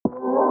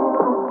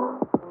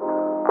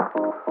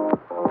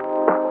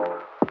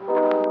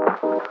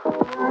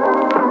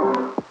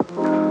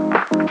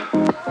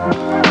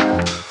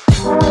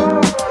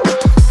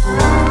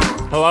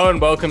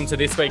and welcome to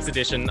this week's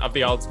edition of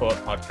the Old Sport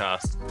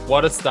Podcast.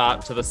 What a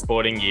start to the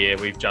sporting year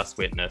we've just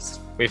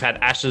witnessed. We've had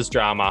Ashes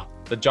drama,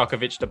 the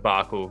Djokovic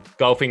debacle,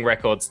 golfing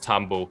records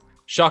tumble,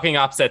 shocking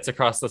upsets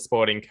across the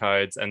sporting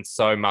codes, and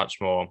so much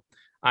more.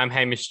 I'm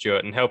Hamish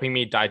Stewart, and helping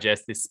me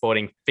digest this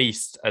sporting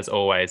feast, as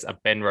always, are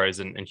Ben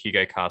Rosen and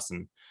Hugo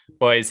Carson.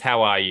 Boys,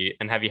 how are you?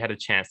 And have you had a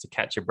chance to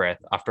catch your breath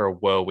after a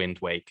whirlwind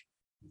week?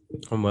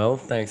 I'm well,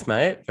 thanks,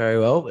 mate. Very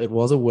well. It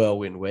was a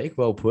whirlwind week.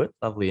 Well put.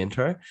 Lovely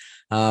intro.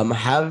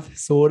 Have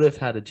sort of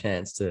had a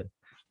chance to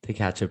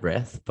catch a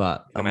breath,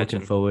 but I'm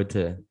looking forward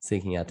to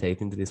sinking our teeth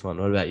into this one.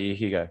 What about you,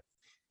 Hugo?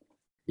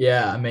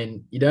 Yeah, I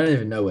mean, you don't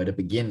even know where to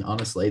begin,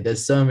 honestly.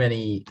 There's so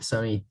many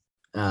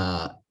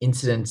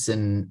incidents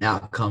and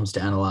outcomes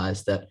to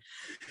analyze that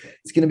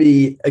it's going to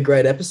be a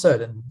great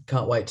episode, and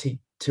can't wait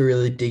to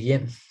really dig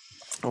in.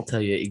 I'll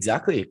tell you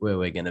exactly where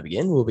we're going to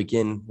begin. We'll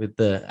begin with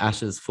the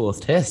Ashes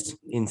fourth test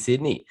in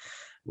Sydney,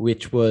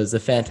 which was a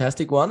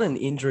fantastic one. An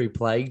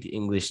injury-plagued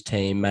English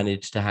team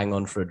managed to hang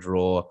on for a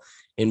draw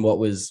in what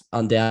was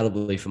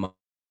undoubtedly, for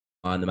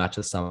mine, the match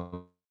of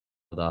summer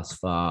thus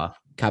far,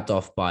 capped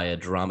off by a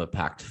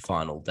drama-packed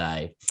final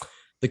day.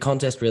 The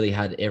contest really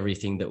had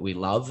everything that we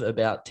love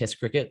about Test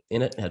cricket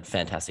in it. It had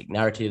fantastic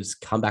narratives,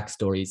 comeback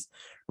stories,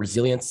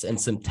 resilience,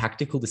 and some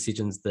tactical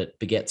decisions that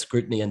beget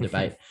scrutiny and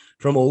debate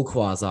from all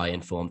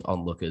quasi-informed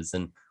onlookers.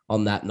 And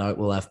on that note,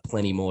 we'll have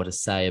plenty more to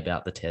say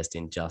about the test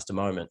in just a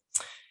moment.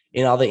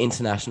 In other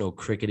international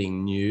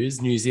cricketing news,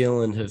 New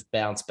Zealand have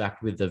bounced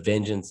back with a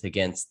vengeance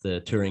against the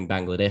touring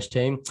Bangladesh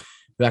team,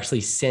 who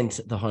actually sent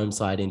the home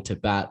side into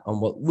bat on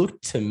what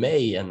looked to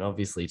me, and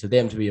obviously to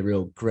them, to be a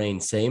real green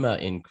seamer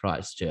in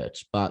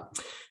Christchurch. But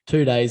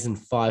 2 days and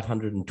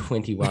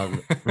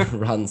 521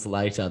 runs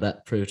later,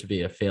 that proved to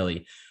be a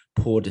fairly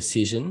poor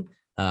decision,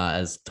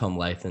 as Tom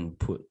Latham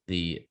put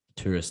the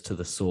tourists to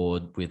the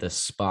sword with a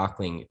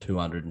sparkling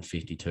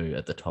 252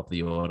 at the top of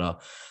the order.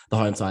 The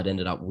home side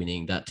ended up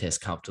winning that test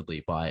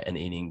comfortably by an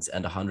innings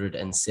and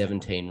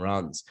 117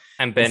 runs.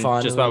 And Ben,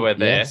 finally, just while we're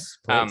there, yes,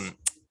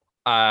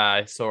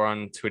 I saw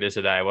on Twitter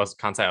today,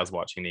 can't say I was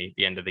watching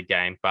the end of the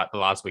game, but the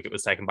last wicket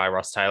was taken by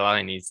Ross Taylor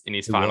in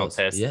his final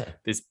test. Yeah.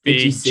 This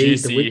big, juicy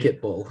the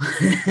wicket ball?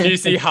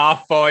 juicy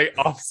half volley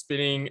off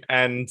spinning,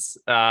 and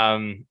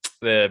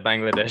the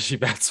Bangladeshi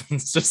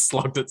batsman's just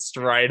slogged it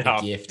straight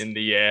up in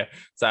the air.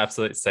 It's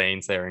absolute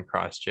scenes there in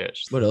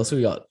Christchurch. What else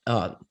we got?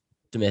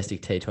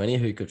 Domestic T20,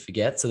 who could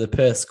forget? So the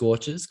Perth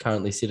Scorchers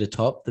currently sit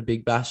atop the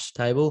Big Bash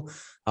table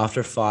after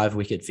a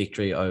 5-wicket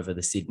victory over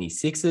the Sydney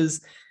Sixers.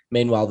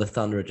 Meanwhile, the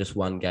Thunder are just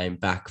one game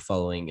back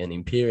following an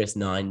imperious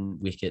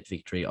 9-wicket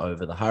victory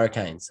over the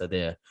Hurricanes. So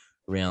they're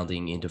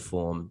rounding into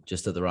form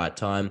just at the right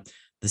time.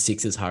 The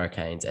Sixers,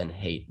 Hurricanes, and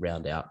Heat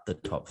round out the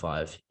top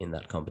 5 in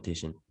that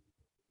competition.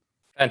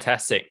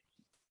 Fantastic.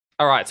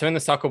 All right. So in the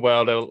soccer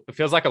world, it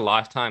feels like a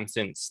lifetime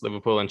since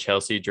Liverpool and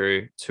Chelsea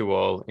drew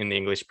 2-2 in the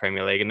English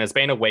Premier League. And there's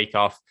been a week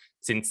off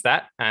since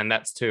that. And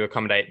that's to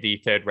accommodate the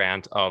third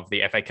round of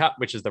the FA Cup,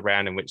 which is the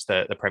round in which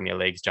the Premier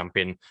Leagues jump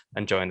in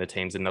and join the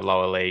teams in the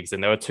lower leagues.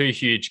 And there were 2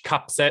 huge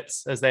cup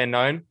sets, as they're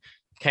known.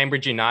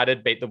 Cambridge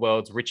United beat the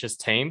world's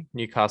richest team,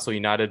 Newcastle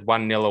United,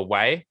 1-0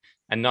 away.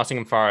 And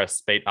Nottingham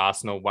Forest beat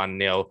Arsenal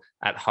 1-0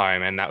 at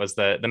home. And that was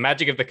the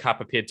magic of the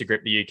cup appeared to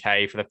grip the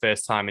UK for the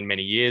first time in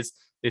many years.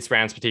 This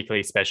round's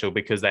particularly special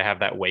because they have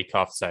that week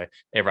off, so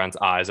everyone's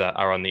eyes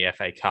are on the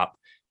FA Cup.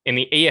 In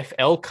the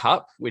EFL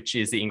Cup, which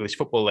is the English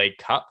Football League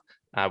Cup,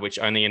 which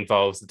only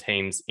involves the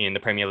teams in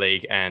the Premier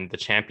League and the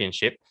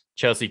Championship,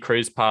 Chelsea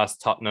cruised past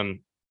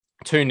Tottenham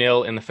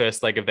 2-0 in the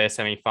first leg of their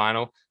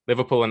semi-final.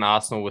 Liverpool and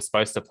Arsenal were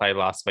supposed to play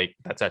last week.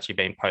 That's actually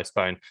been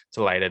postponed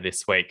to later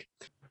this week.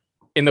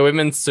 In the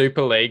Women's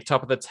Super League,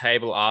 top of the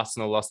table,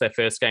 Arsenal lost their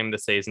first game of the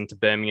season to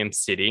Birmingham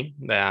City.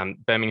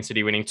 Birmingham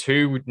City winning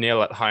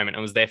 2-0 at home, and it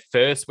was their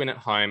first win at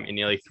home in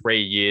nearly 3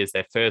 years,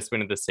 their first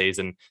win of the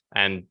season,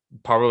 and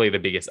probably the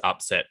biggest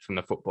upset from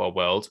the football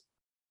world.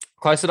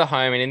 Closer to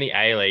home and in the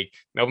A-League,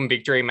 Melbourne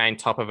Victory remain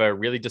top of a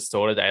really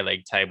distorted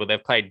A-League table.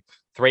 They've played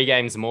 3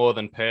 games more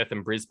than Perth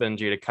and Brisbane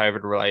due to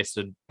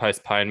COVID-related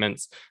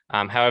postponements.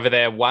 However,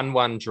 their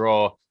 1-1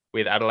 draw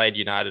with Adelaide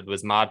United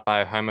was marred by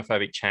a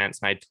homophobic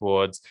chants made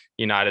towards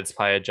United's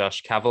player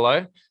Josh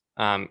Cavallo.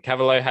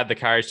 Cavallo had the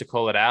courage to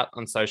call it out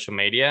on social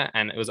media,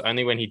 and it was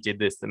only when he did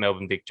this that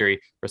Melbourne Victory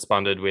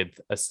responded with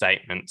a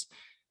statement.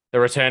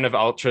 The return of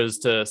ultras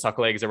to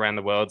soccer leagues around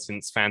the world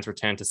since fans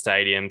returned to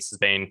stadiums has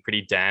been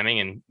pretty damning,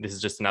 and this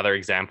is just another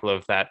example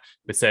of that,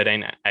 with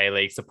 13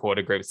 A-League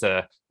supporter groups that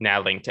are now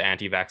linked to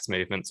anti-vax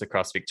movements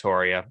across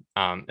Victoria,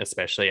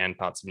 especially, and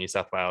parts of New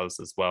South Wales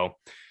as well.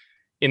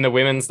 In the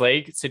Women's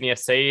League, Sydney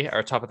FC are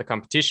atop of the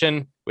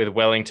competition, with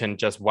Wellington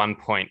just 1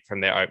 point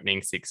from their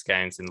opening 6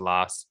 games in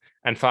last.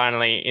 And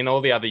finally, in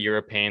all the other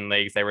European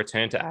leagues, they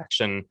returned to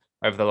action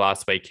over the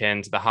last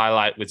weekend. The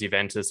highlight was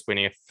Juventus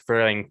winning a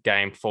thrilling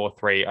game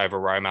 4-3 over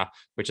Roma,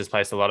 which has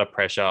placed a lot of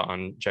pressure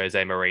on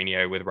Jose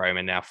Mourinho, with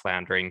Roma now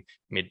floundering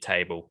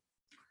mid-table.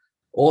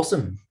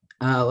 Awesome.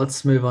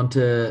 Let's move on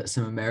to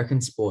some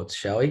American sports,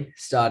 shall we?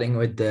 Starting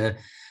with the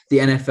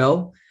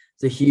NFL.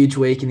 It's a huge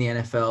week in the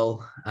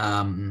NFL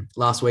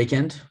last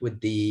weekend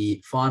with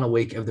the final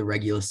week of the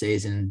regular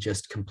season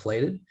just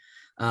completed,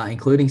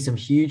 including some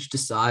huge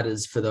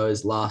deciders for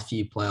those last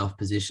few playoff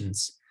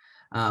positions.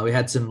 We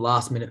had some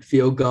last minute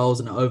field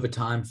goals and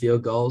overtime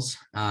field goals,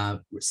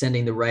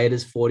 sending the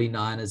Raiders,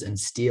 49ers, and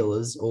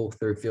Steelers all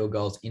through field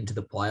goals into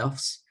the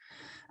playoffs.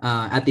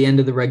 At the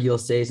end of the regular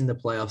season, the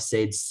playoff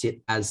seeds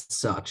sit as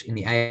such. In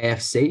the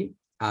AFC,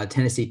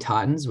 Tennessee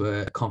Titans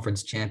were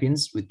conference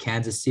champions with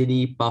Kansas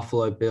City,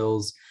 Buffalo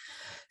Bills,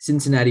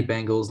 Cincinnati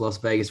Bengals, Las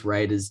Vegas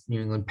Raiders, New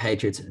England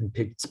Patriots, and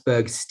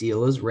Pittsburgh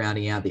Steelers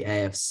rounding out the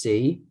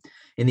AFC.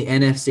 In the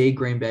NFC,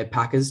 Green Bay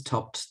Packers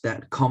topped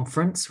that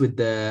conference with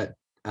the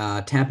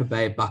Tampa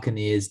Bay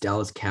Buccaneers,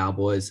 Dallas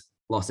Cowboys,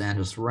 Los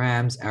Angeles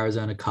Rams,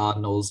 Arizona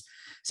Cardinals,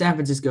 San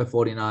Francisco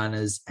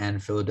 49ers,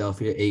 and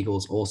Philadelphia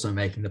Eagles also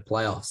making the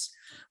playoffs.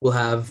 We'll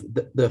have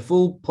the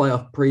full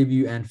playoff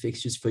preview and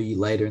fixtures for you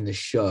later in the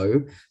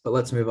show, but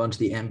let's move on to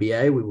the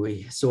NBA.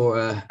 We saw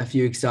a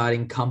few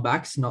exciting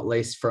comebacks, not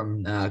least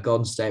from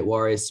Golden State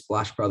Warriors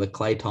splash brother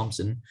Klay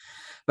Thompson,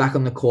 back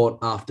on the court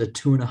after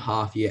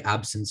 2.5-year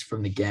absence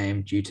from the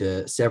game due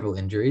to several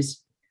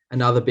injuries.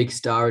 Another big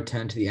star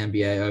returned to the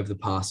NBA over the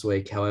past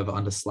week, however,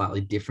 under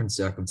slightly different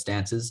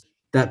circumstances,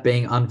 that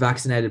being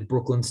unvaccinated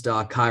Brooklyn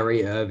star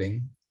Kyrie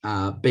Irving.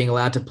 Being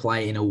allowed to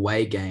play in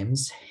away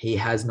games. He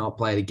had not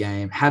played a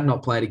game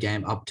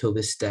up till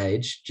this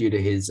stage due to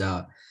his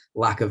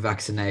lack of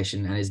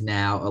vaccination, and is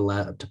now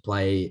allowed to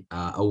play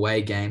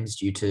away games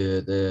due to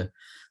the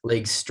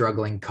league's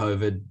struggling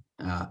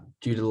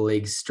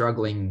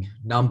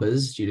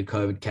numbers due to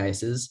COVID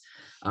cases.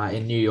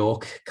 In New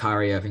York,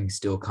 Kyrie Irving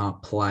still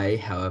can't play.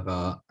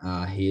 However,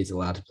 he is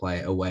allowed to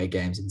play away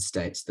games in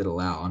states that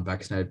allow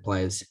unvaccinated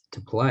players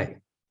to play.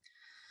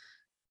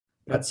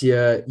 That's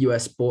your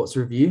US sports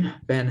review.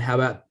 Ben, how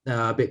about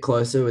a bit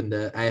closer in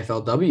the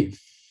AFLW?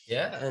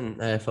 Yeah, and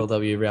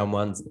AFLW round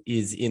 1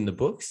 is in the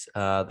books.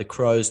 The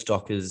Crows,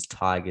 Dockers,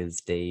 Tigers,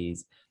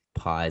 D's,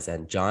 Pies,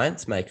 and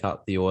Giants make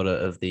up the order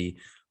of the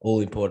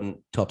all-important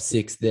top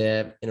 6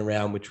 there in a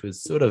round which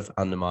was sort of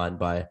undermined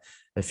by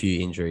a few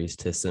injuries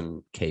to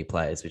some key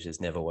players, which is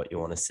never what you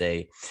want to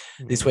see.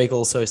 This week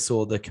also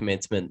saw the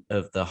commencement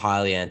of the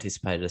highly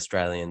anticipated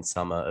Australian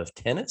Summer of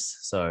Tennis.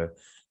 So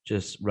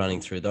just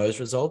running through those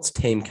results,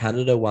 Team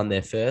Canada won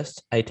their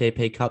first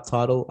ATP Cup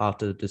title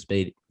after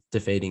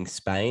defeating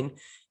Spain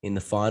in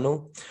the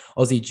final.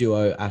 Aussie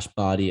duo Ash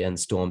Barty and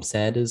Storm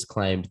Sanders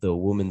claimed the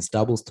women's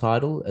doubles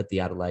title at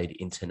the Adelaide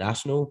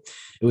International.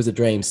 It was a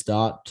dream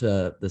start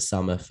to the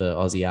summer for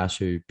Aussie Ash,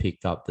 who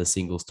picked up the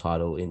singles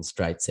title in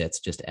straight sets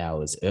just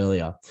hours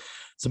earlier.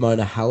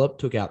 Simona Halep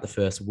took out the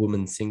first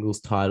women's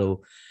singles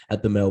title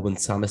at the Melbourne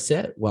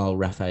Somerset, while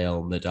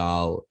Rafael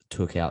Nadal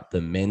took out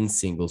the men's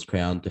singles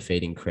crown,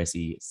 defeating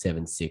Cressy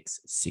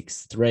 7-6,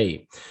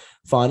 6-3.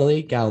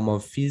 Finally, Gael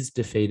Monfils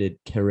defeated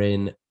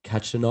Karen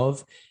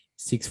Khachanov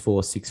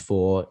 6-4,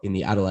 6-4 in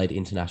the Adelaide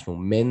International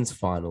men's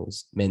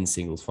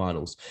singles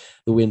finals.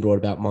 The win brought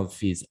about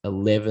Monfils'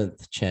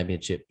 11th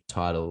championship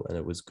title, and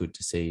it was good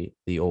to see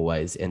the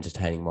always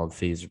entertaining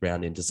Monfils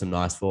round into some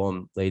nice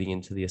form leading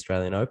into the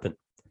Australian Open.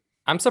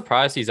 I'm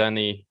surprised he's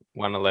only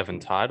won 11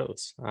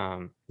 titles.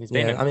 He's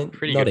been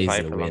pretty good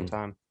player for a long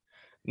time.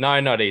 No,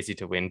 not easy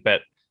to win,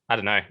 but I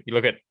don't know. You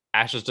look at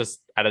Ash has just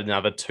added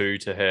another 2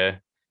 to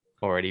her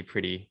already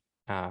pretty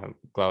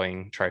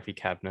glowing trophy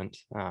cabinet.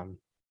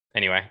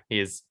 Anyway,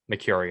 he is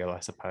mercurial, I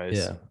suppose.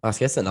 Yeah, I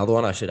guess another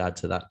one I should add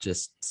to that,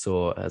 just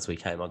saw as we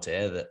came onto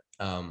air that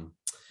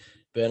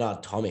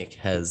Bernard Tomic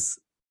has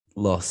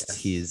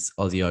lost his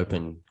Aussie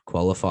Open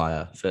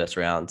qualifier first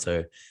round.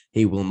 So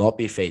he will not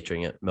be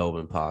featuring at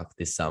Melbourne Park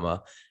this summer,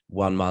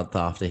 1 month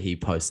after he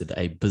posted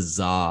a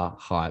bizarre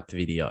hype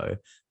video.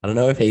 I don't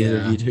know if either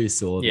of you two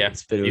saw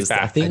this, but it was,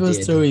 I think it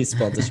was through his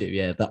sponsorship.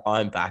 Yeah, the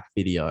I'm Back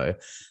video.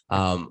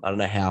 I don't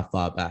know how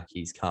far back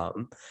he's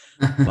come,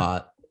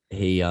 but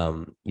he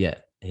won't be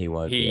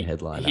a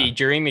headliner. He,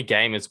 during the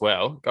game as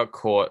well, got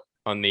caught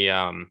on the,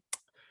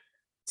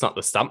 it's not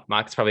the stump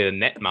mic, it's probably the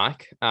net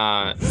mic,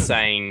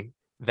 saying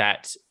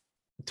that,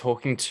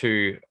 talking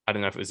to, I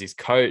don't know if it was his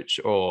coach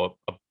or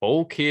a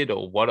ball kid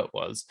or what it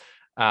was,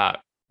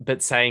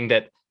 but saying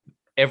that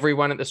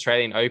everyone at the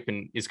Australian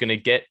Open is going to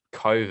get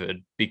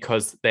COVID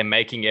because they're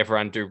making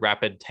everyone do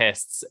rapid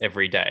tests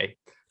every day,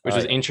 which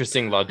is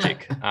interesting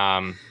logic.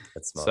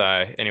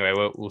 So anyway,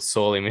 we'll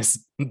sorely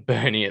miss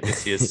Bernie at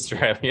this year's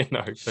Australian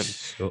Open.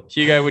 Sure.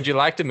 Hugo, would you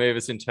like to move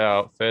us into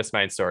our first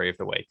main story of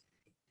the week?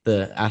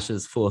 The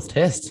Ashes 4th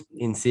test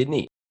in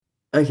Sydney.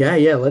 Okay,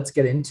 yeah, let's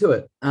get into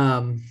it.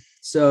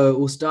 So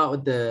we'll start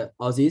with the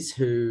Aussies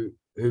who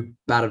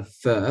batted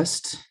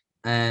first,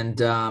 and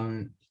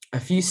a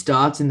few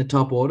starts in the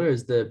top order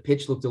as the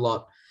pitch looked a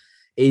lot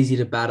easier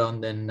to bat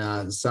on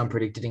than some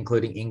predicted,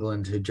 including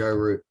England, who Joe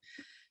Root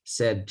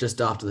said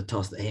just after the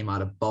toss that he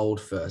might have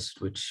bowled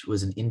first, which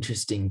was an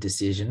interesting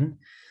decision.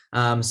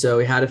 So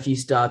we had a few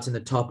starts in the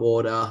top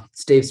order.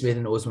 Steve Smith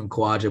and Usman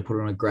Khawaja put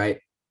on a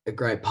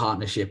great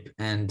partnership,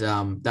 and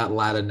that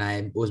latter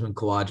name, Usman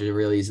Khawaja,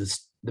 really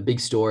is the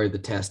big story of the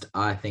test,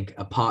 I think,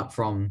 apart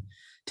from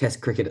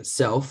Test cricket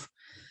itself.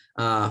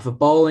 For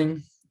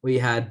bowling, we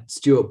had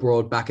Stuart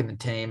Broad back in the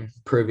team,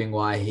 proving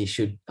why he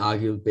should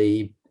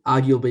arguably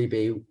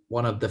be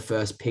one of the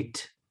first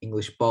picked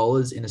English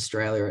bowlers in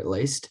Australia, at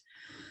least.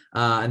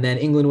 And then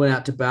England went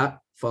out to bat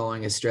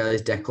following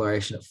Australia's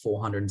declaration at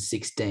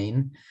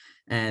 416.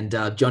 And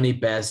Johnny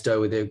Bairstow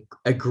with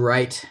a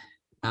great,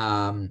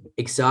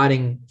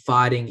 exciting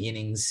fighting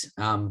innings,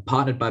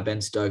 partnered by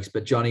Ben Stokes.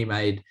 But Johnny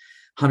made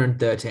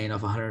 113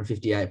 off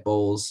 158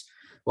 balls,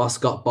 while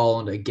Scott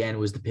Boland again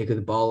was the pick of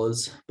the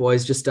bowlers.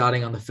 Boys, just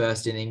starting on the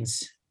first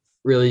innings,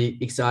 really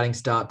exciting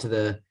start to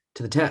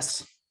the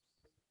test.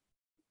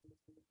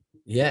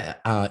 Yeah,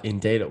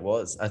 indeed it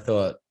was. I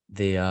thought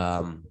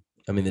the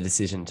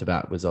decision to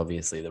bat was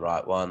obviously the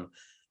right one,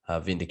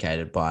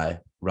 vindicated by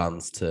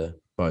runs to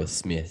both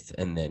Smith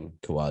and then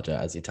Khawaja,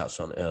 as you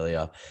touched on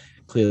earlier.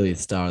 Clearly the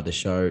star of the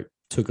show,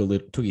 took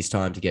his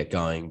time to get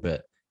going,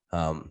 but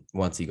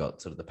once he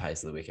got sort of the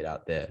pace of the wicket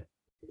out there,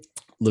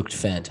 looked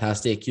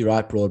fantastic. You're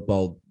right, Broad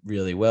bowled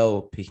really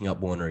well, picking up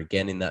Warner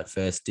again in that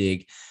first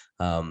dig.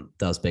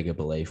 Does beg a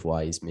belief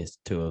why he's missed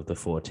 2 of the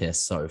 4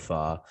 tests so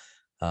far.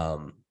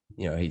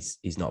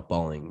 He's not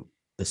bowling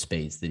the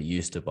speeds that he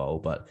used to bowl,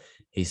 but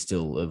he's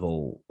still, of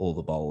all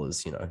the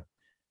bowlers,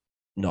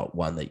 not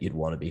one that you'd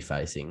want to be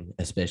facing,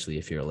 especially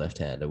if you're a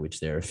left-hander, which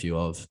there are a few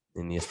of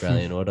in the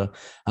Australian order.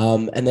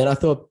 And then I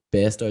thought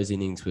Bairstow's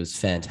innings was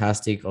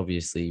fantastic.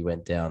 Obviously, he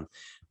went down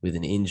with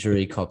an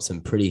injury, copped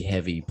some pretty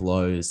heavy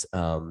blows.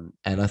 And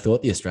I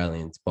thought the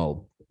Australians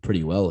bowled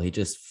pretty well. He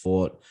just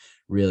fought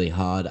really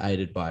hard,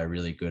 aided by a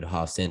really good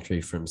half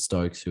century from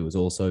Stokes, who was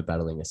also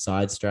battling a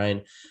side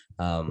strain.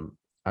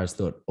 I just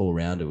thought all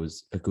round it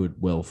was a good,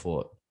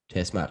 well-fought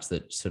test match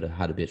that sort of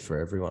had a bit for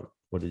everyone.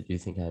 What did you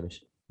think,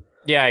 Hamish?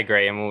 Yeah, I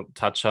agree. And we'll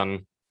touch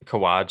on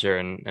Khawaja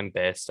and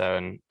Bairstow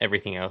and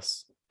everything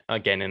else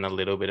again in a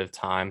little bit of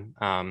time.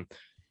 The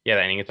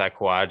innings by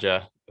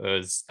Khawaja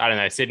was, I don't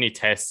know, Sydney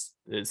Test,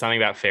 it's something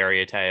about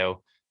fairy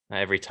tale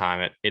every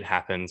time it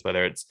happens,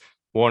 whether it's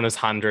Warner's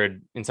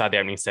 100 inside the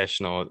opening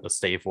session or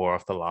Steve Waugh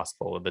off the last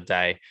ball of the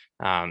day.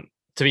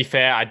 To be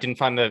fair, I didn't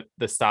find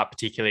the start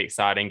particularly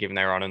exciting, given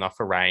they were on and off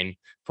for rain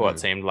for what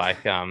seemed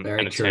like an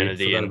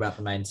eternity, and about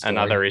the main story.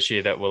 Another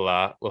issue that we'll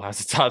have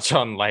to touch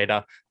on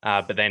later.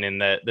 But then in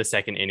the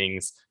second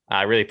innings,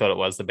 I really thought it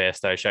was the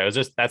Bairstow show. It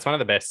was that's one of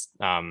the best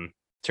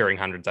touring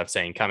hundreds I've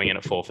seen, coming in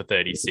at 4 for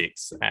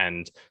 36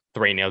 and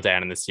 3-0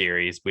 down in the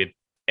series with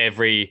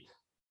every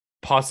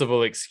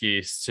possible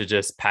excuse to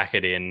just pack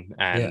it in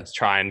and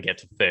try and get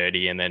to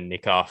 30 and then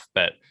nick off.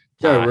 But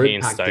Joe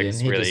Root packed Stokes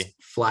in. He really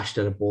just flashed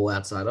at a ball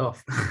outside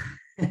off.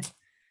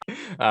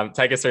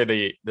 Take us through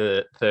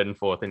the third and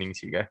fourth innings,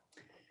 Hugo.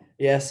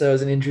 Yeah, so it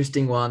was an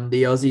interesting one.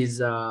 The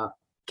Aussies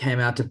came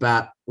out to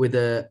bat with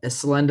a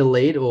slender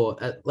lead,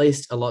 or at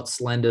least a lot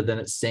slender than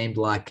it seemed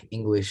like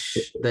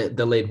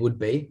the lead would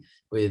be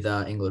with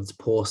England's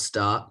poor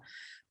start.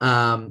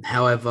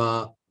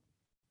 However,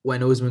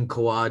 when Usman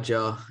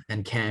Khawaja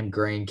and Cam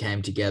Green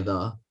came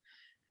together,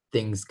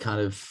 things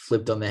kind of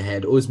flipped on their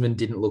head. Usman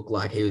didn't look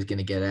like he was going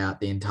to get out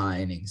the entire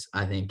innings.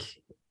 I think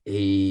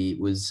he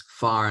was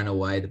far and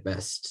away the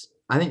best.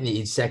 I think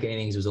his second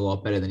innings was a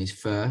lot better than his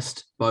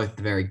first, both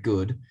very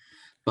good.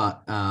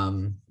 But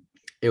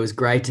it was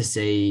great to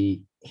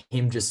see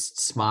him just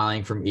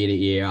smiling from ear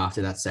to ear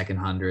after that second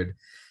 100.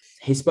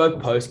 He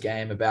spoke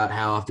post-game about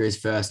how after his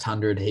first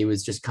 100, he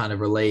was just kind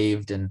of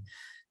relieved and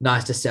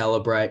nice to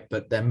celebrate,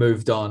 but then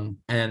moved on.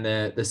 And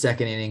the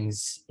second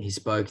innings, he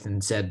spoke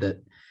and said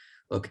that,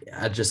 look,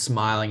 just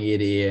smiling ear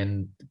to ear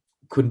and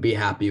couldn't be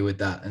happier with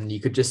that. And you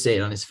could just see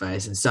it on his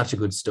face, and such a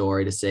good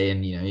story to see.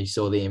 And, you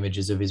saw the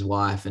images of his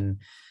wife and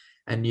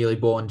newly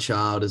born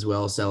child as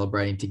well,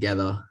 celebrating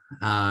together.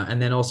 And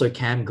then also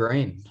Cam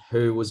Green,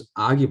 who was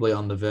arguably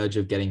on the verge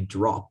of getting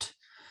dropped.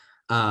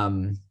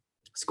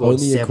 Scored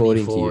only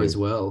 74 as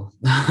well.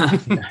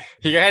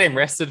 You had him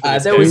rested for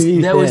this.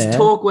 There was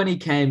talk when he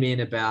came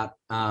in about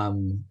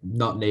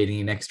not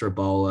needing an extra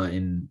bowler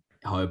in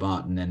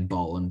Hobart, and then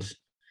Boland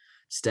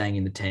staying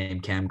in the team.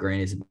 Cam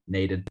Green isn't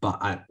needed, but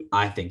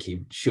I think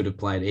he should have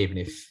played even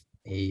if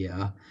he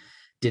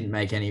didn't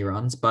make any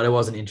runs. But it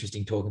was an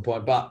interesting talking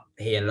point. But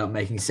he ended up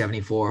making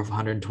 74 of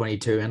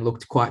 122 and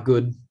looked quite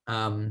good.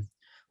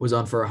 Was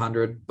on for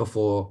 100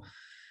 before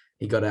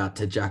he got out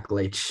to Jack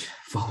Leach,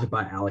 followed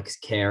by Alex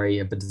Carey.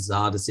 A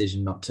bizarre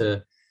decision not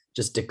to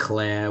just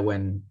declare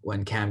when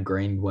Cam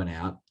Green went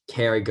out.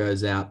 Carey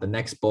goes out the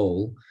next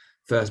ball,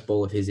 first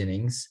ball of his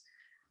innings,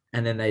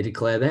 and then they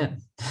declare then.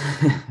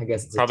 I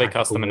guess it's probably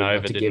cost them an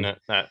over, didn't it?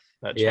 That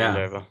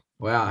changeover.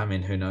 Well, I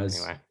mean, who knows?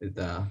 Anyway.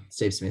 With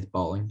Steve Smith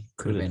bowling,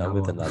 could have done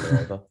with another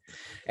over.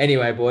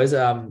 Anyway, boys.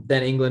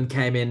 Then England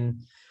came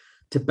in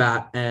to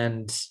bat,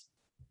 and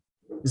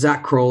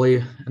Zach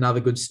Crawley, another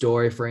good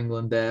story for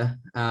England there.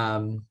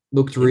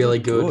 Looked really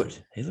good.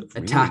 He looked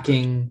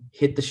attacking, really good.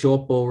 Hit the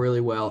short ball really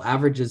well.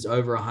 Averages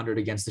over 100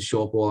 against the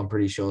short ball, I'm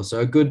pretty sure. So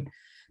a good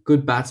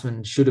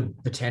batsman, should have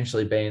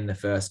potentially been in the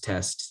first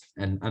test,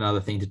 and another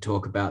thing to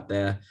talk about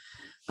there.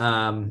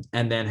 And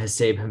then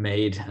Haseeb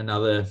Hameed,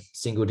 another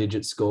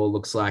single-digit score.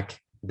 Looks like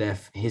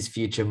his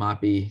future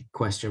might be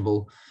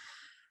questionable.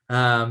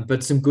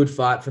 But some good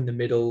fight from the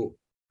middle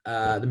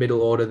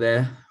order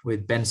there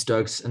with Ben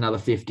Stokes, another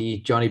 50,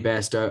 Johnny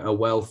Bairstow, a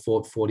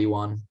well-fought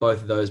 41,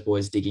 both of those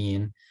boys digging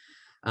in.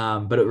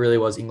 But it really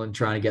was England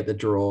trying to get the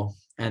draw,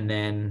 and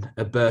then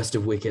a burst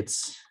of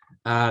wickets.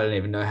 I don't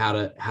even know how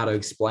to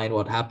explain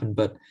what happened,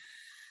 but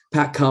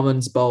Pat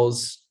Cummins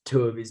bowls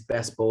two of his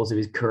best balls of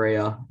his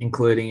career,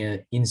 including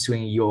an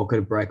in-swing Yorker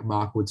to break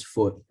Mark Wood's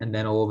foot. And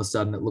then all of a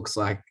sudden it looks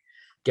like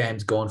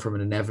game's gone from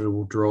an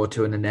inevitable draw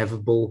to an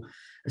inevitable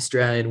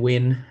Australian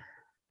win.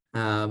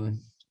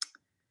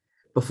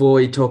 Before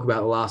we talk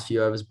about the last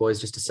few overs,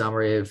 boys, just a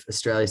summary of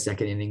Australia's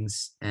second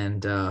innings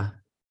and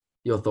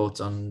your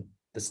thoughts on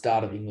the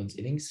start of England's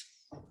innings.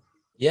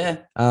 Yeah,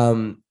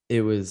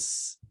 it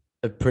was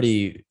a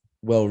pretty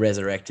well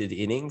resurrected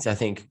innings. I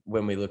think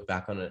when we look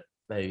back on it,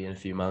 maybe in a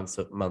few months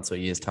or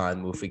years'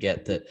 time, we'll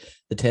forget that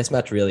the Test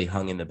match really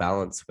hung in the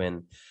balance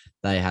when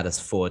they had us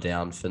 4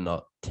 down for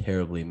not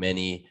terribly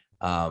many.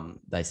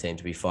 They seemed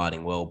to be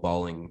fighting well,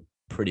 bowling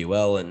pretty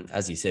well. And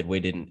as you said, we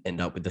didn't end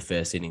up with the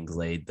first innings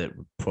lead that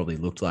probably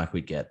looked like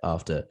we'd get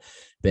after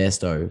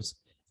Bairstow's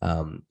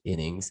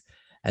innings.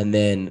 And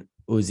then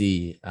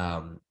Uzi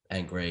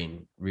and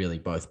Green really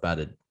both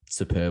batted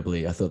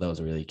superbly. I thought that was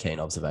a really keen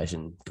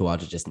observation.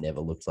 Khawaja just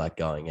never looked like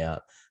going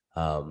out.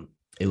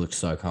 He looked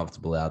so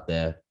comfortable out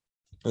there.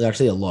 It was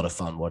actually a lot of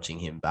fun watching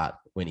him bat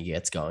when he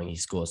gets going. He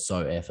scores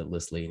so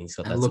effortlessly, and he's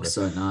got that looks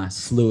sort of so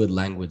nice, fluid,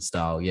 languid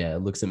style. Yeah,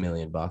 it looks $1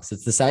 million.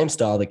 It's the same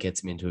style that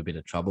gets him into a bit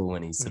of trouble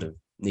when he's sort of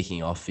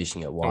nicking off,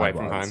 fishing at wide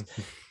ones.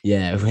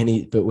 Yeah, when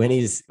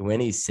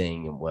he's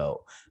seeing him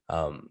well,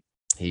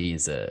 he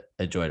is a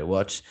joy to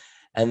watch.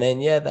 And then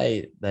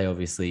they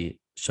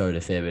obviously showed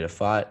a fair bit of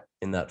fight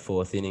in that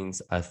 4th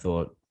innings. I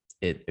thought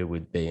it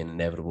would be an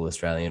inevitable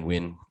Australian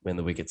win when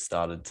the wickets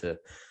started to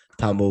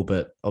tumble,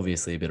 but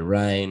obviously a bit of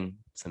rain,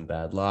 some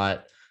bad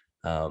light,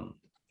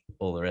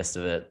 all the rest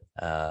of it,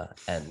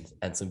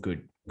 and some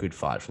good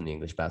fight from the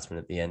English batsmen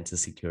at the end to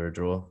secure a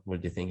draw.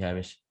 What do you think,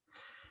 Hamish?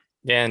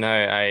 Yeah, no,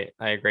 I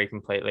agree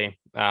completely.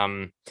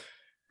 On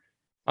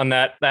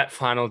that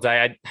final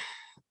day,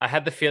 I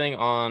had the feeling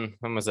on,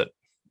 when was it?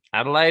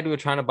 Adelaide, we were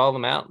trying to bowl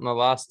them out on the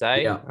last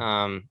day. Yeah.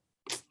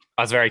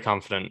 I was very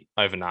confident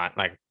overnight.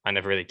 Like, I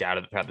never really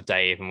doubted throughout the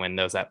day, even when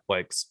there was that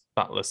bloke's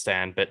Butler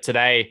stand. But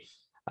today,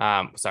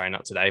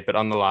 not today, but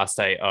on the last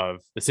day of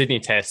the Sydney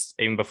Test,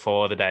 even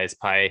before the day's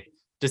play,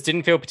 just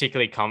didn't feel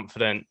particularly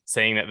confident,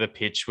 seeing that the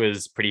pitch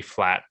was pretty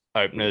flat.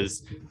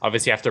 Openers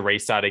obviously have to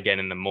restart again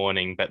in the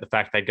morning, but the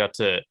fact they got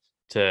to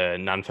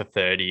none for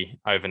 30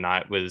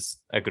 overnight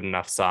was a good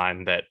enough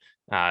sign that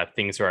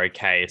things were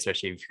okay,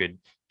 especially if you could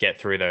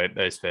get through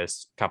those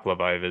first couple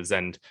of overs.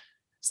 And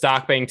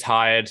Stark being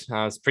tired,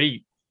 was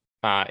pretty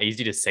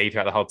easy to see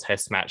throughout the whole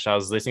Test match. I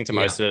was listening to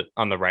most of it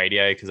on the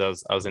radio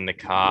because I was in the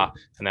car,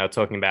 and they were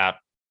talking about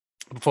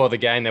before the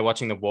game, they're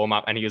watching the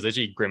warm-up, and he was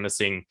literally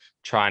grimacing,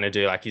 trying to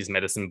do like his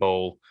medicine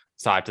ball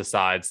side to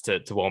sides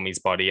to warm his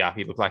body up.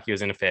 He looked like he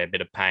was in a fair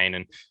bit of pain,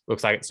 and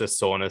looks like it's just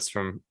soreness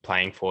from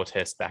playing 4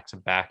 tests back to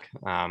back.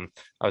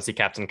 Obviously,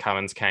 Captain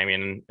Cummins came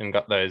in and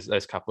got those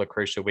couple of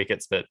crucial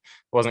wickets, but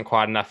wasn't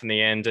quite enough in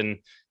the end. And,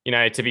 you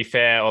know, to be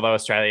fair, although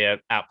Australia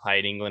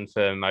outplayed England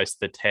for most of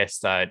the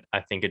test, I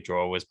think a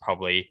draw was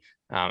probably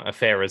a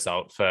fair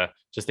result for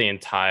just the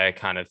entire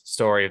kind of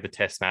story of the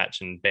Test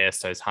match and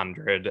Bairstow's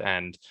 100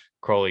 and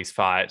Crawley's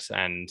fight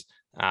and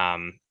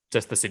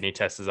just the Sydney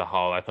Test as a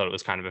whole. I thought it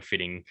was kind of a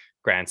fitting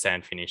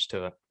grandstand finish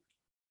to it.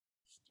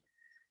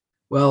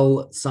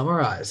 Well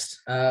summarized.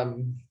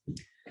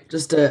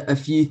 Just a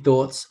few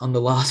thoughts on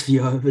the last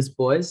few overs,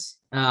 boys.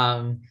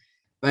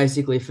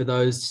 Basically, for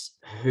those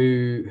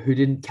who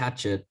didn't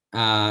catch it,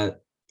 bad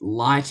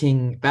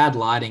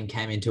lighting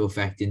came into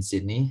effect in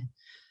Sydney,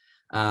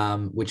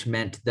 which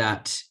meant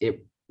that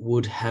it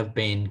would have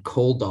been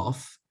called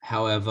off.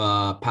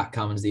 However, Pat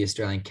Cummins, the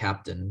Australian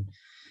captain,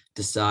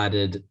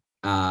 decided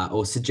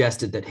or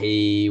suggested that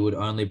he would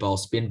only bowl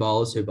spin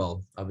bowlers who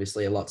bowl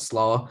obviously a lot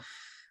slower.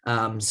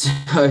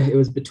 So it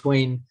was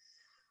between,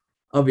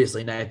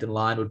 obviously Nathan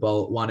Lyon would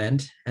bowl at one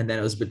end, and then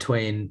it was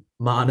between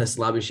Marnus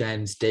Labuschagne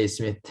and Steve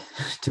Smith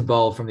to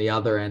bowl from the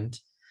other end.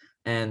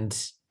 And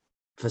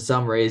for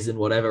some reason,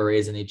 whatever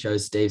reason, he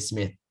chose Steve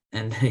Smith,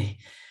 and he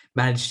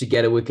managed to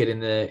get a wicket in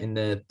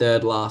the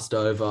third last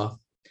over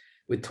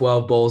with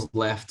 12 balls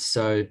left.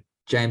 So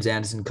James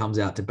Anderson comes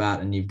out to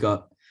bat, and you've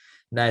got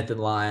Nathan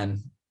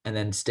Lyon and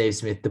then Steve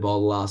Smith to bowl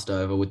the last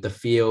over, with the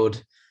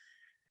field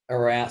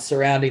around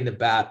surrounding the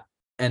bat,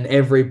 and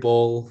every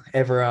ball,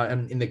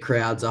 everyone in the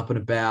crowd's up and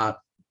about,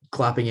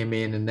 clapping him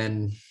in. And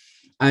then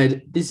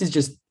this is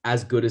just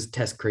as good as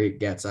Test cricket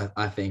gets,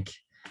 I think.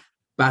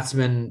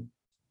 Batsman,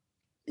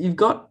 you've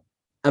got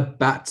a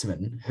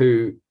batsman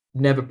who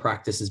never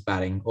practices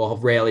batting or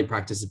rarely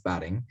practices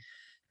batting,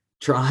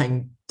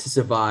 trying to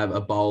survive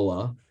a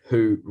bowler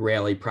who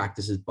rarely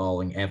practices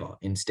bowling ever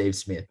in Steve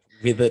Smith.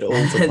 With it all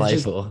to play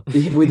for.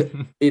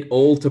 With it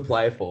all to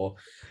play for.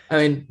 I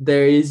mean,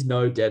 there is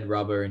no dead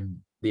rubber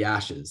in the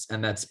Ashes,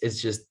 and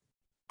it's just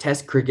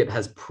Test cricket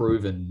has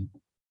proven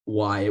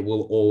why it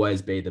will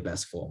always be the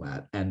best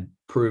format and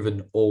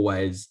proven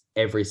always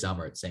every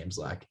summer, it seems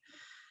like.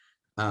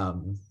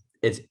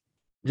 It's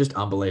just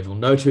unbelievable.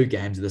 No two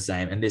games are the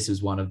same, and this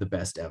is one of the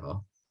best ever.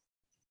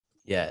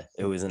 Yeah,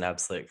 it was an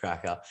absolute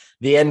cracker.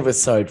 The end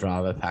was so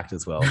drama packed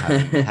as well,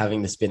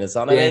 having the spinners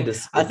on. I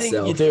think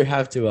you do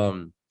have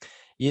to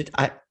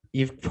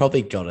you've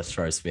probably got to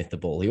throw Smith the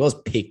ball. He was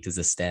picked as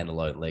a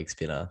standalone leg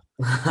spinner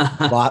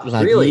like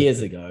really?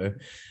 years ago.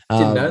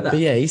 Didn't know that. But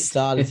yeah, he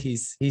started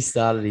his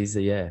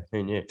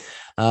who knew?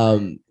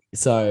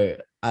 So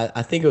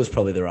I think it was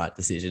probably the right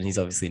decision. He's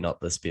obviously not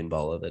the spin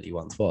bowler that he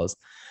once was,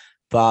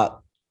 but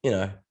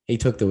he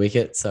took the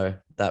wicket, so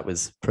that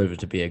was proven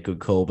to be a good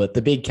call. But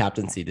the big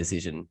captaincy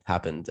decision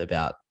happened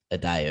about a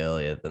day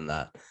earlier than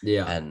that.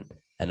 Yeah. And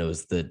it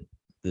was the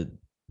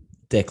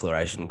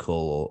declaration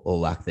call or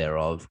lack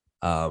thereof.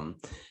 And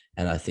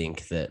I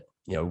think that,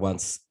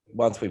 once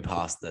we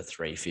passed the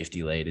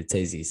 350 lead, it's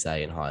easy to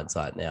say in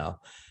hindsight now,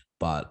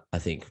 but I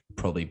think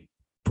probably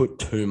put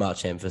too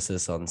much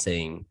emphasis on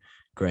seeing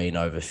Green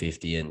over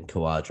 50 and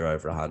Khawaja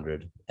over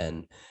 100.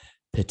 And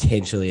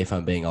potentially, if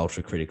I'm being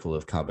ultra critical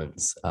of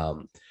Cummins,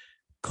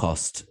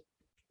 cost,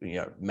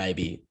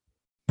 maybe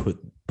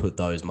put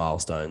those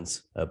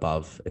milestones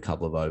above a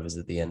couple of overs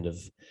at the end of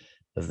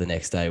the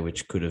next day,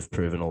 which could have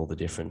proven all the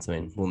difference. I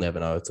mean, we'll never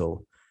know. It's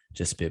all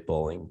just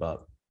spitballing,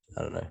 but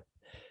I don't know.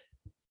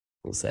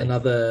 We'll see.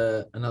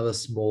 Another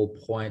small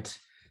point.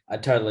 I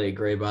totally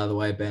agree, by the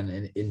way, Ben.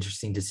 An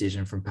interesting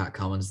decision from Pat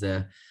Cummins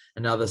there.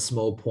 Another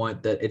small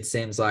point that it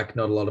seems like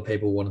not a lot of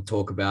people want to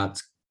talk about.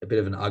 It's a bit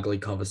of an ugly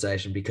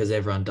conversation because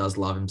everyone does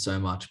love him so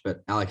much,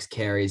 but Alex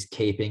Carey's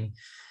keeping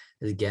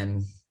has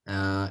again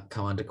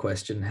come under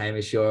question.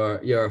 Hamish,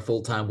 you're a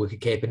full-time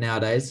wicketkeeper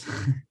nowadays.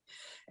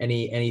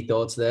 Any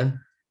thoughts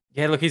there?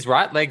 Yeah, look, his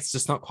right leg's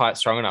just not quite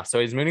strong enough. So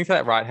he's moving to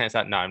that right hand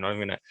side. No, I'm not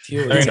even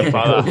going to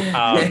bother.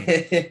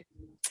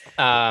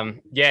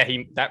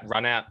 That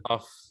run out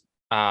off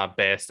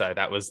Bairstow,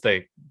 that was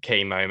the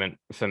key moment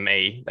for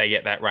me. They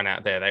get that run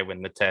out there, they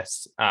win the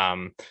test.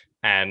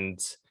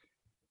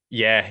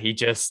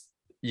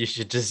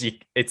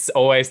 It's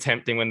always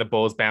tempting when the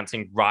ball's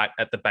bouncing right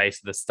at the base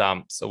of the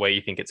stumps or where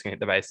you think it's going to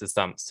hit the base of the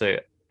stumps to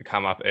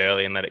come up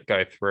early and let it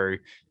go through.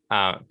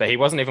 But he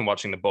wasn't even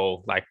watching the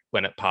ball like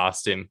when it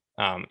passed him.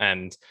 I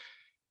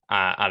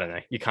don't know.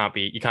 You can't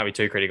be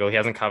too critical. He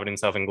hasn't covered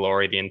himself in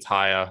glory the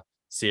entire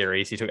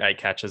series. He took 8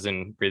 catches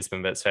in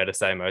Brisbane, but it's fair to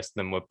say most of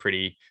them were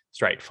pretty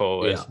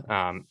straightforward.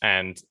 Yeah.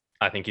 And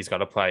I think he's got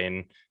to play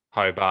in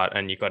Hobart,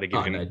 and you've got to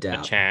give him a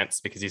chance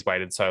because he's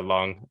waited so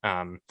long.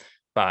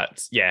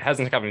 But yeah,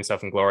 hasn't covered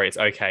himself in glory. It's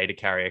okay to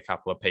carry a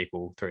couple of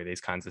people through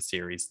these kinds of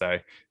series, though,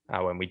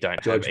 when we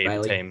don't have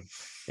either team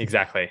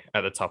exactly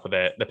at the top of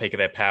the peak of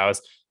their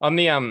powers. On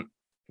the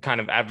kind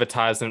of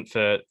advertisement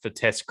for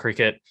Test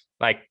cricket,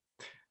 like,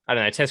 I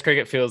don't know, Test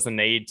cricket feels the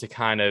need to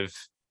kind of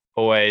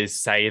always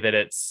say that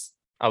it's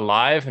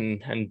alive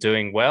and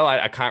doing well.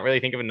 I can't really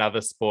think of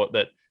another sport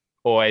that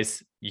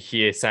always you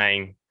hear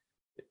saying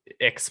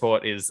X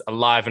sport is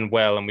alive and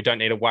well, and we don't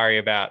need to worry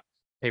about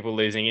people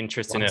losing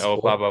interest in it or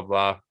blah, blah,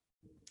 blah.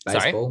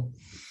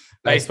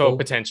 Baseball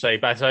potentially,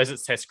 but I suppose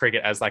it's Test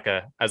cricket as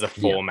a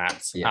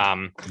format.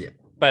 Yeah.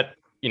 But,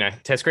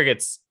 Test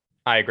cricket's,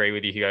 I agree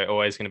with you, Hugo,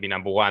 always going to be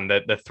number one.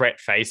 The threat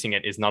facing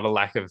it is not a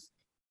lack of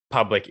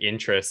public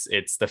interest.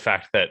 It's the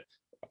fact that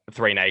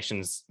 3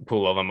 nations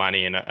pool all the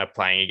money and are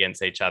playing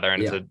against each other.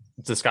 And it's a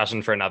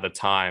discussion for another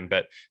time.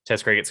 But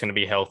Test cricket's going to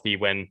be healthy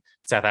when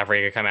South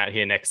Africa come out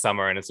here next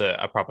summer and it's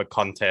a proper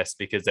contest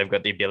because they've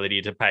got the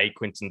ability to pay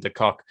Quinton de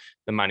Kock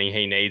the money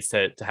he needs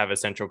to have a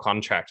central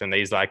contract. And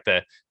these like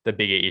the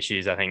bigger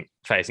issues, I think,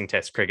 facing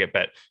Test cricket.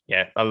 But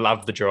yeah, I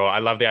love the draw. I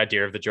love the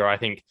idea of the draw. I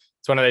think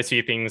it's one of those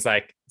few things,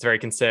 like, it's a very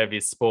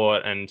conservative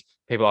sport and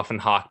people often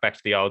hark back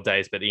to the old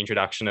days, but the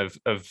introduction of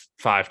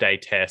 5-day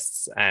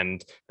tests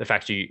and the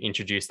fact you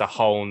introduce the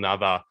whole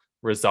nother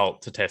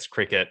result to Test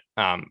cricket,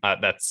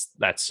 that's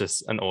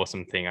just an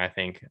awesome thing, I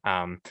think.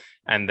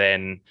 And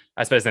then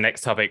I suppose the next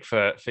topic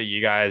for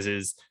you guys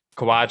is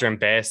Khawaja and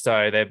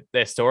Bairstow.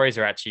 Their stories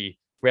are actually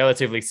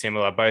relatively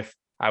similar, both,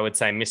 I would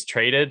say,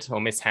 mistreated or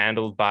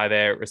mishandled by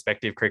their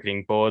respective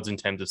cricketing boards in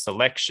terms of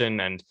selection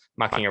and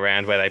mucking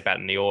around where they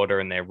bat in the order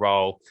and their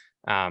role.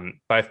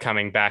 Both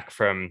coming back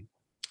from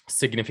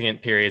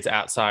significant periods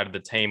outside of the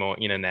team or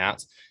in and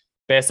out.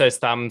 Bairstow's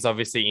thumb's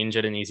obviously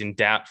injured and he's in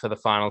doubt for the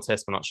final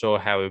test. We're not sure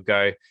how he'll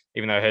go,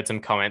 even though I heard some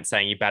comments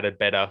saying he batted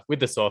better with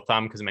the sore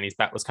thumb because, his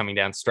bat was coming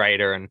down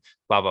straighter and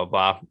blah, blah,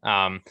 blah.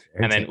 And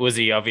then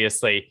Uzi,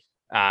 obviously,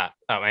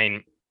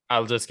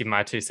 I'll just give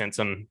my 2 cents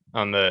on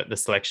the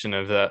selection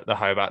of the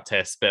Hobart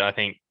test, but I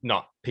think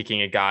not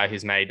picking a guy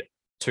who's made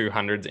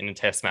 200s in a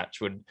test match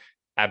would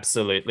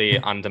absolutely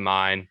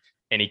undermine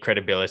any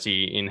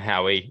credibility in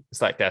how we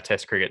select our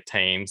Test cricket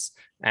teams.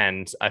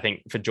 And I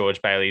think for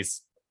George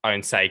Bailey's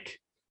own sake,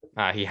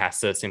 he has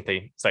to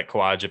simply select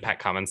Khawaja. Pat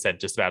Cummins said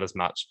just about as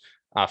much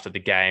after the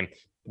game.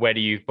 Where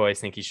do you boys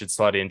think he should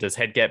slot in? Does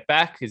Head get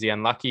back? Is he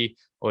unlucky?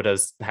 Or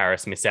does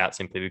Harris miss out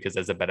simply because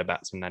there's a better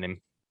batsman than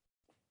him?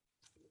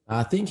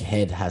 I think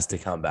Head has to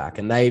come back,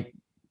 and they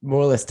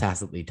more or less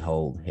tacitly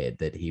told Head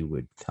that he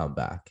would come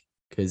back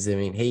because I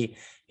mean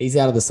he's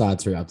out of the side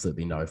through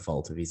absolutely no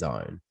fault of his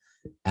own,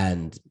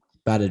 and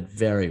batted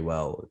very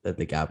well at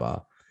the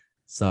Gabba.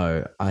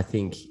 So I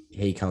think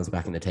he comes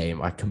back in the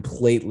team. I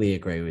completely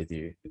agree with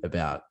you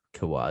about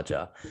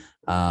Khawaja.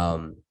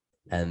 And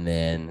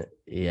then,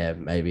 yeah,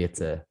 maybe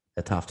it's a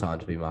tough time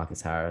to be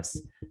Marcus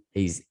Harris.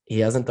 He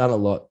hasn't done a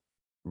lot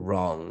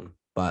wrong,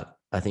 but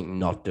I think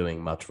not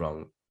doing much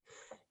wrong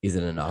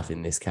isn't enough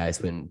in this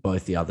case when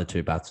both the other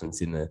two batsmen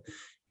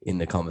in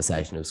the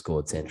conversation have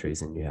scored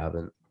centuries and you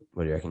haven't.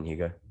 What do you reckon,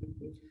 Hugo?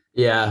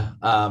 Yeah,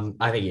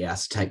 I think he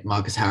has to take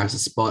Marcus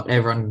Harris's spot.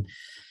 Everyone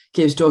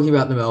keeps talking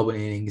about the Melbourne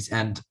innings,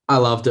 and I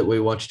loved it. We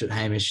watched it,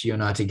 Hamish, you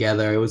and I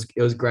together. It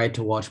was great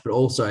to watch, but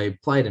also he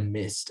played and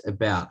missed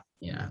about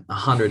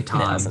 100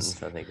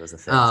 times. I think it was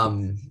a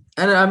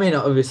and I mean,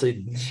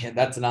 obviously,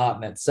 that's an art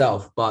in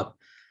itself, but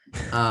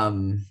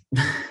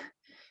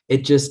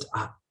it just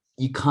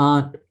you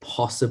can't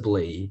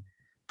possibly.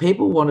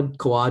 People wanted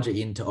Khawaja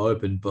in to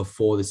open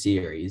before the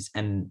series,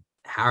 and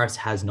Harris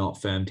has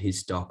not firmed his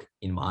stock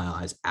in my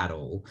eyes at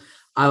all.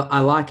 I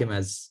like him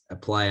as a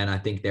player, and I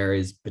think there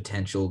is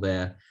potential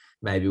there.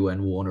 Maybe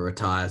when Warner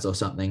retires or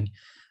something.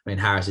 I mean,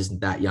 Harris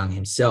isn't that young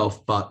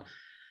himself, but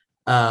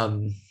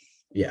Khawaja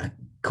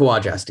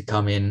has to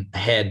come in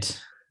ahead.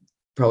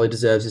 Probably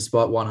deserves his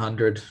spot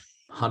 100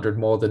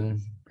 more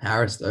than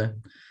Harris, though.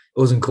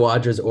 Uzun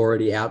Khawaja's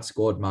already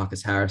outscored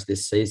Marcus Harris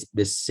this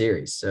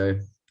series. So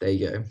there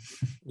you go.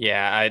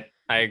 Yeah,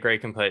 I agree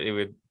completely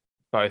with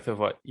both of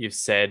what you've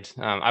said.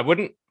 I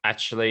wouldn't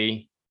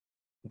actually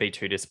be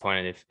too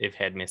disappointed if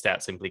Head missed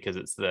out simply because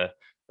it's the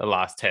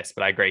last test,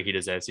 but I agree he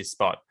deserves his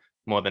spot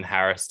more than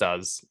Harris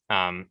does.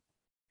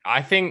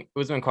 I think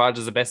Usman Khawaja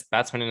is the best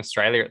batsman in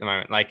Australia at the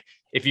moment. Like,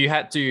 if you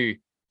had to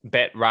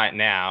bet right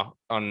now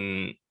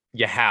on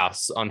your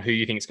house on who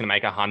you think is going to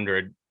make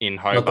 100 in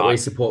Hobart. Not that we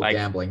support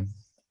gambling.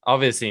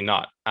 Obviously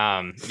not.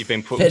 You've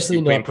been put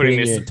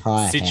in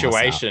this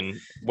situation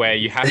where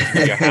you have to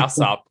put your house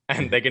up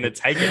and they're going to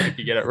take it if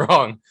you get it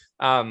wrong.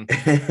 I'm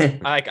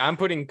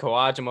putting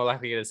Khawaja more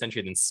likely to get a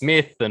century than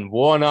Smith and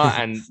Warner,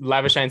 and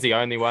Lavishane's the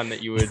only one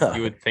that you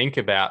would think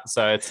about.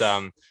 So it's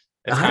kind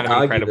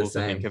of incredible to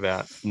think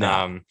about.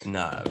 No.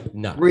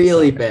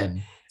 Really,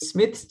 Ben.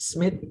 Smith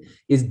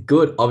is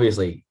good.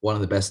 Obviously, one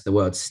of the best in the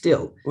world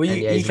still. Well,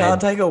 you can't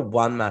take a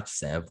one match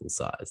sample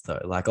size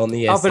though. Like on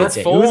the but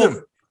it's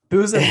form. It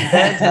was a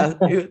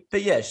fantastic,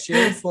 but yeah,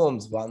 sheer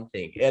form's one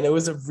thing, and it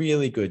was a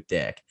really good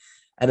deck,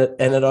 and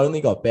it only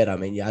got better. I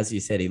mean, as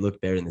you said, he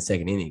looked better in the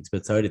second innings,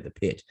 but so did the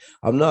pitch.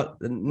 I'm not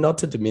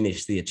to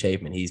diminish the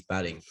achievement. He's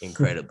batting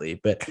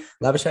incredibly, but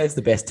Labuschagne is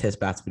the best Test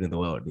batsman in the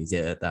world, and he's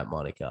at that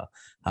moniker.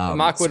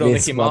 Mark Wood will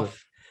nick him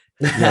off.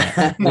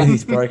 Yeah, with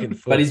his broken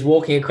foot. But he's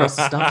walking across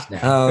the stumps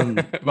now.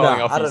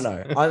 I don't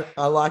know.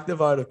 I like the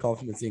vote of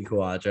confidence in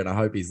Khawaja, and I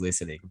hope he's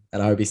listening.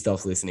 And I hope he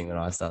stops listening when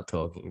I start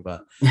talking.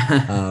 But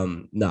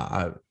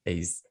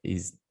he's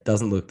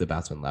doesn't look the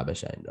batsman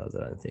Labuschagne does,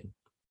 I don't think.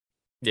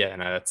 Yeah,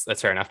 no,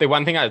 that's fair enough. The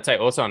one thing I'd say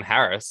also on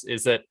Harris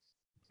is that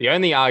the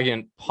only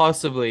argument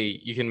possibly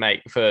you can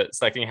make for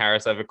selecting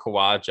Harris over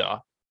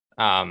Khawaja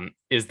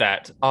is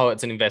that,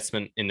 it's an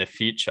investment in the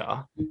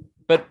future.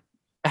 But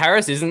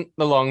Harris isn't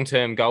the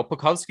long-term goal.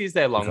 Pucovski's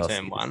their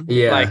long-term one.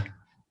 Yeah.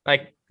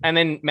 Like, and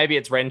then maybe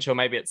it's Renshaw,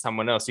 maybe it's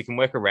someone else. You can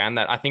work around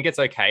that. I think it's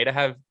okay to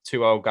have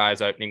two old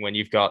guys opening when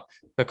you've got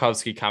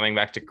Pucovski coming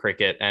back to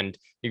cricket and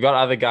you've got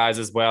other guys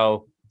as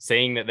well,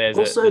 seeing that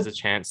there's a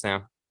chance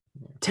now.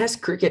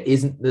 Test cricket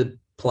isn't the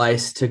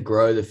place to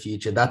grow the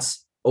future.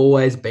 That's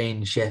always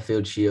been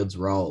Sheffield Shield's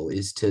role,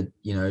 is to,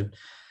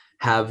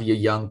 have your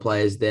young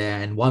players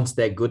there, and once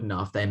they're good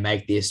enough, they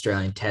make the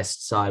Australian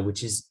Test side,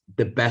 which is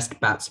the best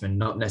batsman,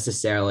 not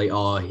necessarily,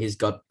 he's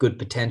got good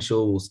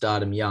potential, we'll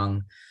start him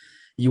young.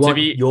 You want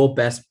your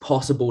best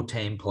possible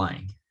team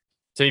playing.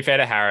 To be fair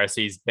to Harris,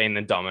 he's been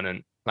the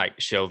dominant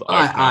Shield opener.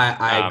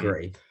 I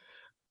agree.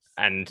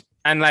 And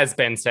as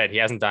Ben said, he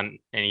hasn't done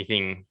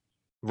anything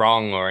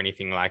wrong or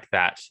anything like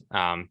that.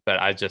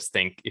 But I just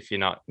think if you're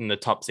not in the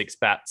top 6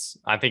 bats,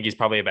 I think he's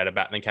probably a better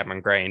bat than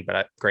Cameron Green,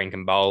 but Green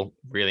can bowl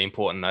really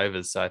important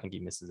overs, so I think he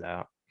misses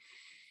out.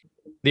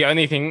 The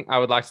only thing I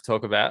would like to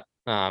talk about,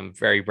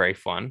 very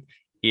brief one,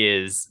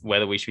 is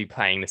whether we should be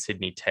playing the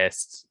Sydney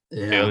Test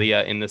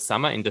earlier in the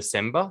summer, in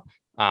December,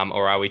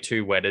 or are we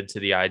too wedded to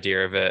the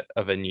idea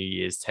of a New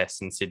Year's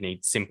Test in Sydney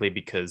simply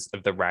because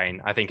of the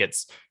rain? I think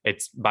it's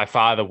by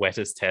far the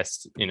wettest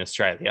test in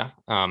Australia.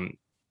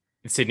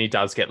 Sydney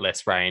does get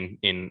less rain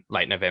in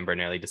late November and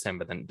early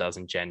December than it does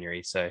in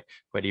January. So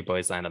where do you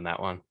boys land on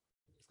that one?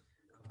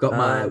 I've got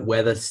my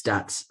weather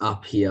stats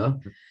up here.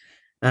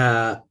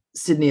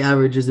 Sydney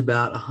averages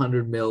about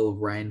 100 mil of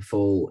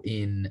rainfall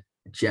in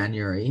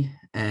January,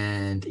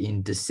 and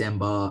in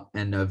December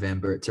and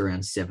November, it's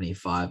around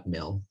 75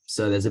 mil.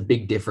 So there's a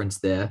big difference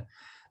there.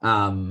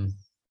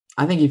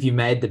 I think if you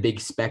made the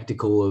big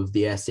spectacle of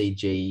the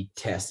SEG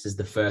Test as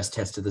the first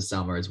test of the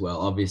summer as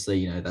well,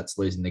 obviously, that's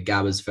losing the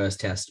Gabba's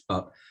first test,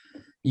 but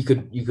you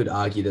could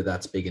argue that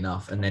that's big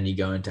enough. And then you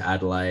go into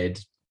Adelaide,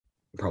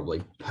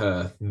 probably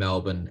Perth,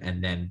 Melbourne,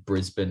 and then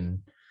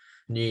Brisbane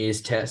New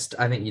Year's test,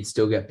 I think you'd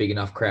still get big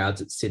enough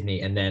crowds at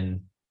Sydney and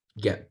then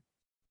get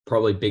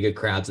probably bigger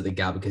crowds at the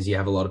Gabba because you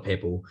have a lot of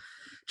people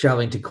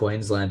traveling to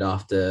Queensland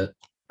after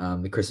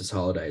the Christmas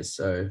holidays.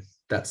 So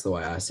that's the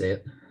way I see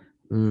it.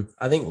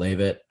 I think leave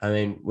it. I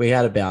mean, we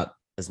had about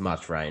as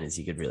much rain as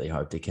you could really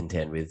hope to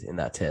contend with in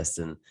that test.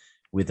 And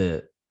with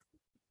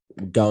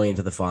going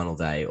into the final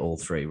day, all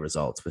three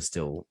results were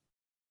still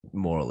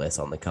more or less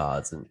on the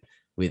cards. And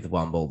with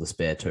one ball to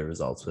spare, two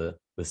results were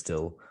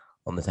still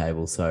on the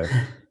table. So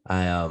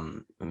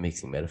I'm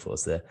mixing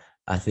metaphors there.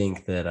 I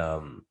think that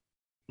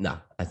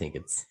I think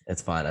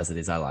it's fine as it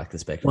is. I like the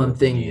spectrum of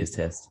the New Year's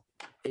test.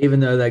 Even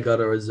though they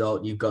got a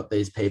result, you've got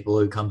these people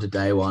who come to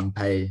day one,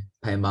 pay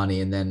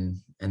money, and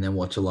then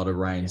watch a lot of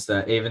rain.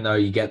 So even though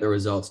you get the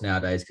results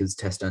nowadays, because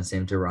tests don't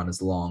seem to run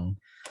as long,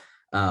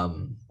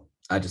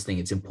 I just think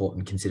it's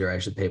important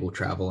consideration that people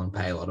travel and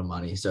pay a lot of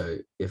money. So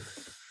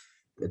if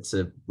it's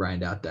a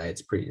rained out day,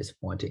 it's pretty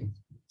disappointing.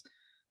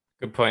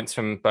 Good points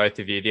from both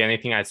of you. The only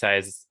thing I'd say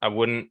is I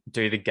wouldn't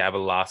do the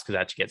Gabba last because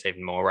it actually gets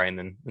even more rain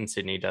than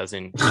Sydney does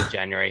in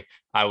January.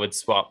 I would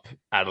swap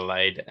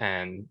Adelaide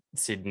and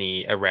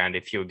Sydney around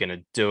if you were going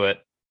to do it.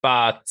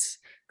 But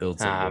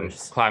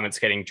climate's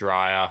getting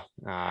drier.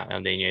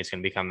 El Nino is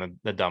going to become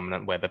the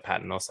dominant weather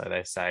pattern, or so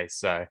they say.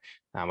 So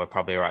we're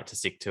probably all right to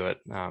stick to it.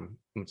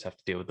 We'll just have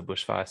to deal with the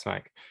bushfire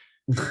smoke.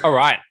 All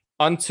right,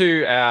 on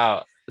to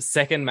our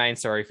second main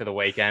story for the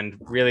weekend,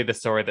 really the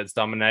story that's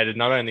dominated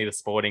not only the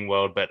sporting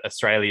world, but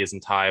Australia's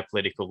entire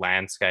political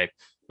landscape.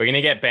 We're going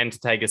to get Ben to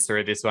take us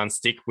through this one.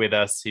 Stick with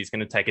us. He's going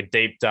to take a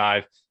deep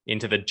dive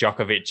into the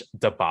Djokovic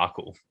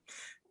debacle.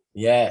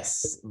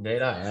 Yes,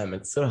 indeed I am.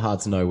 It's sort of hard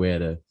to know where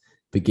to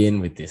begin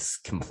with this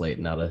complete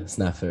and utter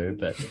snafu.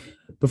 But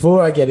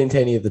before I get into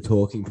any of the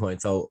talking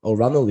points, I'll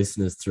run the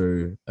listeners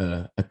through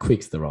a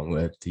quick's the wrong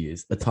word to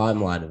use, a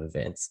timeline of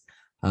events.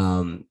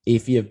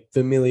 If you're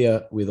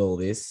familiar with all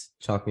this,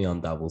 chuck me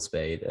on double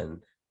speed and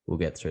we'll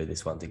get through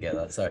this one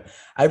together. So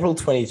April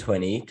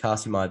 2020,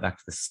 cast your mind back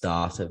to the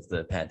start of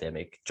the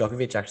pandemic.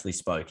 Djokovic actually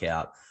spoke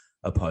out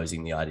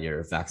opposing the idea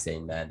of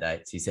vaccine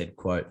mandates. He said,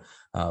 quote,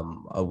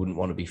 I wouldn't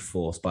want to be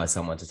forced by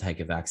someone to take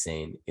a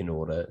vaccine in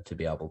order to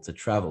be able to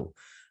travel.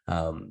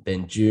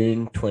 Then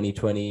June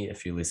 2020, a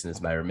few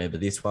listeners may remember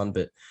this one,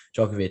 but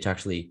Djokovic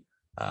actually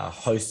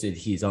hosted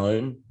his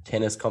own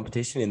tennis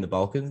competition in the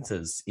Balkans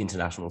as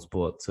international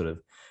sport sort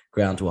of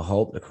ground to a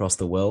halt across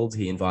the world.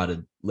 He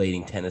invited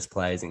leading tennis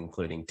players,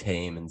 including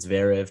Thiem and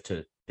Zverev,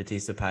 to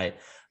participate.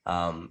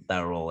 They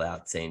were all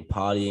out seen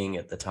partying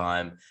at the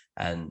time,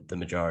 and the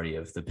majority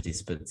of the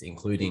participants,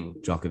 including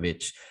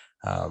Djokovic,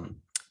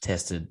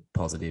 tested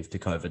positive to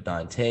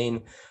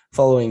COVID-19.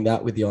 Following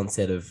that, with the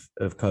onset of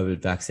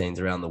COVID vaccines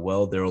around the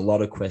world, there are a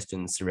lot of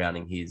questions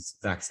surrounding his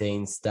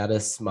vaccine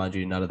status. Mind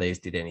you, none of these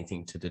did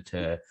anything to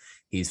deter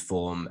his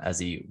form as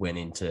he went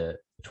into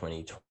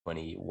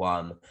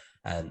 2021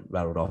 and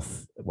rattled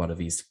off one of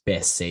his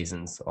best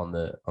seasons on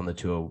the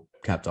tour,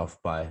 capped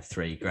off by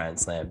 3 Grand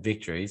Slam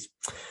victories.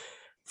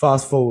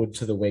 Fast forward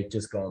to the week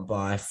just gone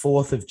by,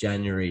 4th of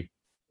January,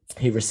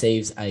 he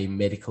receives a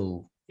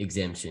medical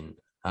exemption.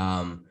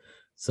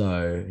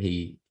 So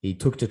he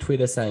took to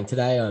Twitter saying,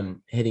 today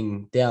I'm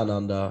heading down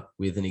under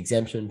with an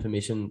exemption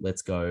permission.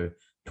 Let's go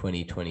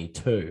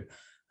 2022.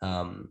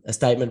 A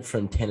statement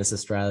from Tennis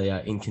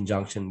Australia in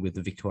conjunction with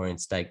the Victorian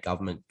state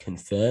government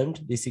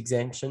confirmed this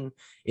exemption.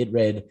 It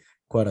read,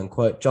 quote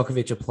unquote,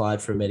 Djokovic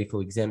applied for a medical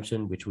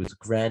exemption, which was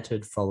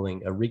granted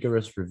following a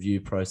rigorous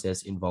review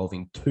process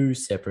involving 2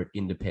 separate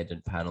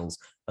independent panels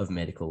of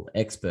medical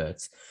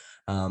experts.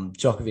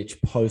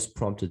 Djokovic post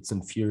prompted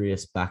some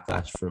furious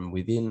backlash from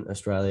within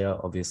Australia.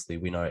 Obviously,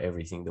 we know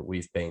everything that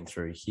we've been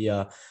through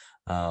here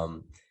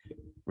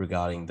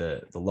regarding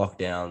the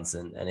lockdowns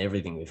and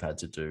everything we've had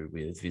to do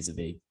with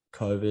vis-a-vis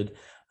COVID.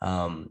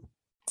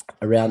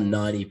 Around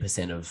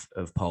 90%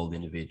 of polled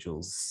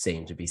individuals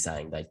seem to be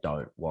saying they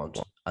don't want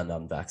an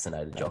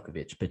unvaccinated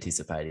Djokovic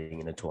participating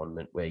in a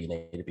tournament where you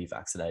need to be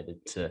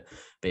vaccinated to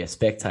be a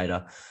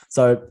spectator.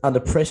 So under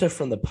pressure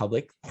from the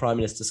public, Prime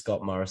Minister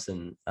Scott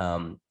Morrison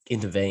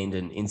intervened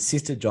and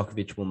insisted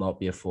Djokovic will not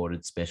be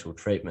afforded special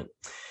treatment.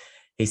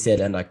 He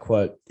said, and I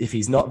quote, if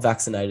he's not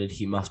vaccinated,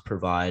 he must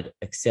provide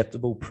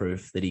acceptable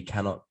proof that he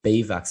cannot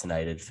be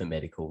vaccinated for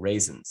medical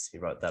reasons. He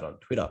wrote that on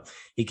Twitter.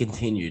 He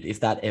continued, if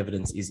that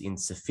evidence is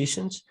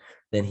insufficient,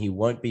 then he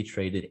won't be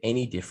treated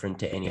any different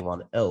to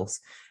anyone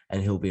else,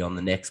 and he'll be on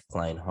the next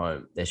plane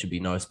home. There should be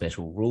no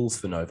special rules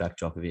for Novak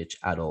Djokovic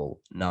at all,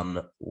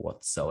 none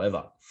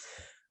whatsoever.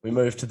 We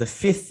move to the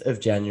 5th of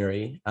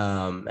January,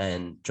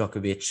 and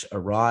Djokovic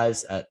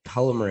arrives at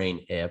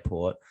Tullamarine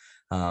Airport.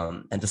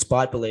 And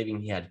despite believing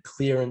he had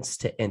clearance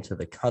to enter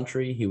the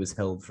country, he was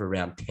held for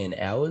around 10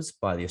 hours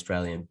by the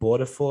Australian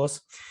Border Force.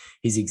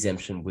 His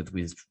exemption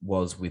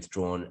was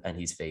withdrawn and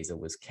his visa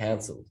was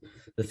cancelled.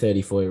 The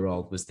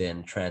 34-year-old was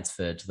then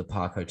transferred to the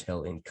Park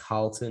Hotel in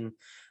Carlton,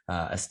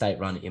 a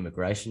state-run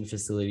immigration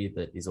facility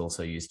that is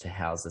also used to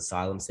house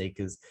asylum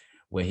seekers,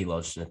 where he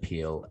lodged an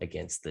appeal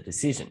against the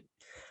decision.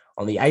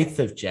 On the 8th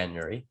of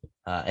January,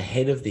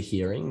 ahead of the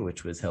hearing,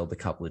 which was held a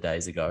couple of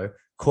days ago,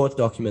 court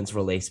documents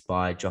released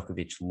by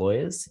Djokovic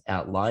lawyers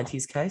outlined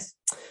his case.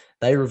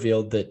 They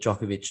revealed that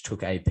Djokovic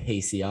took a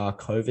PCR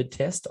COVID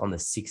test on the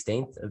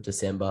 16th of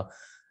December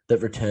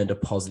that returned a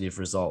positive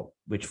result,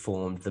 which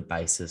formed the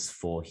basis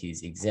for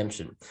his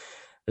exemption.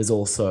 There's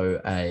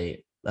also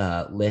a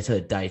letter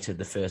dated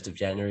the 1st of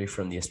January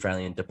from the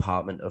Australian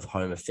Department of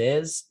Home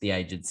Affairs, the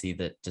agency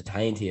that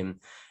detained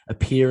him,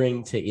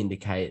 appearing to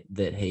indicate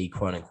that he,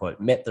 quote unquote,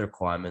 met the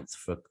requirements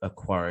for a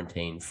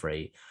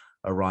quarantine-free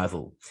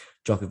arrival.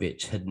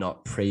 Djokovic had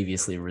not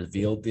previously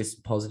revealed this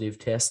positive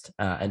test,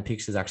 and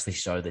pictures actually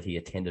show that he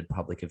attended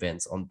public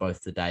events on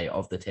both the day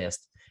of the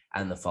test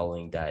and the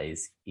following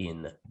days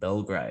in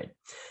Belgrade.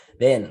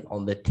 Then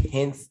on the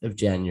 10th of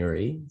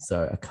January,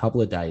 so a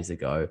couple of days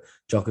ago,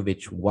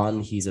 Djokovic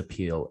won his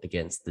appeal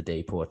against the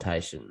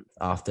deportation.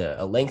 After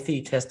a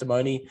lengthy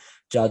testimony,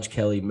 Judge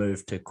Kelly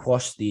moved to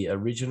quash the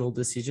original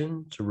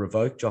decision to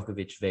revoke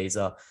Djokovic's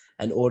visa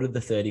and ordered the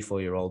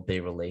 34-year-old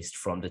be released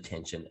from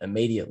detention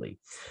immediately.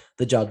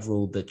 The judge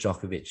ruled that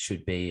Djokovic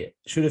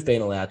should have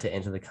been allowed to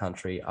enter the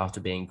country after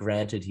being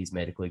granted his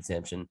medical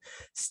exemption,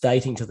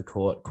 stating to the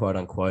court, quote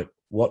unquote,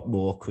 "What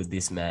more could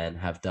this man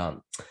have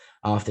done?"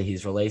 After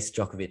his release,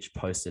 Djokovic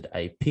posted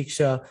a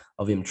picture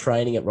of him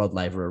training at Rod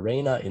Laver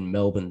Arena in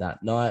Melbourne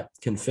that night,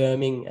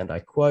 confirming, and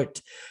I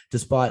quote,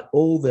 "Despite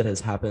all that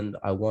has happened,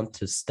 I want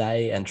to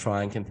stay and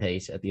try and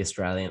compete at the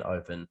Australian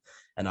Open,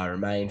 and I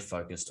remain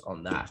focused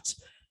on that."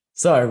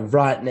 So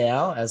right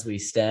now, as we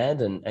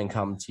stand and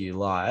come to you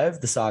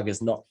live, the saga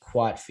is not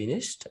quite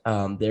finished.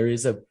 There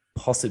is a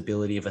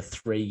possibility of a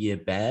 3-year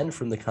ban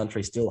from the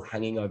country still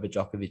hanging over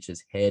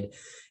Djokovic's head,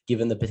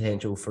 given the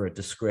potential for a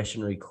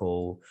discretionary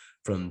call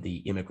from the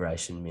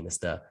immigration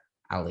minister,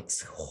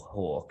 Alex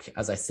Hawke.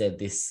 As I said,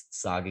 this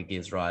saga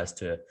gives rise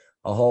to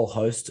a whole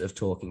host of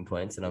talking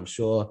points, and I'm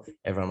sure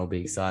everyone will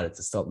be excited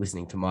to stop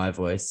listening to my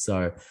voice.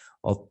 So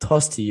I'll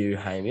toss to you,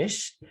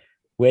 Hamish.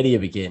 Where do you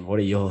begin? What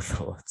are your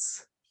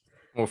thoughts?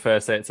 Well,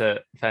 firstly, it's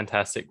a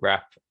fantastic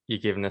wrap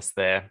you've given us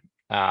there.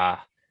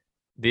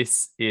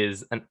 This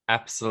is an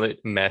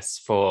absolute mess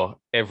for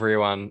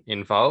everyone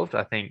involved.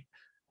 I think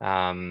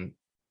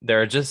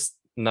there are just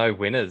no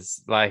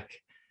winners. Like,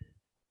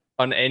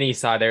 on any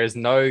side, there is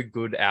no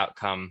good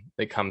outcome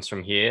that comes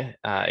from here.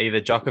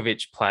 Either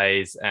Djokovic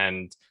plays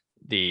and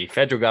the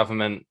federal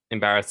government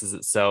embarrasses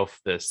itself,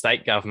 the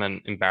state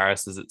government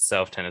embarrasses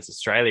itself, Tennis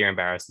Australia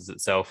embarrasses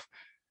itself,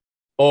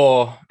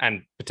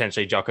 and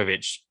potentially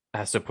Djokovic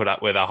has to put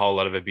up with a whole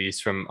lot of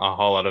abuse from a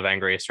whole lot of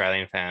angry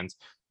Australian fans.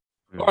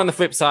 Or on the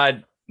flip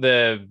side,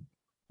 the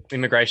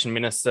immigration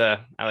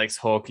minister, Alex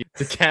Hawke,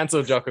 to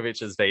cancel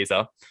Djokovic's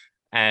visa.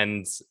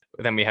 And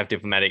then we have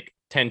diplomatic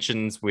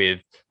tensions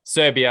with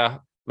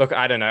Serbia. Look,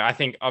 I don't know. I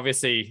think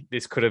obviously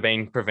this could have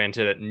been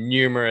prevented at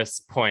numerous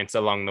points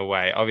along the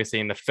way. Obviously,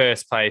 in the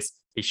first place,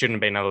 he shouldn't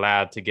have been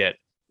allowed to get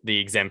the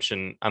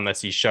exemption unless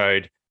he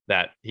showed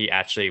that he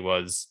actually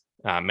was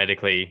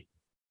medically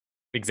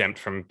exempt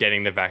from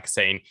getting the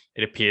vaccine.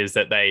 It appears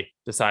that they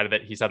decided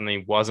that he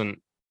suddenly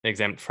wasn't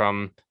exempt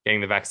from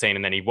getting the vaccine,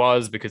 and then he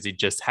was, because he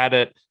just had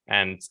it,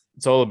 and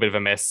it's all a bit of a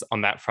mess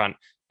on that front.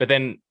 But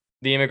then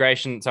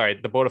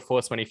the border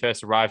force, when he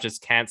first arrived,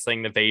 just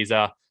cancelling the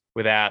visa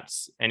without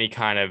any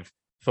kind of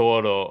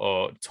thought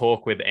or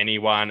talk with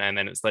anyone, and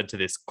then it's led to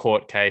this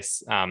court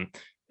case.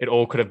 It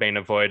all could have been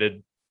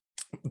avoided.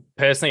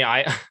 Personally,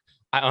 I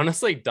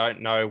honestly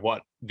don't know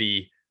what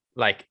the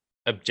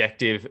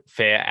objective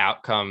fair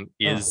outcome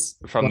is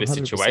from 100%. This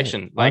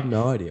situation. I have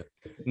no idea.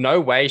 No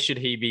way should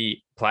he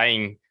be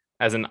playing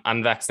as an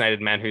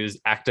unvaccinated man who's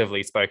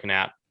actively spoken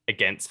out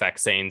against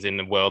vaccines in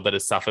a world that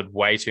has suffered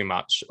way too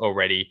much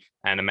already,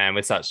 and a man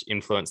with such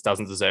influence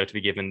doesn't deserve to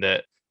be given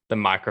the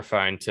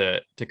microphone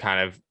to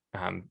kind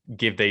of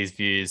give these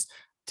views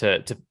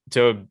to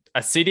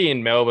a city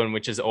in Melbourne,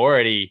 which is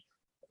already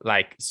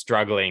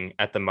struggling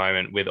at the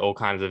moment with all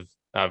kinds of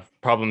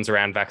problems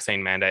around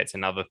vaccine mandates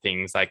and other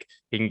things. Like,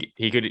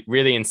 he could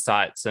really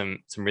incite some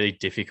really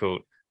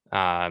difficult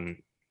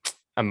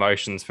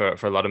emotions for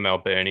a lot of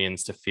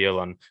Melburnians to feel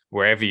on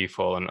wherever you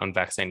fall on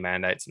vaccine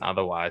mandates and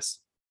otherwise.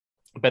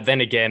 But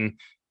then again,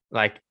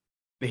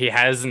 he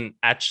hasn't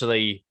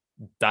actually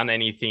done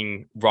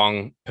anything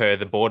wrong per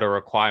the border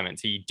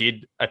requirements. He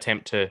did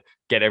attempt to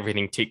get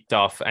everything ticked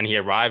off, and he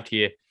arrived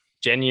here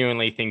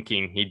genuinely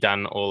thinking he'd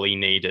done all he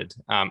needed.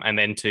 And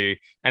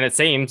it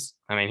seems,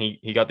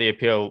 he got the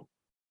appeal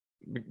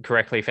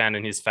correctly found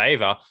in his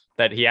favor,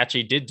 that he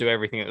actually did do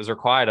everything that was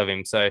required of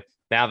him. So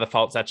now the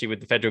fault's actually with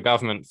the federal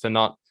government for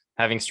not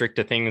having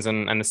stricter things,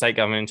 and the state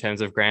government in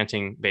terms of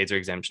granting visa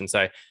exemption.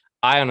 So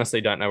I honestly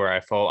don't know where I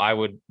fall. I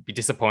would be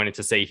disappointed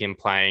to see him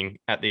playing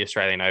at the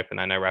Australian Open.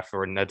 I know Rafa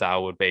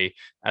Nadal would be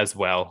as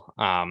well.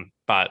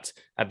 But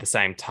at the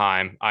same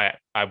time, I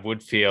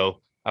would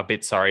feel a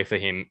bit sorry for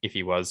him if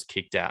he was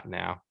kicked out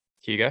now.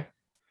 Hugo?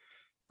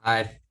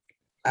 I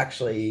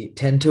actually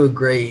tend to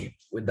agree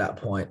with that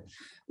point.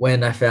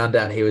 When I found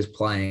out he was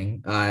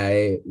playing,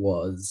 I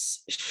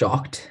was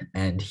shocked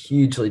and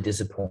hugely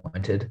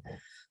disappointed.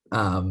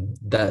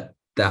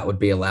 that would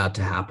be allowed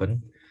to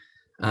happen.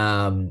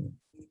 And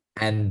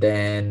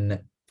then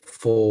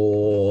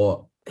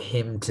for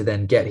him to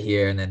then get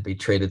here and then be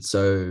treated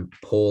so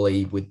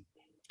poorly with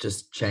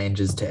just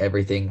changes to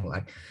everything,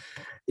 like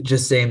it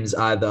just seems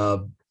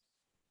either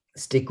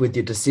stick with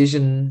your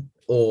decision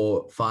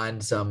or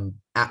find some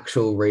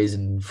actual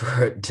reason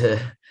for it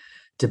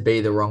to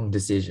be the wrong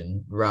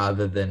decision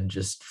rather than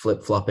just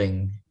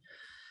flip-flopping.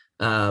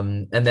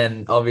 And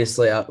then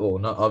obviously, well,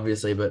 not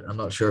obviously, but I'm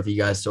not sure if you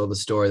guys saw the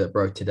story that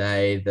broke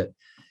today that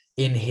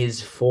in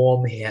his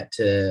form, he had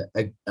to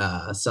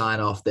sign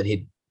off that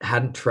he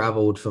hadn't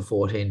traveled for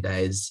 14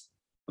 days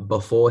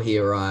before he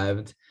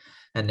arrived.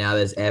 And now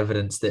there's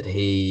evidence that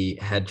he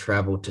had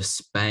traveled to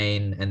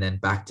Spain and then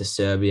back to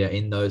Serbia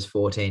in those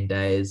 14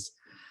 days.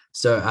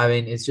 So, I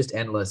mean, it's just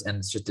endless and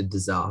it's just a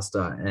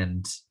disaster.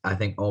 And I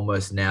think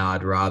almost now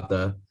I'd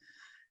rather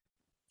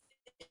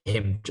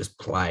him just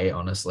play,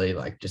 honestly,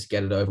 like just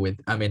get it over with.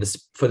 I mean,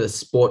 for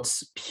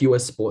the pure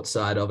sports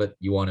side of it,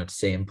 you want to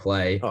see him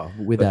play. Oh,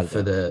 without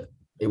a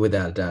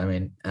doubt. I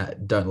mean,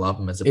 don't love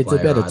him as a it's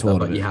player a better either,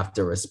 tournament, but you have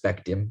to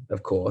respect him,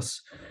 of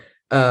course.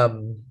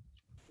 But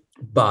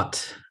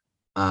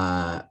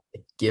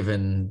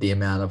given the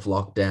amount of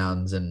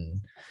lockdowns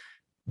and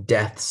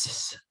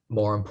deaths,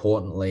 more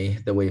importantly,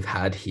 that we've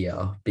had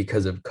here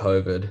because of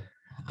COVID,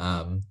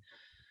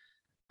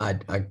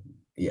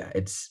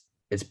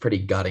 it's pretty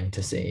gutting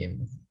to see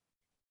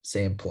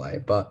him play.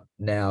 But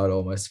now I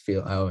almost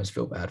feel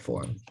bad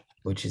for him,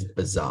 which is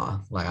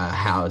bizarre. Like,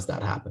 how has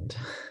that happened?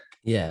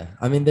 Yeah,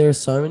 I mean, there are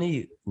so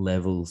many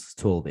levels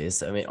to all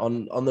this. I mean,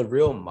 on the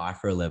real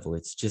micro level,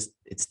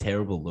 it's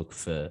terrible look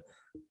for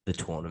the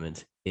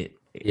tournament.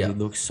 It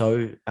looks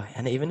so,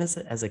 and even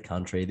as a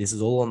country, this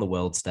is all on the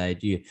world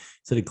stage. You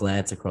sort of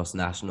glance across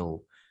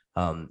national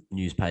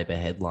newspaper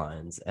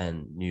headlines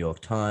and New York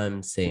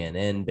Times,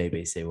 CNN,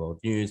 BBC World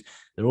News.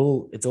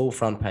 It's all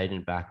front page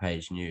and back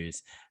page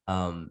news,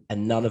 and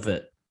none of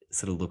it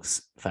sort of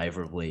looks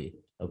favorably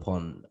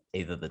upon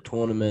either the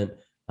tournament,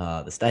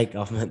 the state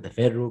government, the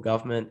federal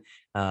government.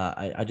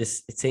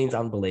 It seems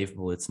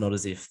unbelievable. It's not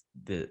as if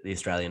the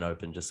Australian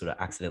Open just sort of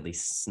accidentally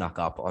snuck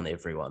up on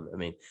everyone. I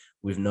mean,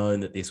 we've known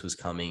that this was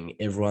coming.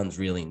 Everyone's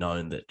really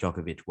known that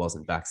Djokovic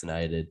wasn't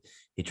vaccinated.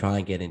 He tried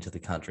and get into the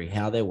country.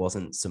 How there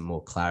wasn't some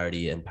more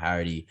clarity and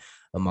parity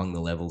among the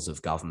levels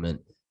of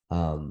government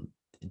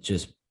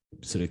just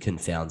sort of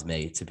confounds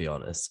me, to be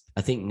honest.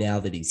 I think now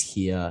that he's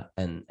here,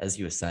 and as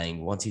you were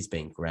saying, once he's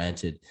been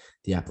granted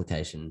the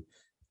application,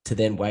 to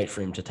then wait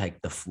for him to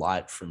take the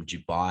flight from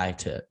Dubai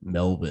to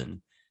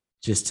Melbourne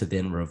just to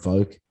then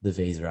revoke the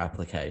visa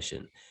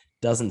application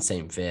doesn't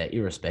seem fair,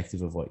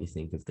 irrespective of what you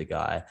think of the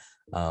guy.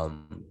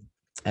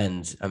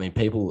 And I mean,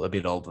 people a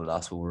bit older than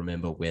us will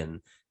remember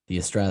when the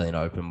Australian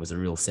Open was a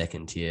real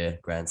second tier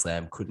Grand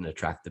Slam, couldn't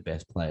attract the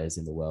best players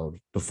in the world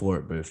before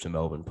it moved to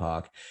Melbourne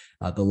Park.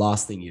 The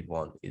last thing you'd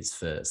want is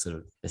for sort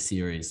of a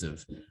series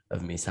of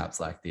mishaps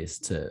like this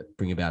to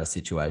bring about a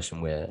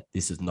situation where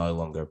this is no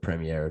longer a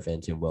premier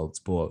event in world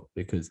sport,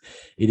 because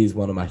it is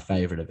one of my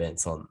favorite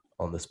events on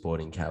the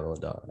sporting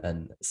calendar,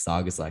 and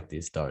sagas like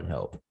this don't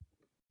help.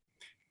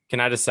 Can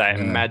I just say,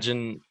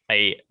 imagine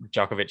a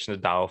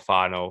Djokovic-Nadal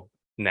final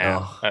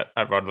now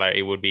at Rod Laver.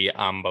 It would be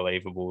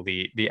unbelievable.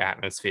 The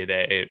atmosphere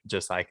there, it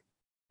just like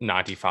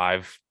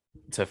 95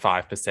 to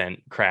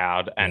 5%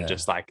 crowd, and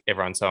just like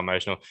everyone's so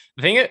emotional.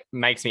 The thing that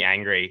makes me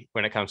angry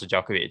when it comes to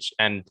Djokovic,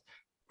 and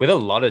with a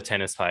lot of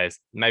tennis players,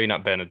 maybe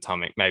not Bernard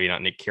Tomic, maybe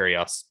not Nick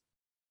Kyrgios,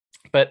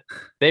 but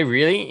they're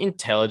really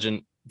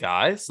intelligent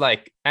guys,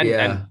 like,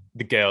 and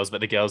the girls,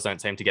 but the girls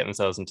don't seem to get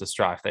themselves into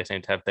strife. They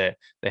seem to have their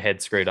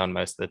head screwed on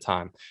most of the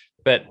time.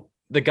 But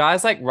the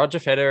guys like Roger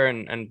Federer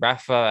and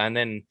Rafa, and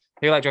then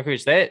people like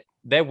Djokovic,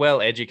 they're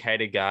well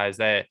educated guys.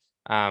 They're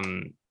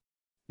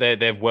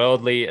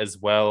worldly as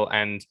well,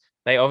 and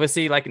they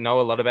obviously like know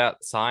a lot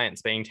about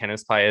science, being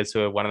tennis players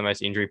who are one of the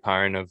most injury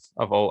prone of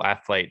all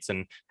athletes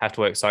and have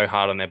to work so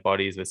hard on their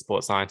bodies with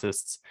sports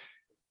scientists.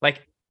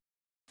 Like,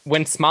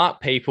 when smart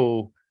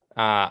people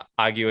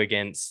argue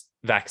against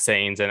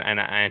vaccines and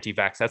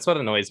anti-vax, that's what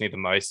annoys me the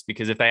most,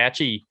 because if they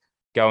actually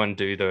go and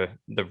do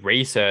the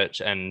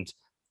research and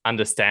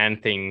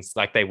understand things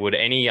like they would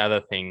any other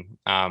thing,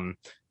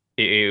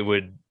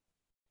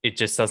 it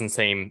just doesn't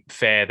seem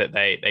fair that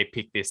they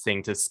pick this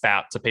thing to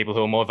spout to people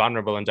who are more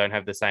vulnerable and don't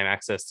have the same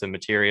access to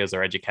materials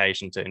or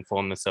education to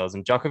inform themselves.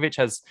 And Djokovic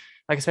has,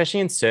 like,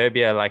 especially in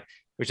Serbia, like,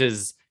 which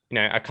is, you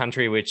know, a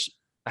country which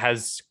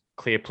has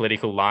clear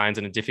political lines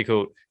and a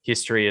difficult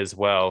history as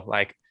well.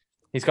 Like,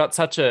 he's got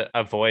such a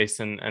voice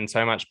and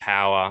so much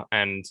power.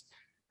 And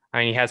I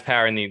mean, he has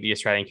power in the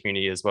Australian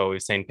community as well.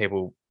 We've seen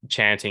people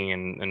chanting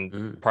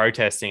and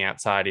protesting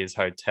outside his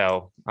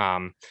hotel.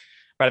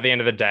 But at the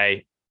end of the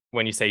day,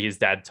 when you see his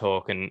dad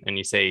talk and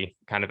you see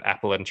kind of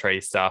apple and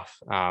tree stuff,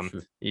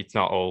 it's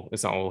not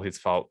all his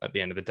fault at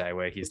the end of the day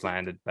where he's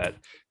landed. But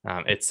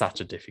it's such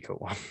a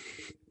difficult one.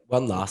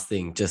 One last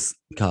thing, just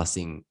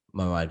casting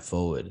my mind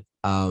forward.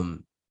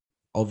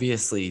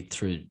 Obviously,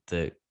 through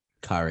the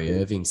Kyrie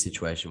Irving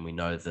situation, we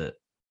know that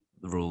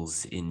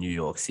rules in New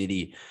York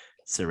City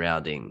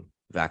surrounding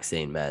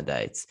vaccine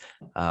mandates.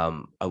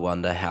 I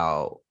wonder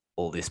how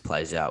all this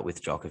plays out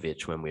with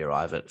Djokovic when we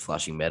arrive at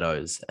Flushing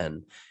Meadows,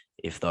 and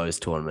if those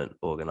tournament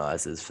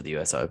organizers for the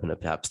US Open are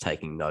perhaps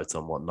taking notes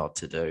on what not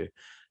to do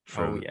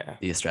from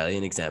the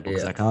Australian example,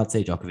 because I can't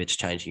see Djokovic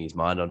changing his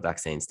mind on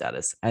vaccine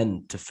status.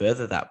 And to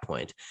further that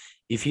point,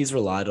 if he's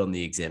relied on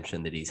the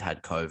exemption that he's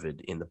had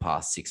COVID in the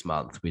past 6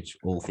 months, which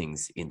all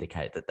things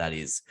indicate that that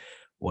is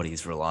what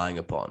he's relying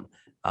upon,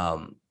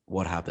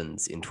 what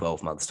happens in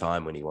 12 months'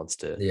 time when he wants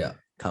to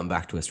come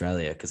back to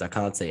Australia? Because I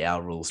can't see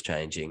our rules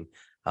changing.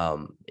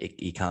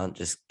 He can't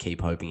just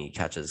keep hoping he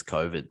catches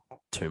COVID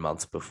 2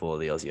 months before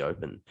the Aussie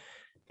Open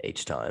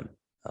each time.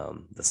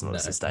 That's not a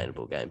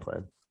sustainable game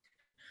plan.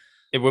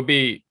 It would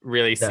be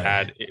really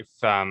sad if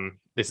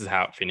this is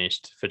how it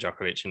finished for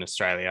Djokovic in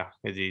Australia,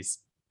 because he's,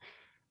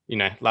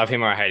 love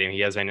him or I hate him,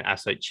 he has been an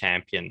absolute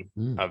champion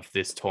of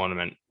this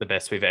tournament, the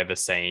best we've ever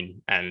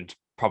seen, and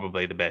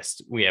probably the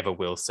best we ever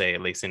will see,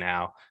 at least in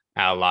our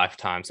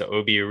lifetime. So it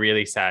would be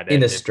really sad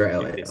in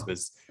Australia. If this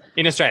was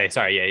in Australia.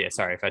 Sorry,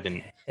 sorry if I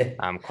didn't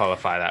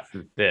qualify that.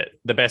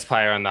 The best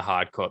player on the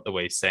hard court that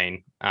we've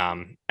seen,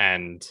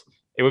 and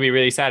it would be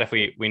really sad if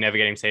we never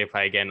get him to see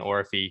play again,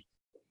 or if he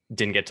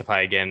didn't get to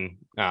play again,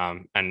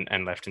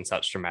 and left in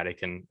such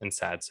dramatic and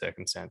sad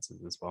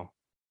circumstances as well.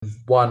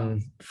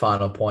 One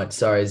final point,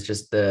 sorry, is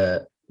just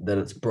that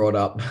it's brought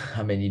up.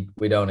 I mean,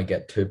 we don't want to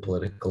get too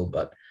political,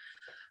 but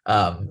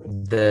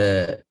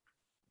the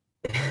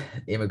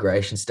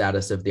immigration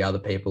status of the other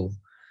people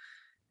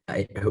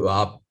who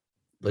are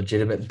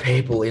legitimate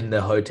people in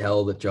the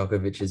hotel that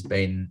Djokovic has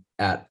been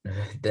at,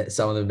 that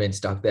some of them have been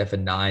stuck there for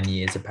 9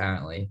 years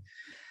apparently.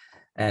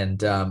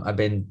 And I've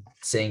been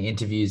seeing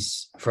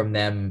interviews from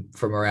them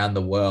from around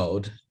the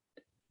world,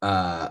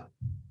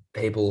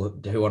 people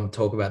who want to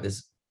talk about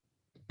this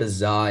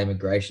bizarre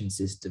immigration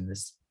system,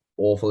 this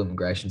awful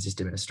immigration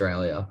system in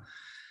Australia.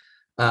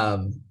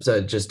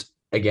 So just,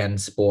 again,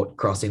 sport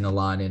crossing the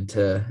line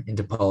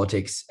into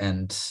politics,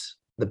 and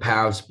the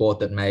power of sport,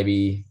 that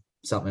maybe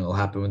something will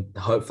happen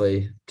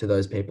hopefully to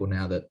those people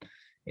now that,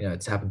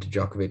 it's happened to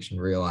Djokovic,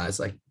 and realize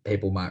like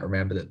people might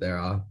remember that there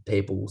are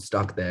people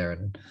stuck there,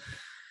 and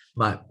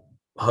might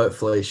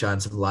hopefully shine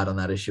some light on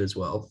that issue as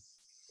well.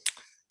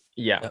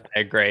 Yeah,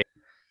 I agree.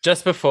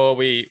 Just before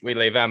we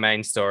leave our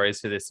main stories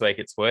for this week,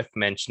 it's worth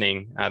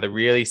mentioning the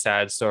really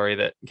sad story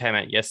that came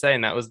out yesterday,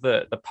 and that was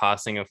the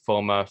passing of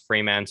former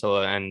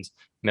Fremantle and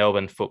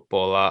Melbourne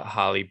footballer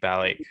Harley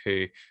Ballick,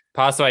 who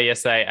passed away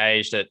yesterday,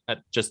 aged at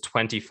just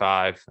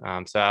 25.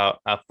 So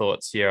our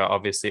thoughts here are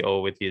obviously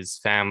all with his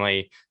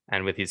family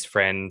and with his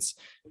friends.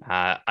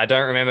 I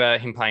don't remember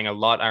him playing a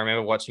lot. I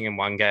remember watching him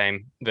one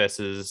game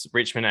versus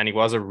Richmond, and he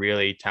was a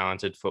really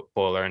talented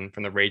footballer. And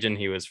from the region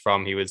he was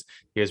from, he was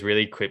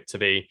really equipped to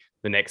be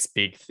the next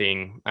big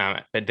thing.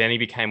 But then he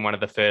became one of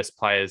the first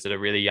players at a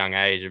really young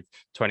age of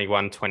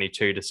 21,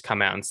 22 to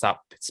come out and start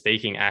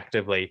speaking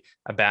actively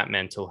about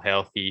mental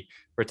health. He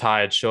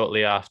retired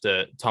shortly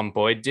after Tom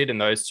Boyd did,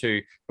 and those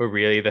two were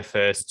really the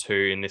first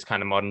two in this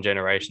kind of modern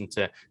generation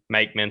to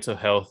make mental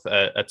health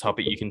a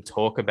topic you can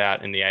talk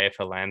about in the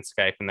AFL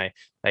landscape, and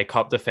they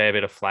copped a fair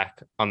bit of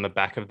flack on the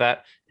back of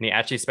that. And he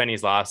actually spent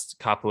his last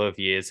couple of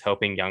years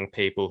helping young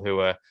people who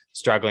are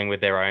struggling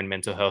with their own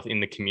mental health in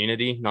the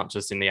community, not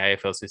just in the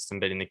AFL system,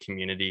 but in the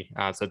community.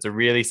 So it's a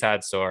really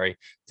sad story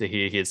to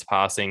hear his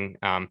passing.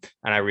 And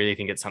I really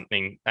think it's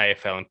something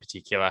AFL in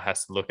particular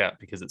has to look at,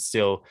 because it's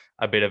still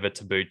a bit of a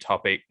taboo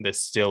topic.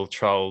 There's still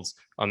trolls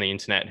on the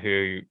internet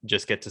who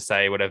just get to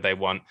say whatever they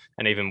want.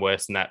 And even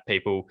worse than that,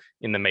 people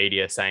in the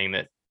media saying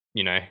that,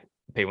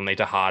 people need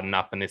to harden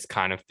up and this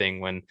kind of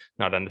thing, when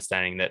not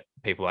understanding that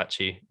people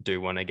actually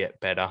do want to get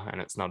better, and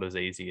it's not as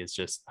easy as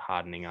just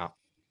hardening up.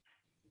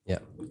 Yeah,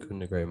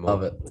 couldn't agree more.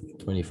 Love it.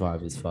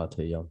 25 is far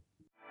too young.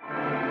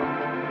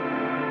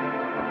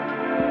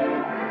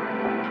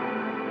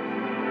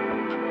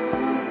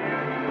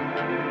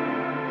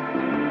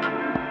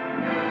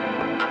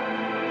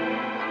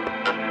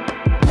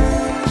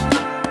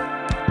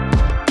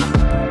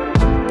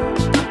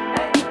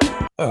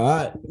 All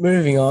right,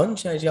 moving on,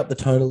 changing up the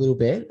tone a little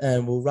bit,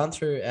 and we'll run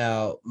through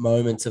our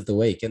moments of the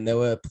week. And there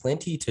were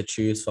plenty to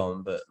choose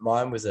from, but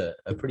mine was a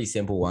pretty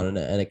simple one,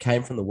 and it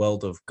came from the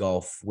world of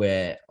golf,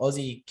 where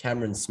Aussie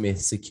Cameron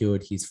Smith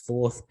secured his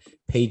 4th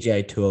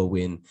PGA Tour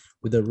win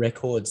with a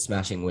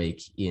record-smashing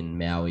week in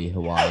Maui,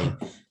 Hawaii,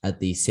 at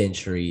the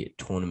Century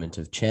Tournament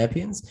of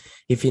Champions.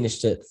 He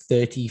finished at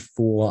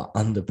 34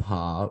 under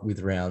par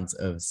with rounds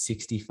of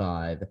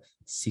 65,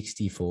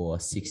 64,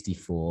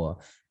 64,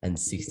 and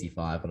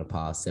 65 on a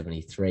par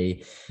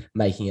 73,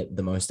 making it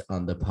the most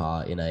under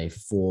par in a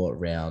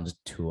 4-round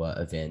tour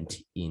event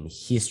in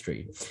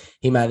history.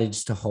 He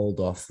managed to hold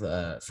off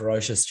a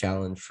ferocious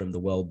challenge from the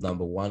world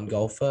number 1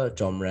 golfer,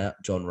 John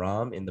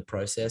Rahm, in the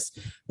process.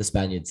 The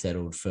Spaniard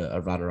settled for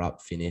a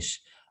runner-up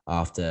finish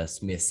after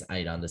Smith's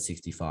 8 under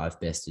 65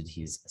 bested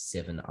his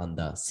 7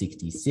 under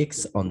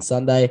 66 on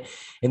Sunday.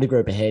 In the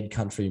group ahead,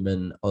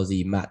 countryman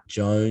Aussie Matt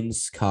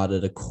Jones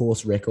carded a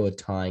course record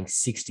tying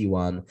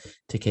 61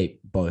 to keep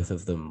both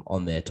of them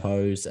on their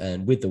toes.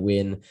 And with the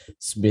win,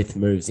 Smith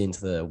moves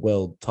into the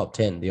world top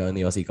 10, the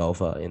only Aussie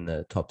golfer in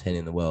the top 10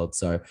 in the world.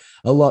 So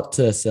a lot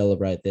to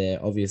celebrate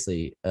there.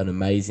 Obviously, an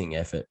amazing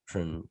effort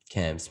from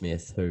Cam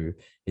Smith, who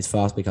is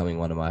fast becoming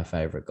one of my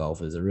favorite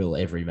golfers, a real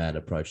everyman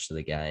approach to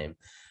the game.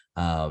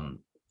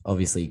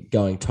 Obviously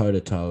going toe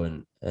to toe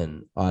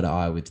and eye to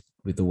eye with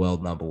the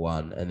world number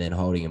one, and then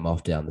holding him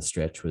off down the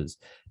stretch was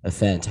a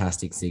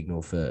fantastic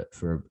signal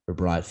for a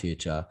bright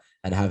future.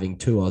 And having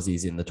two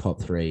Aussies in the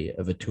top three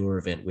of a tour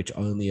event, which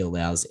only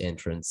allows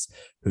entrants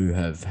who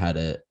have had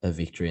a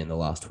victory in the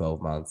last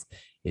 12 months,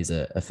 is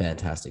a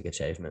fantastic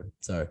achievement.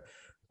 So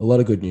a lot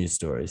of good news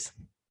stories.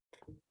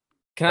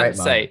 Can I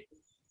say,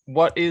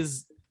 what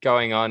is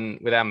going on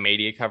with our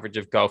media coverage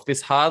of golf?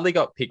 This hardly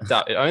got picked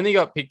up. It only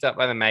got picked up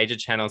by the major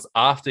channels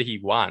after he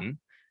won.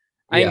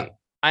 I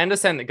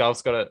understand that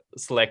golf's got a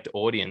select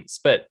audience,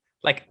 but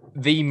like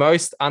the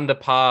most under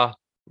par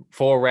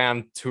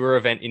 4-round tour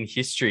event in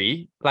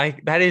history,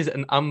 like that is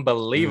an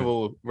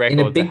unbelievable record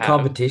in a big to have.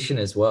 competition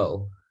as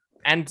well.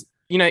 And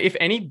you know, if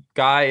any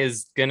guy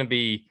is going to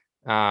be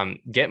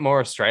get more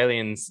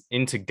Australians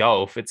into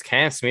golf, it's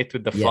Cam Smith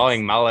with the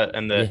flowing mullet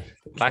and the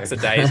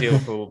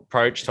lackadaisical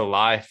approach to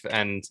life.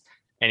 And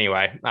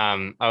anyway,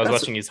 I was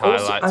watching his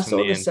highlights. I saw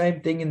the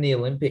same thing in the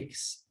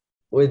Olympics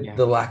with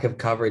the lack of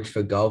coverage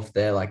for golf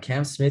there. Like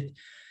Cam Smith,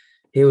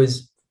 he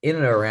was in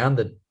and around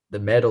the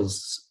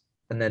medals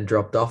and then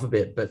dropped off a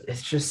bit, but it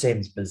just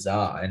seems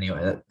bizarre.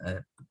 Anyway,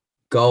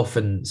 golf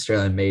and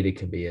Australian media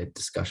can be a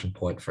discussion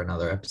point for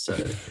another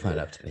episode. Right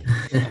up to me.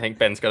 I think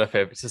Ben's got a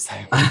fair bit to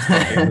say.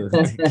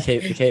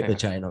 keep the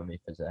chain on me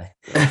for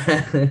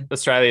today.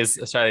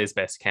 Australia's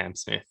best Cam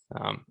Smith.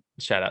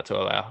 Shout out to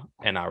all our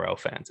NRL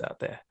fans out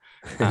there.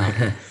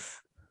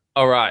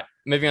 All right,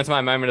 moving on to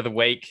my moment of the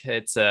week.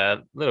 It's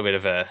a little bit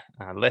of a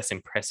less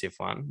impressive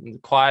one.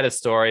 Quite a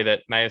story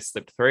that may have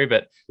slipped through,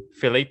 but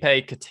Felipe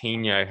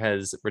Coutinho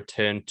has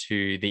returned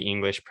to the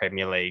English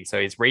Premier League.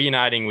 So he's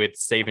reuniting with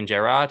Steven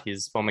Gerrard,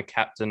 his former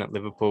captain at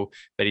Liverpool,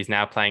 but he's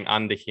now playing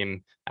under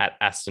him at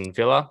Aston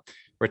Villa,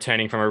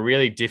 returning from a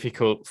really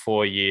difficult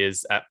 4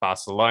 years at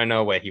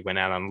Barcelona, where he went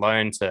out on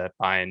loan to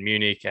Bayern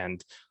Munich.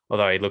 And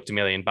although he looked $1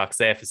 million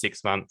there for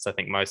 6 months, I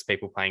think most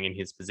people playing in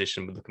his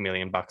position would look $1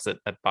 million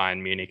at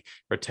Bayern Munich,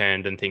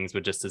 returned and things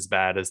were just as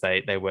bad as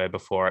they were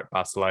before at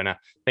Barcelona.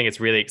 I think it's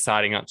really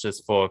exciting, not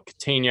just for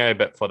Coutinho,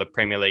 but for the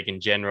Premier League in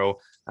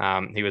general.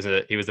 He was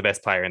the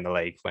best player in the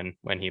league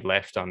when he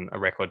left on a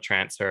record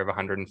transfer of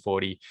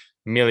 140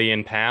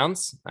 million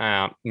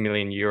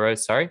euros,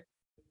 sorry.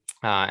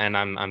 And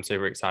I'm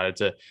super excited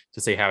to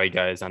see how he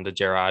goes under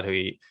Gerrard, who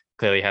he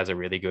clearly has a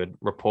really good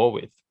rapport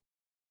with.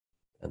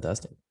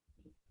 Fantastic.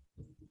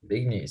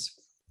 Big news.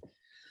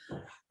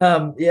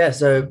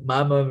 So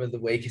my moment of the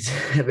week is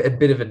a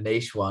bit of a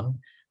niche one,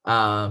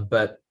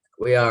 but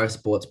we are a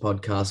sports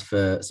podcast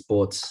for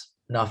sports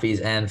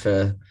nuffies and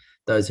for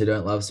those who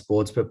don't love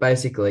sports. But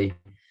basically,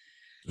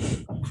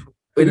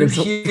 in a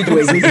huge week,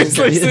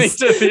 listening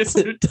to this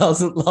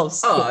doesn't love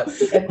sports.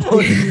 What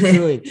are you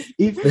doing?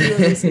 If you're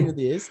listening to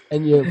this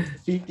and you're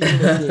 50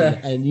 minutes in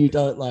and you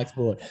don't like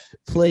sport,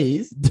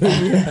 please do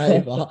me a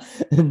favor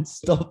and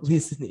stop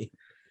listening.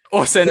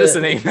 Or send us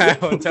an email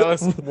and tell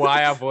us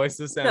why our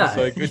voices sound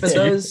so good.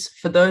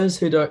 For those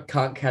who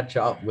can't catch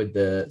up with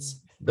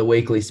the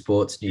weekly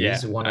sports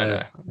news, want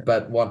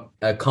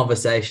a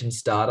conversation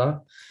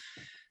starter,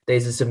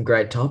 these are some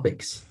great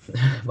topics.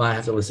 Might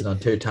have to listen on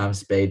 2 times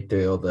speed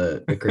through all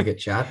the cricket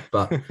chat,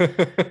 but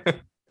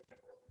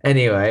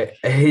anyway,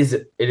 it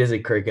is a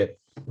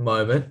cricket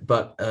moment,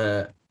 but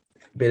a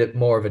bit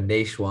more of a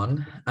niche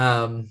one.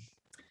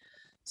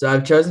 So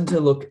I've chosen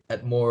to look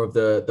at more of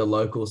the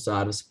local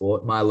side of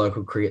sport. My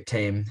local cricket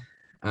team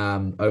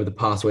over the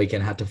past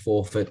weekend had to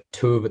forfeit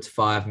 2 of its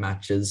 5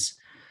 matches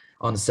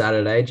on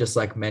Saturday, just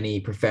like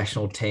many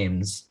professional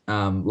teams.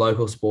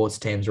 Local sports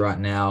teams right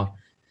now,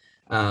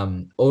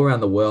 all around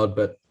the world,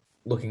 but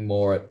looking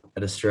more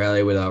at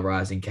Australia with our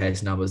rising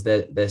case numbers,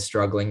 they're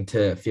struggling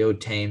to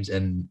field teams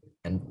and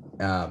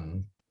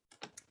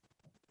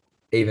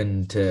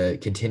even to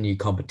continue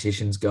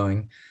competitions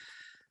going.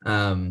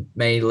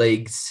 Many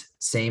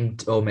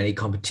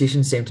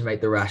competitions seem to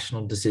make the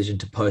rational decision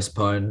to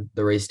postpone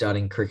the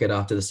restarting cricket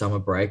after the summer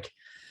break.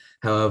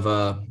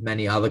 However,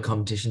 many other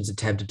competitions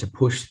attempted to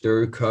push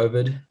through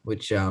COVID,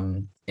 which,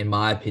 in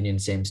my opinion,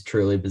 seems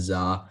truly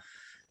bizarre.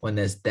 When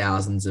there's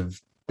thousands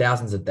of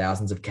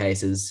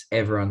cases,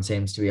 everyone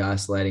seems to be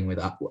isolating with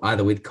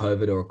either with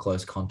COVID or a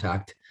close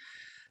contact.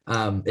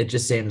 It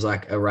just seems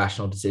like a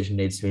rational decision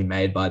needs to be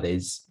made by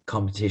these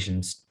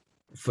competitions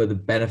for the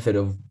benefit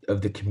of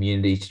the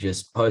community to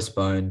just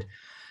postpone.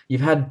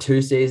 You've had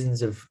 2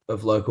 seasons of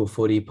local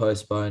footy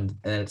postponed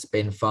and it's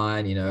been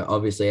fine. You know,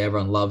 obviously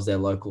everyone loves their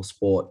local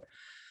sport,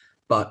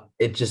 but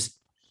it just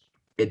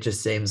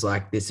seems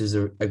like this is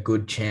a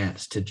good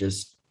chance to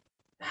just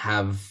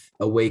have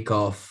a week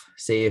off,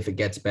 see if it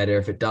gets better.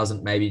 If it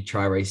doesn't, maybe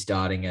try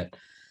restarting it.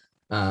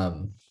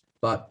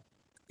 But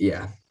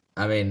yeah,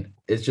 I mean,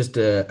 it's just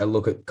a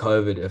look at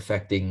COVID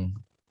affecting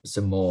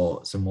some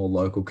more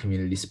local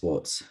community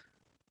sports.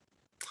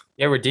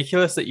 Yeah,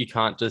 ridiculous that you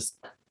can't just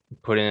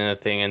put in a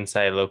thing and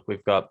say, look,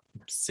 we've got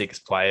 6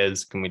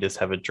 players. Can we just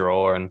have a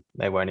draw? And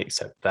they won't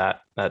accept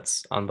that.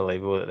 That's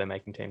unbelievable that they're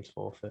making teams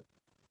forfeit.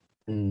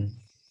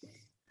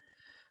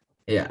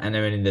 Yeah, and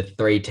I mean the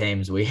 3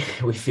 teams we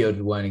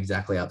fielded weren't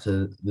exactly up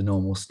to the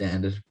normal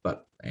standard,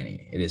 but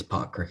it is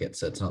park cricket,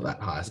 so it's not that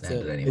high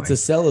standard anyway. It's a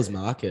seller's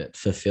market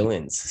for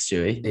fill-ins,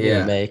 Stewie.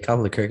 Yeah, a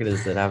couple of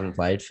cricketers that haven't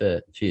played for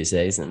a few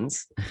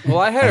seasons. Well,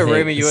 I heard a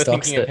rumor you were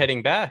thinking of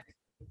heading back.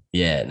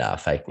 Yeah,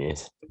 fake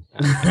news.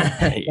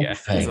 Yeah,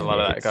 there's a lot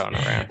of that going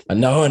around.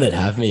 No one would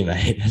have me,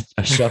 mate.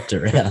 I shopped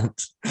around.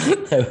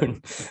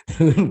 They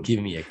wouldn't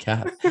give me a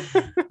cap.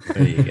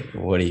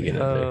 What are you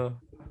gonna do?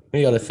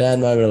 We got a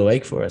fan moment of the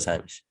week for us,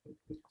 Hamish.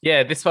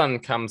 Yeah, this one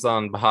comes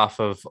on behalf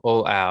of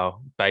all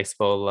our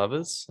baseball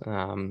lovers.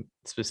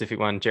 Specific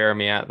one,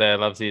 Jeremy out there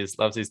loves his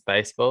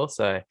baseball,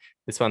 so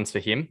this one's for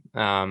him.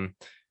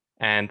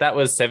 And that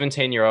was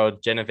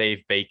 17-year-old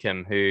Genevieve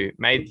Beacom, who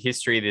made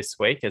history this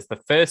week as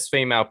the first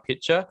female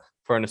pitcher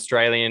for an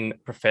Australian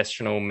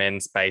professional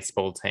men's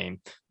baseball team.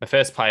 The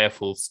first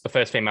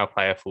female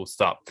player, full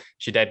stop.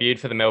 She debuted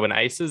for the Melbourne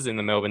Aces in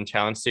the Melbourne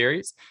Challenge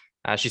Series.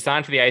 She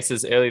signed for the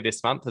Aces early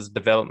this month as a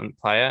development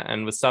player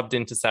and was subbed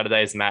into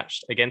Saturday's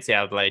match against the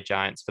Adelaide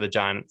Giants for the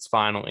Giants'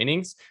 final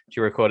innings. She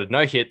recorded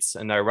no hits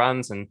and no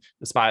runs, and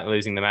despite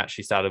losing the match,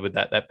 she started with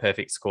that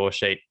perfect score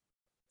sheet.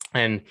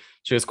 And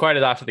she was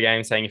quoted after the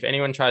game saying, if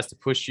anyone tries to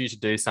push you to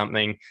do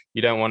something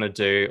you don't want to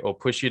do, or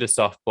push you to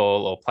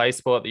softball or play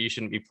sport that you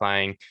shouldn't be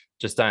playing,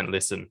 just don't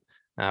listen,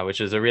 which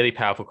is a really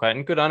powerful quote.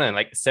 And good on her,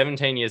 like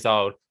 17 years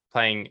old,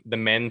 playing the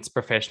men's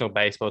professional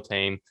baseball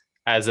team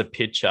as a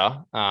pitcher,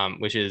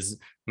 which is,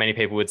 many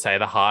people would say,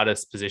 the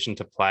hardest position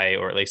to play,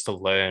 or at least to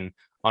learn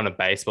on a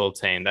baseball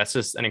team. That's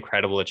just an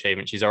incredible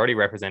achievement. She's already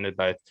represented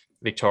both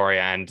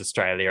Victoria and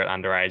Australia at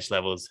underage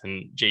levels,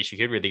 and she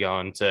could really go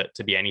on to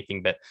be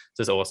anything, but it's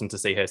just awesome to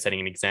see her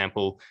setting an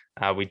example.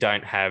 We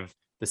don't have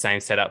the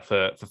same setup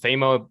for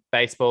female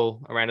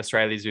baseball around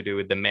Australia as we do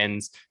with the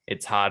men's.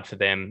 It's hard for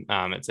them.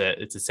 It's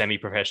a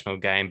semi-professional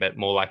game, but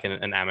more like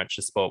an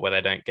amateur sport where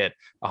they don't get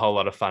a whole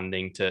lot of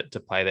funding to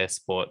play their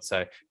sport.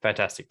 So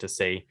fantastic to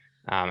see,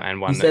 and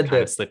one that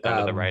kind of slipped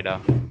under the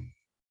radar.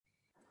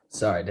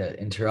 Sorry to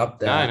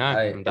interrupt. No,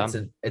 I'm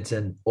done. It's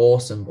an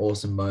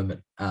awesome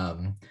moment.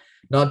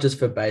 Not just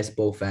for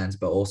baseball fans,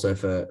 but also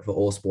for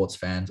all sports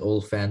fans, all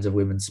fans of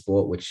women's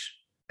sport, which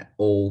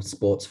all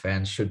sports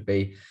fans should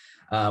be.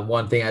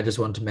 One thing I just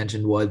wanted to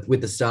mention was,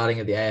 with the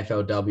starting of the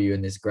AFLW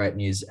and this great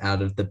news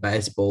out of the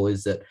baseball,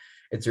 is that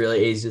it's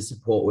really easy to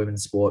support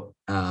women's sport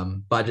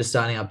by just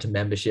signing up to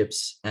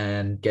memberships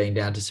and getting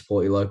down to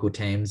support your local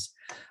teams.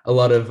 A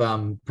lot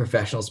of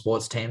professional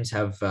sports teams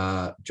have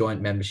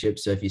joint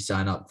memberships. So if you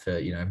sign up for,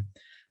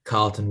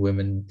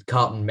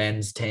 Carlton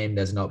men's team,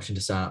 there's an option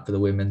to sign up for the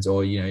women's,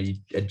 or,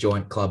 a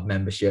joint club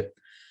membership.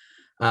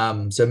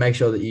 So make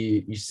sure that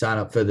you sign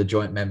up for the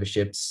joint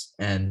memberships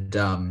and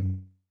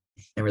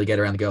really get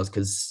around the girls,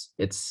 because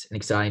it's an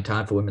exciting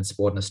time for women's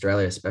sport in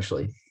Australia,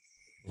 especially.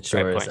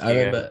 Sure is.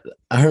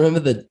 I remember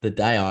the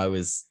day I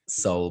was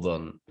sold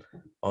on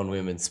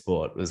women's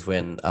sport was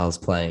when I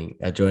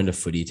joined a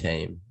footy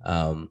team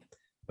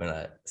when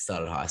I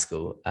started high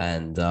school,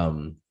 and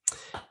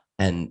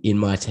in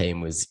my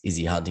team was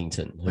Izzy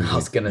Huntington, who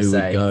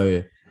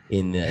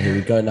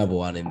would go number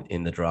one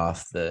in the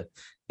draft the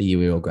year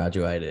we all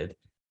graduated.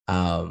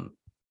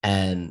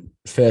 And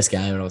first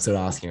game, and I was sort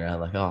of asking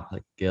around, like,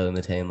 girl in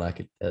the team,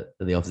 like,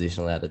 the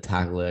opposition allowed to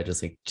tackle her,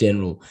 just like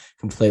general,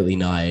 completely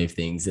naive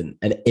things. And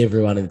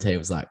everyone in the team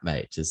was like,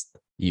 mate, just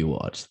you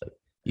watch, like,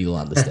 you'll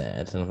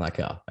understand. And I'm like,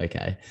 oh,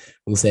 okay,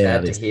 we'll see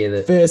how this.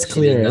 First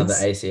clearance, another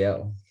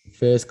ACL.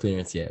 First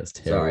clearance, yeah, it was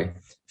terrible. Sorry.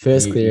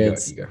 First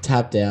clearance, you go.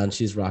 Tap down,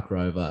 she's ruck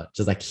rover,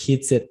 just like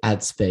hits it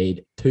at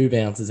speed, 2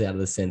 bounces out of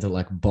the center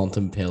like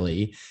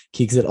Bontempelli,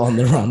 kicks it on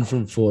the run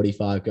from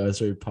 45, goes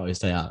through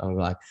post out. I'm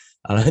like,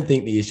 I don't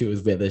think the issue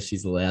is whether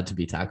she's allowed to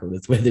be tackled,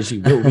 it's whether she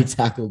will be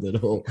tackled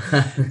at all.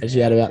 And she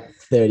had about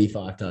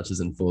 35 touches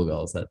and 4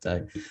 goals that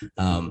day.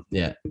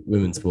 Yeah,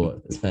 women's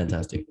sport is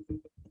fantastic.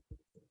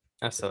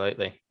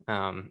 Absolutely.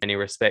 In many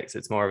respects,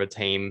 it's more of a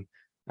team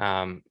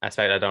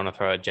aspect. I don't want to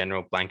throw a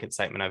general blanket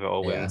statement over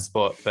all women's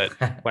sport, but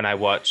when I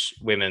watch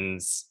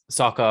women's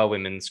soccer,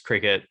 women's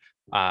cricket,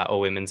 or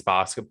women's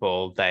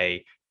basketball,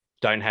 they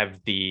don't have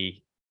the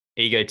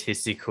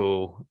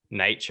egotistical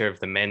nature of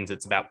the men's.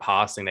 It's about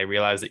passing. They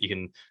realize that you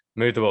can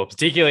move the ball,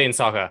 particularly in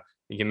soccer.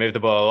 You can move the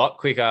ball a lot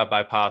quicker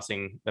by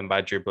passing than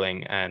by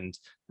dribbling, and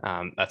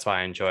that's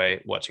why I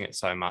enjoy watching it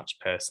so much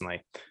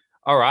personally.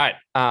 All right,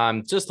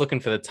 just looking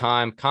for the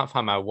time. Can't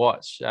find my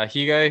watch.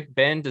 Hugo,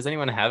 Ben, does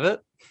anyone have it?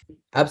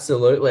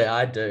 Absolutely,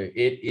 I do.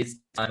 It is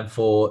time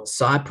for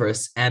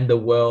Cyprus and the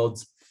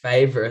world's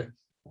favorite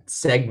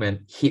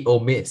segment, Hit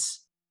or Miss.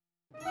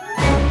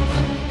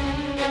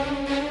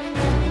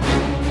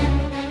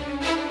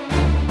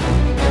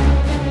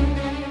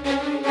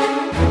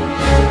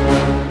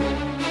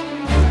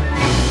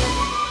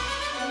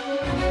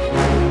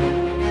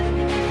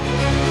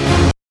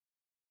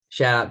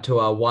 Shout out to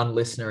our one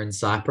listener in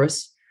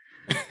Cyprus.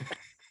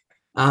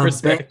 Ben,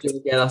 Respect. do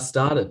you get us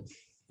started?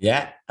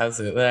 Yeah,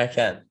 absolutely. I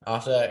can.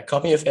 After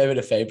copying a fair bit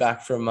of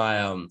feedback from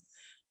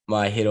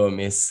my hit or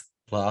miss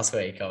last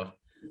week,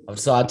 I've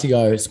decided to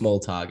go small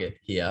target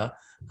here.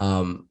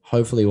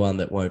 Hopefully one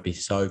that won't be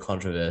so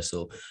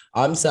controversial.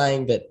 I'm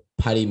saying that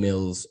Paddy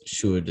Mills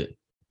should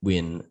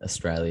win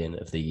Australian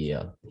of the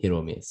Year, hit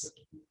or miss.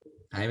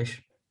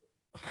 Hamish?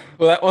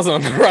 Well, that wasn't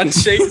on the run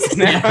sheets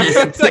now.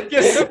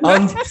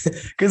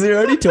 Because we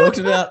already talked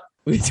about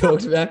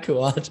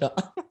Kawaja.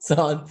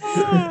 So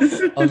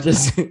I'm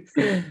just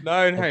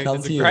no,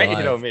 it's a great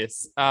hit or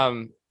miss.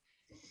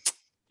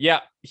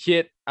 Yeah,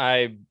 hit.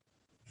 I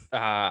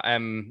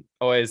am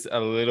always a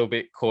little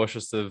bit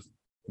cautious of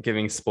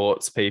giving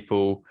sports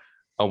people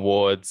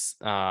awards,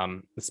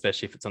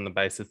 especially if it's on the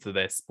basis of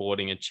their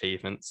sporting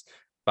achievements.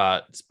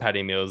 But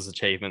Paddy Mills'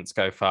 achievements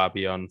go far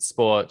beyond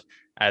sport,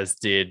 as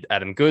did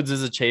Adam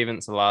Goods'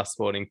 achievements, the last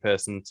sporting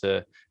person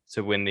to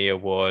win the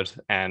award.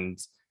 And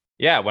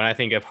yeah, when I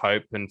think of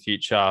hope and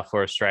future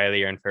for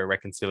Australia and for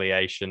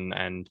reconciliation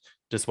and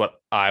just what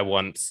I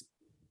want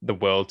the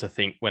world to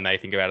think when they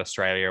think about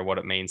Australia, what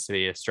it means to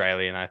be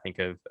Australian, I think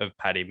of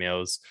Paddy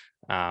Mills.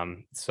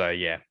 So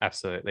yeah,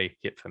 absolutely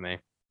hit for me.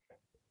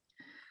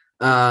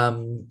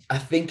 I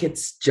think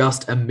it's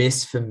just a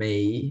miss for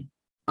me.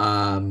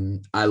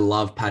 I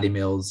love Paddy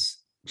Mills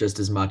just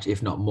as much,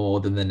 if not more,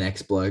 than the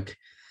next bloke.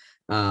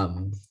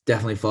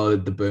 Definitely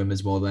followed the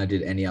Boomers more than I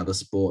did any other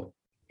sport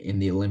in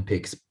the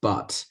Olympics,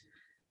 but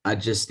I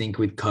just think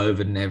with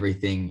COVID and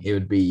everything, it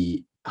would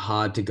be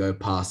hard to go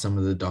past some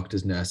of the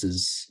doctors,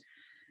 nurses,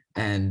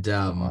 and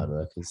hard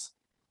workers.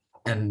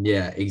 And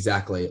yeah,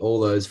 exactly. All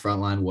those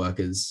frontline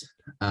workers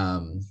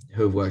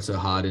who have worked so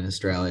hard in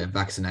Australia,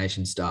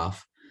 vaccination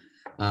staff,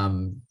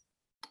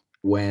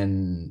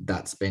 when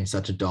that's been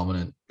such a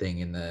dominant thing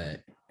in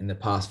the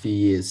past few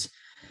years.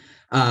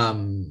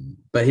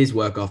 But his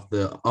work off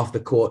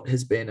the court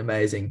has been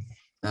amazing.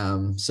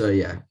 So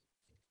yeah,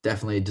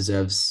 definitely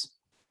deserves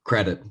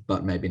credit,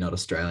 but maybe not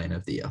Australian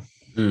of the Year.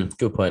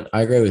 Good point.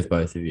 I agree with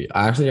both of you.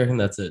 I actually reckon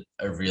that's a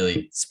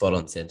really spot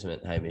on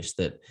sentiment, Hamish,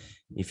 that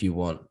if you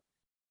want,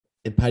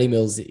 Paddy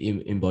Mills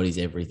embodies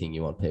everything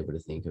you want people to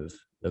think of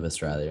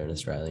Australia and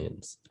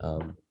Australians.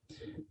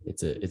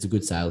 It's a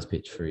good sales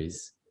pitch for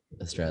his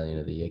Australian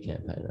of the Year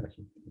campaign, I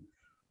reckon.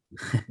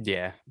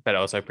 Yeah, but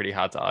also pretty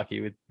hard to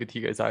argue with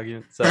Hugo's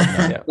argument. So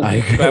yeah,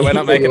 but we're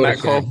not making that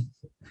call.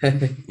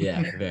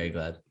 Yeah, very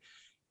glad.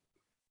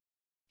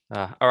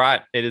 All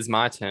right, it is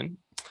my turn.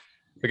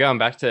 We're going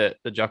back to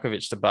the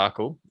Djokovic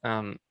debacle.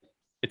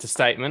 It's a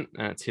statement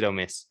and it's hit or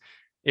miss.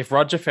 If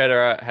Roger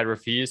Federer had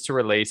refused to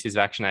release his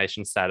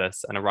vaccination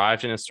status and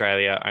arrived in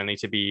Australia only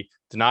to be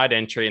denied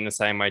entry in the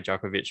same way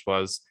Djokovic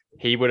was,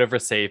 he would have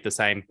received the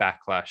same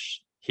backlash.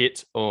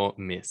 Hit or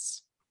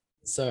miss?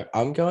 So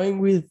I'm going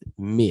with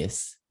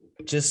miss,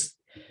 just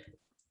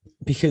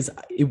because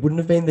it wouldn't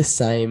have been the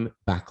same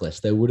backlash.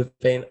 There would have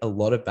been a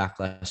lot of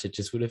backlash. It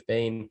just would have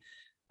been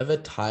of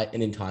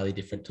an entirely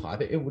different type.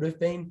 It would have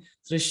been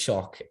sort of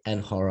shock and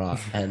horror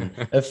and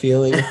a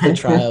feeling of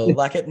betrayal.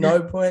 Like at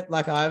no point,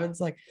 like Ivan's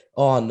like,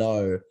 oh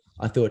no,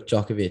 I thought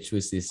Djokovic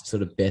was this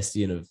sort of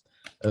bastion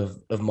of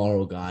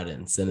moral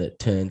guidance, and it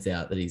turns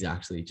out that he's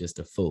actually just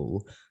a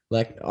fool.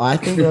 Like I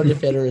think Roger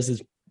Federer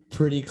is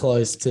pretty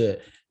close to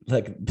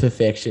like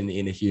perfection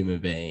in a human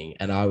being,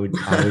 and I would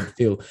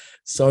feel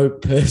so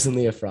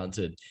personally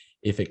affronted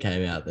if it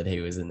came out that he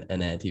was an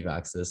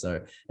anti-vaxxer.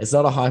 So it's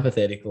not a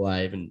hypothetical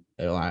I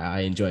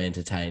enjoy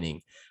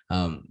entertaining.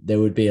 There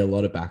would be a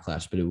lot of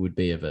backlash, but it would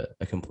be of a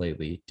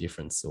completely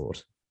different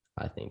sort,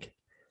 I think.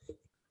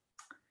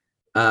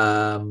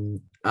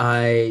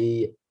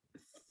 I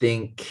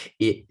think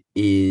it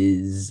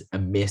is a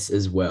miss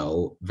as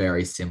well.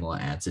 Very similar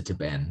answer to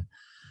Ben.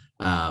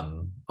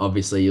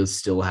 Obviously, you'll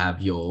still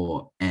have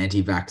your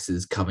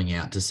anti-vaxxers coming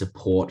out to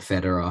support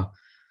Federer.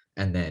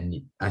 And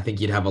then I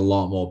think you'd have a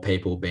lot more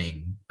people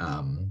being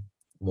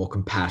more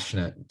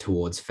compassionate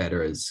towards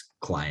Federer's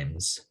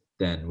claims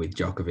than with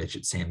Djokovic.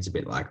 It seems a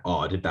bit like,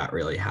 oh, did that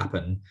really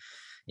happen?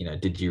 You know,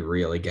 did you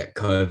really get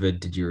COVID?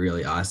 Did you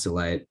really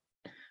isolate?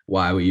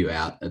 Why were you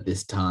out at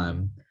this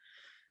time?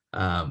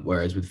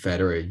 Whereas with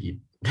Federer,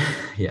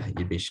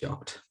 you'd be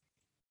shocked.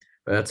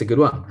 But that's a good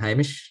one.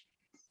 Hamish?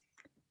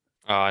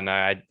 Oh,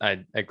 no,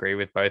 I agree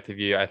with both of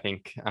you. I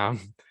think,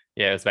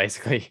 it's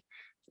basically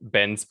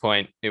Ben's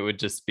point. It would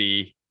just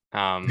be,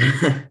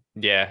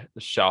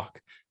 shock.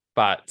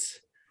 But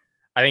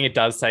I think it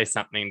does say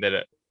something that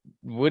it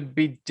would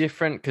be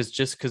different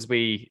because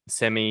we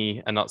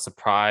are not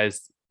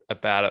surprised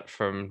about it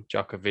from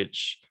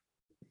Djokovic,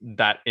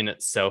 that in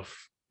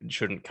itself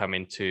shouldn't come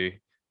into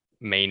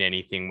mean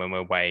anything when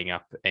we're weighing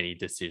up any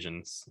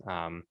decisions.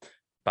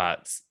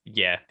 But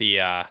yeah,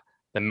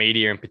 the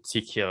media in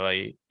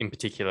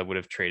particular would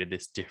have treated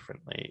this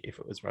differently if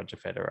it was Roger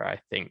Federer, I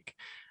think.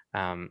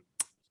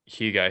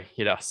 Hugo,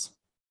 hit us.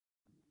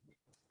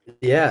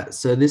 Yeah,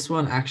 so this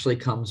one actually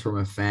comes from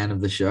a fan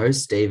of the show,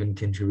 Stephen,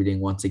 contributing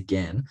once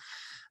again.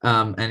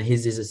 And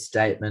his is a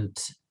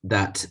statement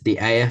that the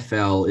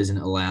AFL isn't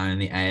allowing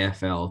the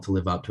AFL to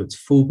live up to its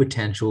full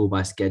potential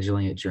by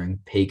scheduling it during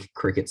peak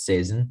cricket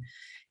season.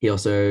 He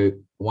also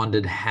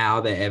wondered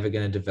how they're ever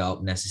going to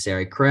develop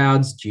necessary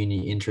crowds,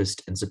 junior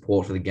interest, and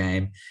support for the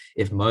game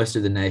if most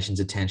of the nation's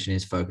attention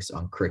is focused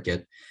on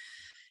cricket.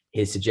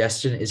 His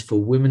suggestion is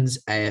for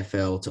women's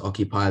AFL to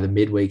occupy the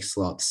midweek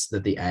slots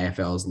that the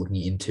AFL is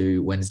looking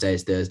into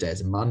Wednesdays, Thursdays,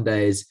 and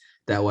Mondays.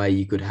 That way,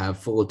 you could have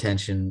full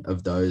attention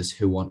of those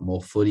who want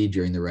more footy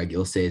during the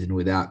regular season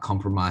without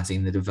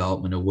compromising the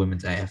development of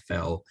women's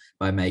AFL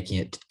by making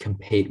it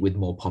compete with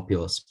more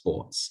popular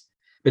sports.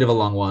 Bit of a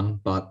long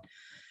one, but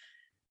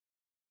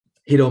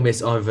hit or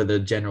miss over the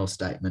general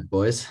statement,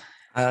 boys.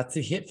 It's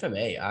a hit for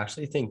me. I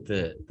actually think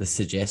the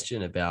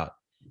suggestion about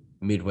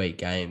midweek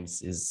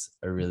games is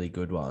a really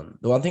good one.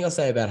 The one thing I'll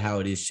say about how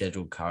it is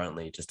scheduled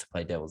currently, just to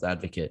play devil's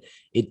advocate,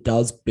 it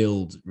does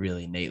build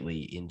really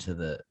neatly into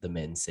the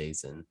men's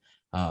season.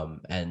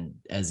 And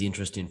as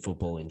interest in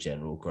football in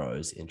general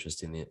grows,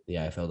 interest in the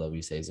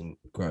AFLW season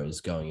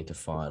grows going into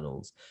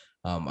finals.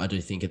 I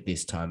do think at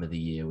this time of the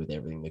year, with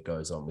everything that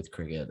goes on with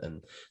cricket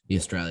and the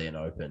Australian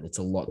Open, it's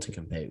a lot to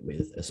compete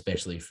with,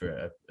 especially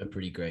for a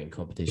pretty green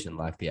competition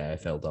like the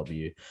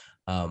AFLW.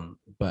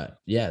 But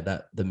yeah,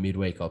 that the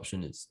midweek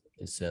option is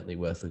certainly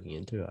worth looking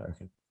into, I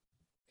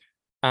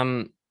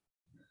reckon.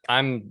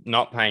 I'm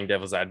not playing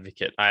devil's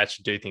advocate. I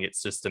actually do think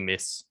it's just a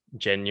miss,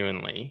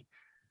 genuinely.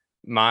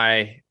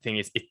 My thing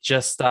is it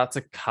just starts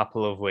a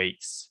couple of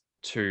weeks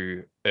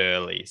too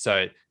early.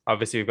 So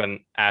obviously we've got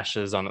an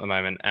Ashes on at the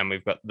moment and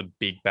we've got the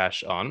Big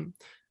Bash on.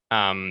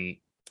 And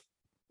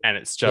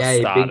it's just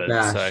started.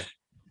 So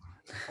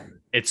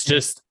it's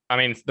just, I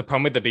mean, the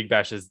problem with the Big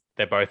Bash is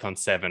they're both on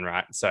 7,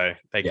 right? So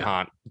they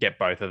can't get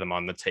both of them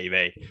on the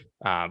TV,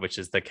 which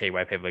is the key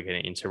way people are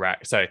going to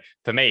interact. So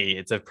for me,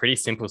 it's a pretty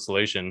simple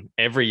solution.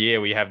 Every year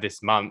we have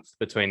this month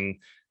between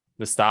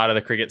the start of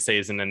the cricket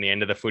season and the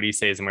end of the footy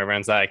season where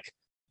everyone's like,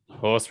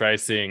 horse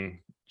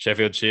racing,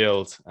 Sheffield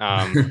Shield,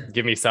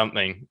 give me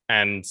something.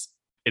 And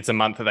it's a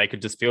month that they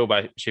could just fill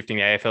by shifting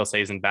the AFL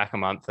season back a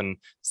month and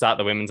start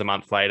the women's a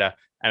month later.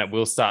 And it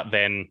will start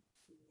then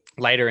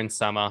later in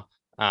summer,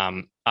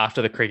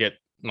 after the cricket,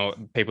 or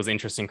people's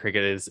interest in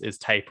cricket is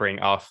tapering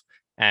off.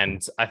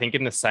 And I think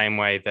in the same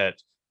way that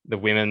the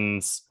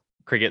women's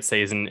cricket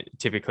season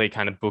typically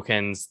kind of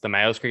bookends the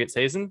male's cricket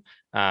season,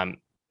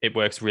 it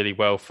works really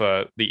well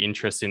for the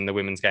interest in the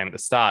women's game at the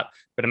start.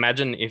 But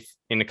imagine if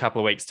in a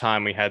couple of weeks'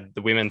 time we had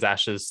the women's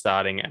Ashes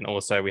starting and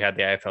also we had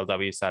the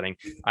AFLW starting.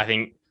 I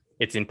think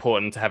it's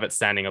important to have it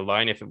standing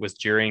alone. If it was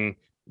during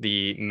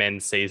the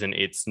men's season,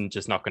 it's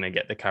just not going to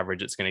get the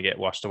coverage. It's going to get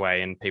washed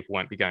away and people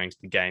won't be going to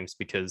the games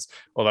because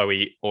although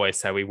we always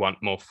say we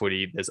want more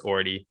footy, there's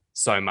already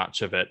so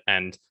much of it.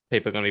 And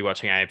people are going to be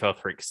watching AFL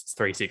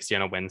 360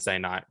 on a Wednesday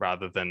night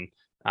rather than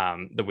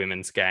the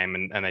women's game,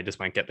 and they just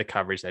won't get the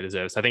coverage they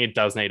deserve. So I think it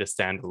does need to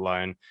stand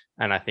alone,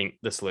 and I think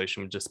the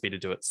solution would just be to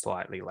do it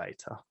slightly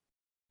later.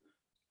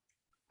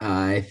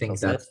 I think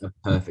that's a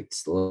perfect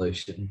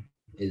solution,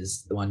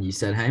 is the one you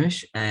said,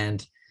 Hamish.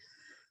 And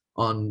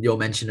on your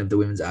mention of the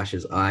women's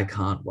Ashes, I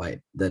can't wait.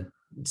 That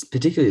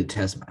particularly the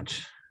test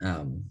match.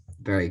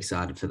 Very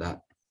excited for that.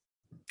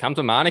 Come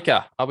to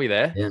Manuka. I'll be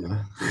there.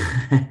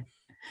 Yeah.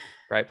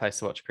 Great place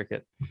to watch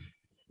cricket.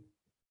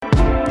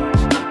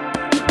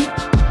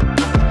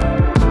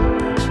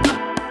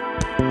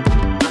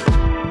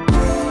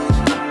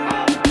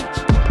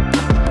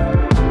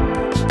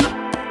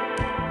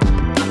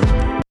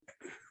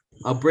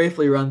 I'll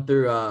briefly run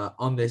through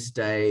on this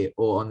day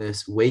or on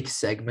this week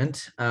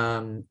segment.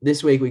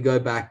 This week we go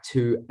back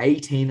to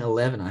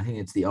 1811. I think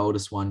it's the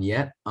oldest one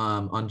yet.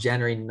 On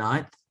January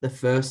 9th, the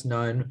first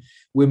known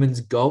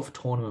women's golf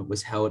tournament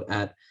was held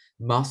at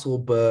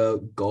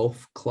Musselburgh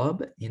Golf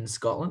Club in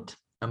Scotland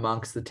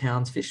amongst the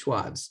town's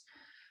fishwives.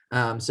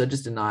 So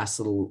just a nice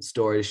little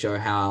story to show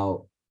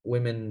how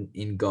women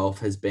in golf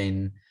has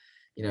been,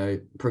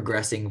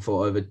 progressing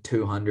for over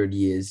 200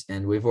 years.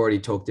 And we've already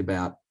talked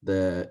about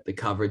the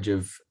coverage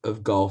of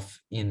golf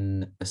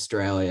in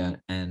Australia,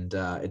 and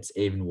it's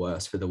even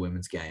worse for the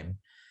women's game.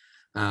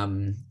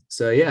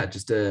 So yeah,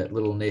 just a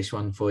little niche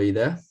one for you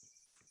there.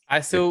 I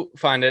still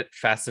find it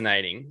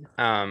fascinating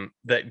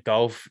that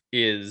golf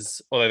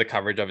is, although the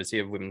coverage obviously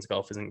of women's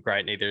golf isn't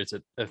great, neither is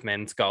it of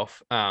men's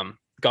golf.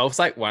 Golf's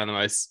like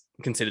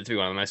considered to be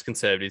one of the most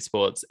conservative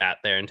sports out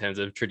there in terms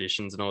of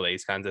traditions and all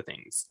these kinds of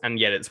things. And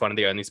yet it's one of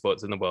the only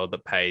sports in the world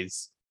that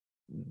pays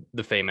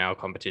the female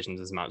competitions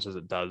as much as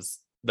it does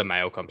the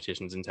male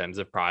competitions in terms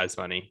of prize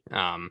money.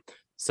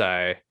 So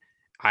I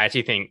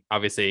actually think,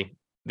 obviously,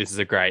 this is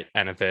a great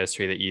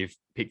anniversary that you've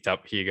picked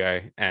up,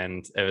 Hugo.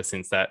 And ever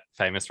since that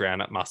famous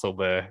round at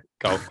Musselburgh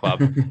Golf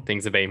Club,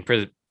 things have been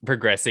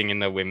progressing in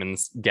the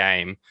women's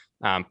game.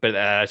 But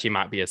that actually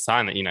might be a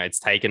sign that, it's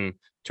taken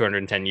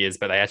 210 years,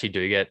 but they actually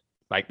do get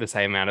like the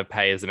same amount of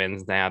pay as the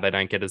men's now. They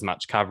don't get as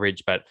much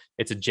coverage, but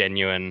it's a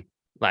genuine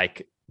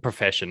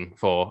profession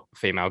for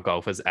female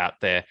golfers out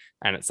there.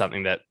 And it's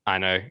something that I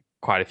know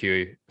quite a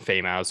few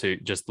females who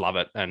just love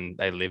it and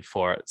they live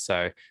for it.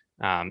 So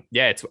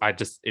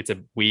It's a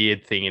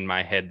weird thing in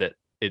my head that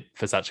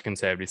for such a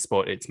conservative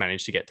sport, it's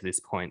managed to get to this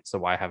point. So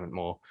why haven't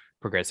more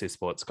progressive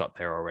sports got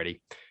there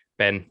already?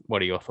 Ben,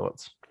 what are your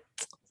thoughts?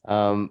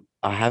 I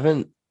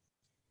haven't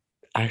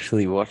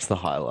actually watched the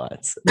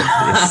highlights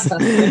of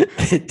this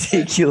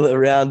particular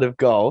round of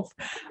golf.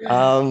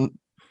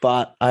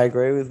 But I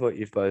agree with what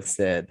you've both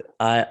said.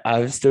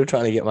 I'm still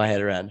trying to get my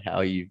head around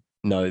how you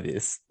know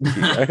this,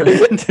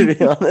 to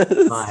be honest.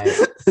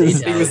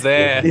 He was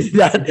there.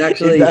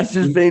 That's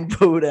just been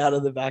pulled out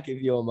of the back of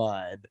your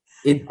mind.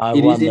 It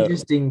is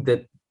interesting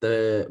that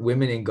the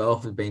women in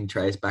golf have been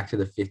traced back to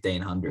the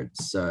 1500s.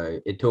 So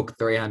it took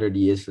 300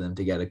 years for them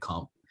to get a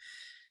comp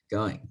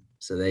going.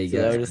 So there you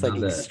go. They were just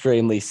like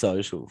extremely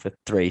social for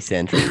 3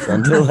 centuries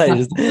until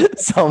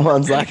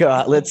someone's like, all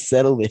right, let's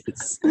settle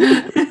this.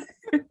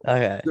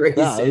 Okay. 3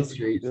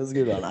 centuries. It was a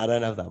good one. I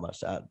don't have that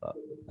much to add, but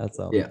that's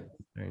very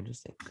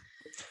interesting.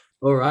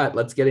 All right,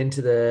 let's get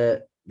into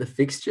the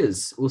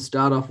fixtures. We'll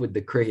start off with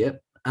the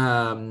cricket.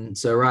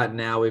 So right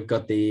now we've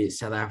got the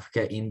South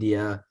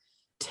Africa-India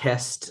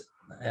test.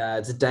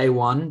 It's a day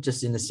 1,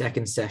 just in the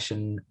second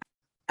session.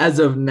 As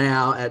of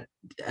now,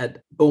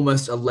 at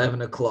almost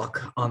 11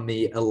 o'clock on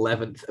the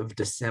 11th of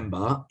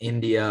December,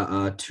 India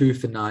are 2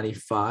 for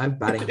 95,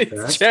 batting it's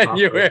first.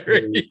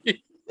 January.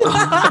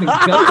 Oh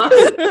my God.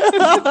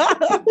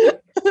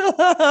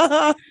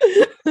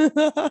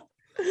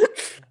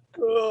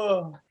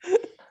 Oh.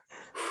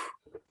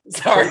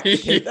 Sorry.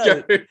 Keep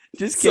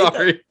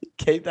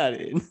that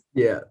in.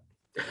 Yeah.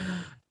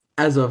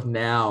 As of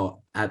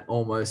now, at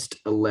almost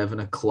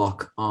 11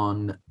 o'clock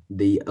on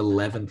the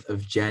 11th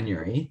of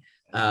January,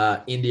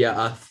 India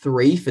are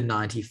 3 for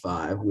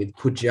 95, with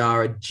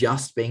Pujara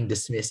just being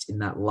dismissed in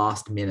that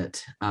last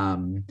minute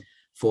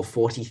for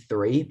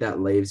 43. That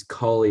leaves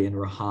Kohli and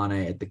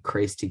Rahane at the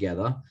crease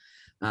together.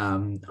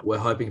 We're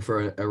hoping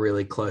for a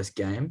really close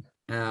game.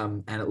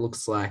 And it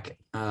looks like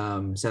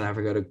South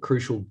Africa got a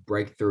crucial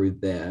breakthrough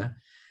there,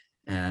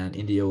 and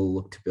India will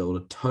look to build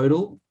a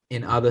total.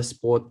 In other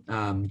sport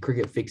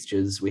cricket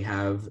fixtures, we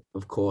have,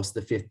 of course,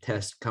 the 5th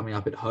test coming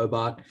up at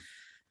Hobart.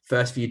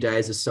 First few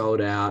days are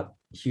sold out.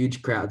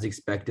 Huge crowds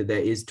expected. There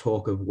is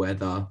talk of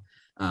weather,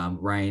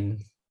 rain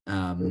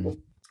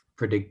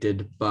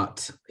predicted,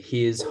 but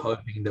here's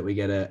hoping that we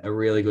get a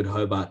really good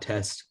Hobart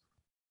test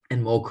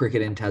and more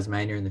cricket in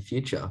Tasmania in the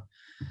future.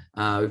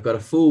 We've got a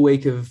full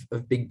week of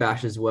Big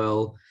Bash as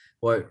well.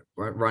 Won't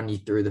run you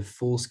through the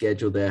full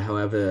schedule there.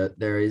 However,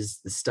 the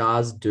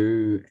Stars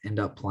do end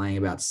up playing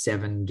about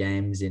 7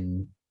 games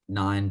in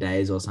 9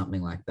 days or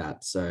something like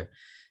that. So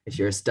if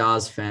you're a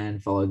Stars fan,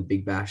 follow the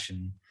Big Bash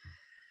and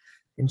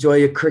enjoy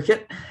your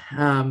cricket.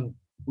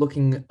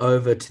 Looking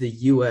over to the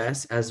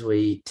US, as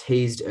we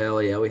teased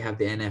earlier, we have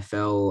the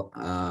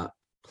NFL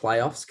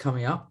playoffs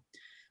coming up.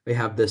 We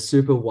have the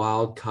Super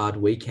Wild Card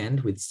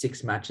weekend with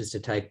 6 matches to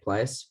take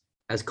place.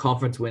 As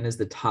conference winners,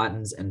 the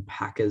Titans and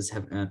Packers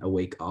have earned a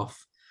week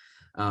off.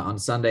 On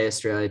Sunday,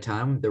 Australia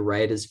time, the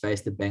Raiders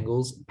face the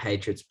Bengals,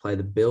 Patriots play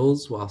the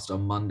Bills, whilst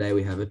on Monday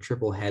we have a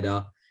triple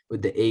header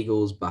with the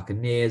Eagles,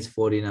 Buccaneers,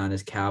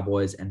 49ers,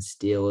 Cowboys, and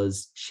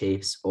Steelers,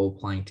 Chiefs all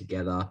playing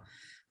together.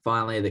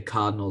 Finally, the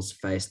Cardinals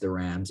face the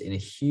Rams in a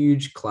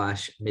huge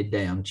clash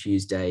midday on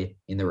Tuesday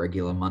in the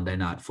regular Monday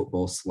night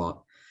football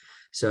slot.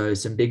 So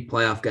some big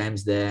playoff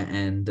games there,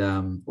 and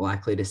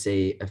likely to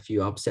see a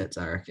few upsets,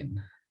 I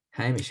reckon.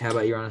 Hamish, how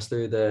about you run us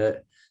through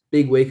the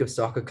big week of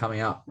soccer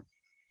coming up?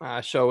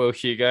 Sure will,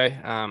 Hugo.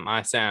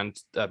 I sound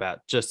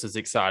about just as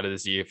excited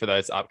as you for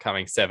those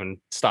upcoming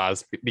 7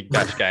 Stars Big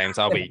Bash games.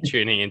 I'll be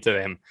tuning into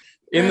them.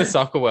 In the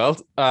soccer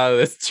world,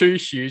 there's 2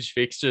 huge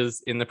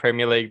fixtures in the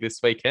Premier League this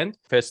weekend.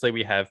 Firstly,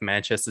 we have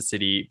Manchester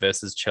City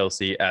versus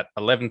Chelsea at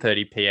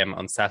 11:30 p.m.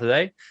 on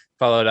Saturday,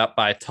 followed up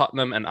by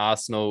Tottenham and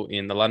Arsenal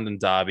in the London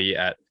Derby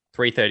at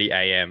 3:30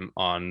 a.m.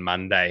 on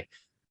Monday.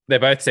 They're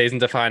both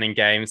season-defining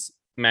games.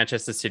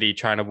 Manchester City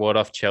trying to ward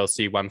off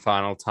Chelsea one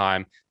final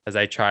time as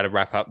they try to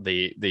wrap up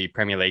the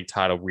Premier League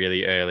title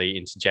really early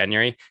into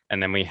January.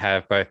 And then we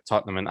have both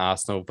Tottenham and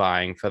Arsenal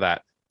vying for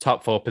that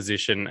top 4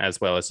 position, as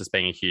well as just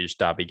being a huge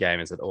derby game,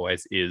 as it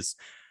always is.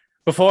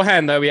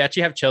 Beforehand, though, we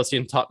actually have Chelsea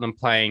and Tottenham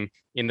playing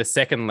in the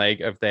second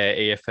leg of their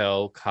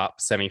EFL Cup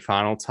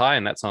semi-final tie,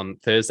 and that's on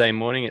Thursday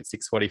morning at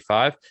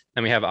 6:45.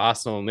 And we have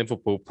Arsenal and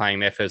Liverpool playing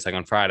their first leg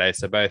on Friday.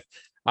 So both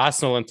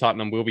Arsenal and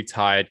Tottenham will be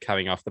tired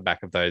coming off the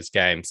back of those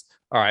games.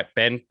 All right,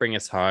 Ben, bring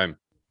us home.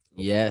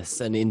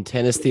 Yes, and in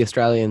tennis, the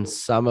Australian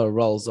summer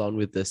rolls on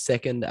with the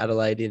 2nd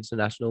Adelaide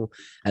International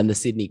and the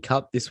Sydney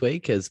Cup this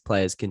week as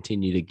players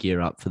continue to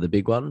gear up for the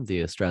big one,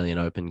 the Australian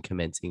Open,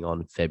 commencing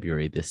on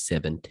February the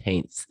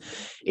 17th.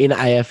 In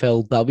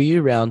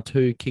AFLW, round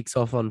 2 kicks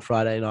off on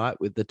Friday night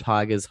with the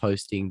Tigers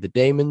hosting the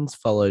Demons,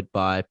 followed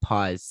by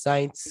Pies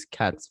Saints,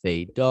 Cats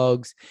v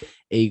Dogs,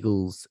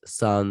 Eagles,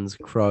 Suns,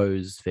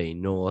 Crows v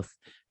North,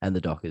 and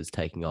the Dockers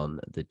taking on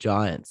the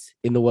Giants.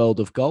 In the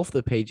world of golf,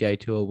 the PGA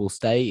Tour will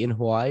stay in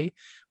Hawaii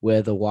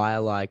where the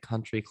Waialae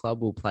Country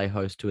Club will play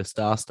host to a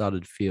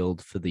star-studded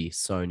field for the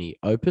Sony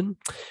Open.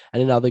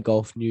 And in other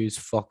golf news,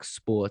 Fox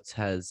Sports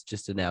has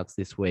just announced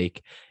this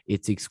week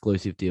its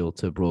exclusive deal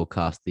to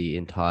broadcast the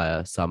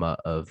entire summer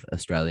of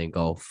Australian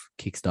golf,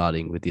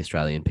 kickstarting with the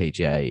Australian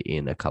PGA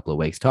in a couple of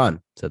weeks'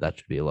 time. So that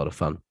should be a lot of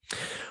fun.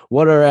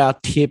 What are our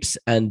tips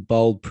and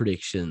bold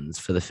predictions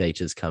for the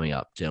features coming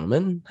up,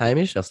 gentlemen?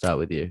 Hamish, I'll start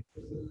with you.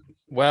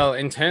 Well,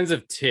 in terms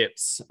of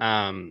tips,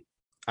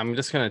 I'm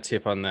just going to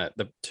tip on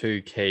the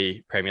two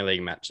key Premier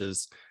League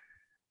matches.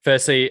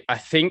 Firstly, I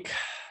think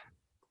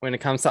when it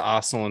comes to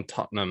Arsenal and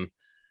Tottenham,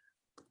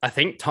 I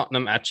think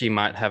Tottenham actually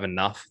might have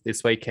enough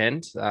this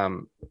weekend,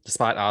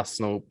 despite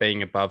Arsenal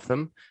being above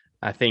them.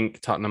 I think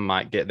Tottenham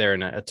might get there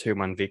in a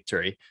 2-1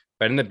 victory.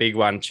 But in the big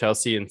one,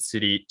 Chelsea and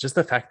City, just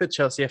the fact that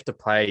Chelsea have to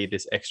play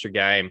this extra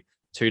game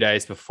 2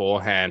 days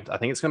beforehand, I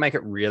think it's going to make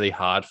it really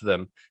hard for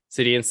them.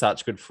 City in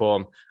such good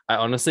form. I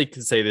honestly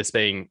could see this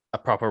being a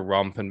proper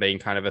romp and being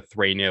kind of a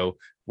 3-0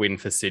 win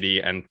for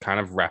City and kind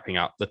of wrapping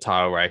up the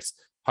title race.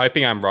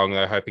 Hoping I'm wrong,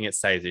 though, hoping it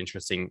stays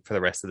interesting for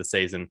the rest of the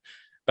season.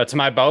 But to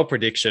my bold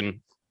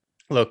prediction,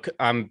 look,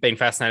 I'm being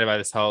fascinated by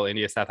this whole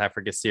India-South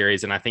Africa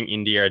series, and I think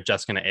India are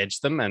just going to edge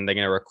them and they're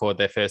going to record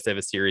their first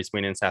ever series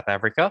win in South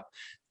Africa.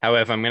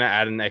 However, I'm going to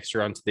add an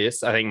extra onto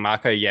this. I think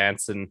Marco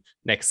Jansen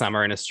next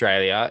summer in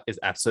Australia is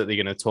absolutely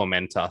going to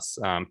torment us,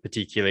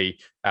 particularly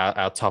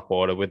our top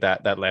order with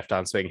that left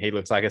arm swing. He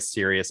looks like a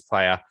serious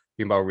player.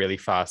 He can bowl really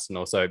fast and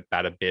also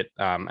bat a bit,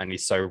 and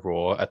he's so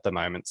raw at the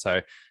moment.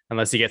 So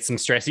unless he gets some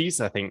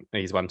stressies, I think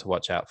he's one to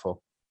watch out for.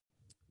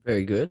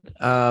 Very good.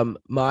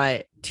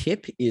 My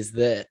tip is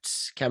that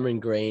Cameron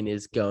Green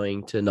is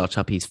going to notch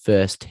up his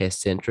first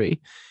Test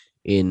century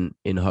in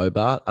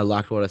Hobart. I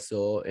liked what I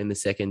saw in the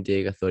second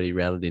dig. I thought he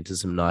rounded into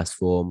some nice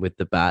form with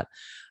the bat.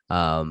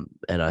 And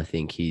I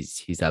think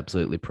he's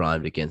absolutely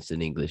primed against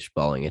an English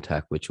bowling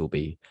attack, which will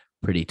be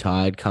pretty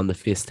tired come the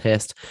fifth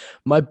test.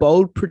 My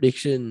bold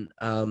prediction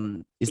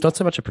is not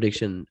so much a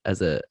prediction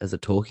as a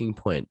talking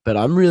point, but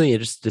I'm really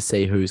interested to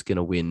see who's going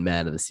to win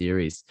Man of the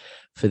Series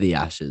for the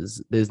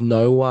Ashes. There's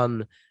no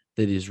one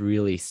that is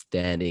really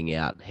standing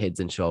out heads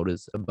and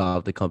shoulders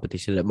above the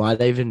competition. It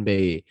might even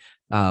be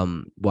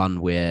one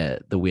where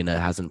the winner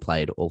hasn't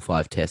played all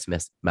 5 test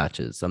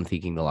matches. I'm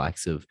thinking the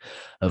likes of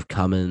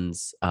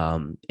Cummins,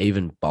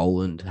 even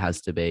Boland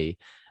has to be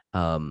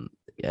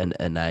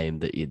a name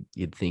that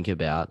you'd think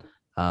about.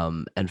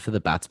 And for the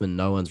batsman,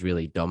 no one's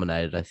really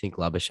dominated. I think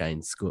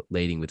Labuschagne's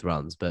leading with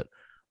runs, but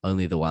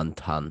only the 1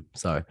 ton.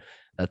 So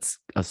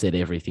I've said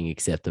everything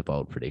except a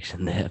bold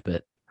prediction there,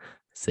 but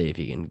see if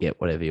you can get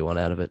whatever you want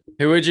out of it.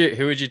 Who would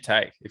you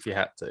take if you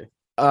had to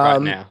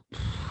right now?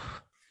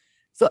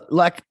 So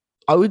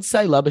I would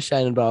say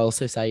Labuschagne, but I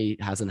also say he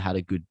hasn't had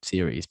a good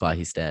series by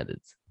his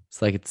standards.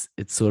 It's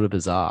it's sort of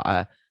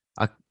bizarre.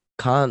 I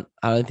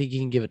don't think you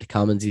can give it to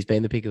Cummins. He's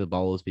been the pick of the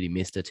bowlers, but he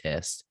missed a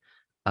test.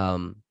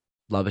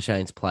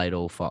 Labuschagne's played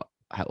all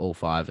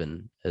 5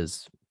 and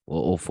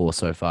all 4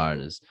 so far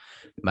and has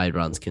made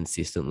runs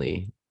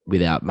consistently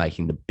without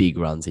making the big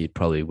runs he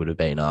probably would have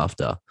been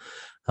after.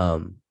 I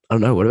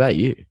don't know. What about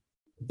you?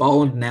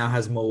 Boland now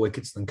has more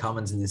wickets than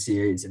Cummins in the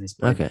series and he's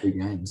played 2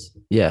 games.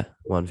 Yeah,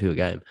 1 field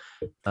game.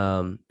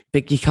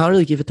 But you can't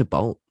really give it to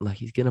Bolt.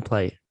 He's going to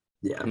play.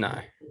 Yeah. No.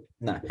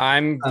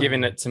 I'm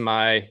giving it to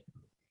my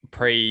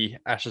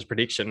pre-Ashes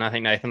prediction. I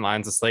think Nathan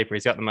Lyon's a sleeper.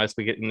 He's got the most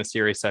wicket in the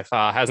series so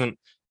far. Hasn't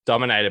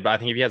dominated, but I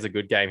think if he has a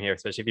good game here,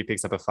 especially if he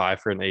picks up a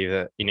 5 for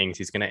either innings,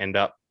 he's going to end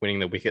up winning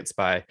the wickets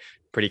by a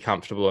pretty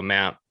comfortable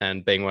amount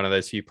and being one of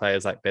those few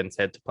players like Ben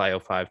said to play all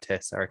 5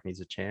 tests. I reckon he's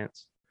a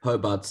chance.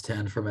 Hobart's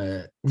turned from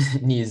a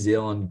New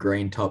Zealand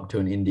green top to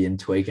an Indian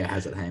tweaker,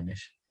 has it,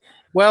 Hamish?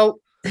 Well,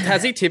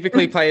 has he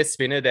typically play a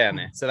spinner down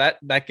there? So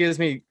that gives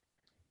me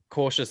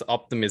cautious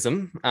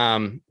optimism.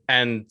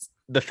 And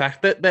the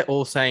fact that they're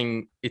all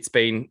saying it's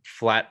been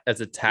flat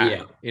as a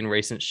tap in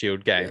recent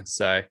Shield games.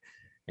 Yeah. So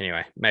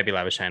anyway, maybe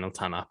Labuschagne will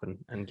turn up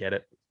and get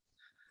it.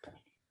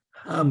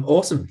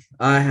 Awesome.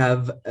 I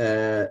have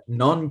a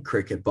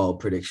non-cricket bold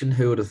prediction.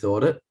 Who would have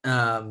thought it?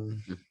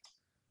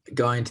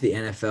 Going to the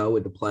NFL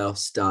with the playoffs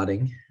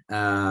starting.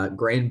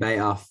 Green Bay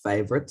are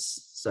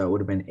favorites, so it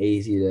would have been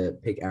easy to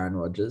pick Aaron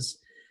Rodgers.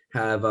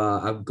 However,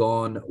 I've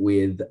gone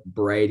with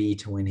Brady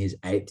to win his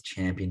 8th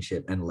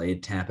championship and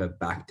lead Tampa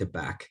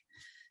back-to-back.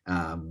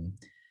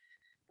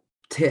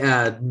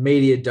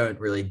 Media don't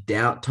really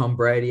doubt Tom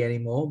Brady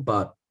anymore,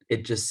 but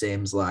it just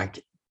seems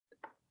like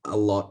a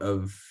lot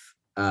of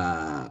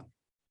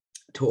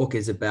talk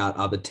is about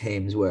other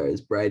teams,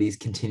 whereas Brady's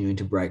continuing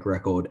to break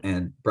records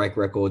in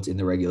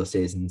the regular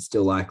season,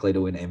 still likely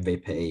to win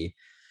MVP,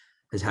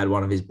 has had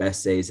one of his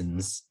best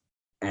seasons,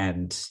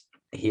 and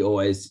he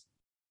always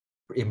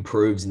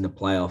improves in the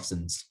playoffs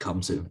and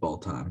come Super Bowl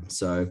time.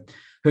 So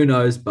who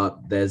knows,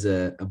 but there's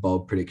a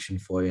bold prediction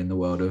for you in the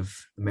world of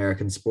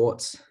American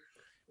sports.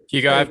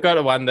 Hugo, I've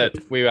got one that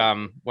we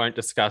won't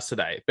discuss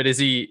today, but is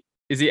he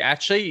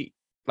actually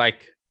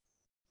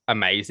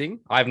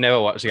amazing? I've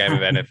never watched a game of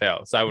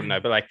NFL, so I wouldn't know.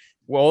 But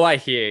all I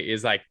hear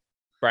is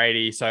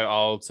Brady, so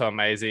old, so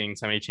amazing,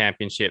 so many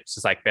championships,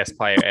 just like best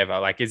player ever.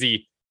 Like, is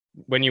he,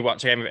 when you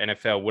watch a game of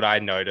NFL, would I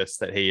notice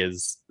that he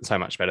is so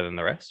much better than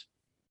the rest?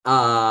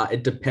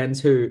 It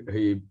depends who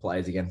he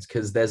plays against,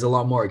 because there's a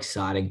lot more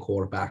exciting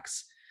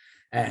quarterbacks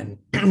and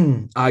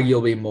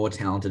arguably more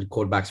talented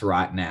quarterbacks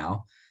right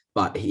now,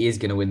 but he is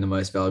going to win the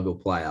most valuable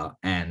player.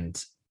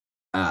 And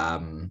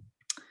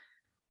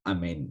I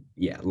mean,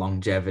 yeah,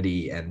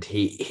 longevity, and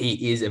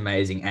he is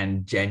amazing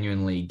and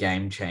genuinely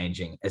game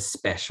changing,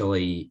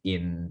 especially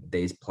in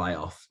these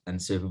playoff and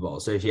Super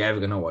Bowl. So if you're ever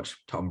going to watch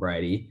Tom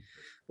Brady,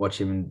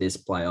 watch him in this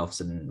playoffs,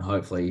 and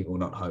hopefully, well,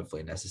 not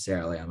hopefully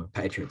necessarily, I'm a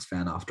Patriots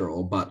fan after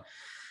all, but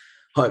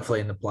hopefully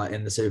in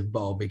the Super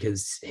Bowl,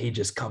 because he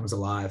just comes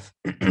alive.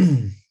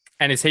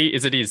 And is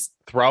it his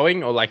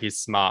throwing or like his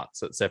smarts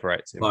that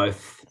separates him?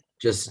 Both.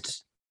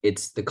 Just,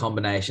 it's the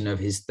combination of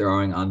his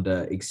throwing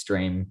under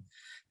extreme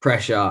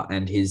pressure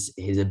and his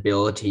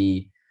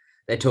ability.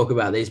 They talk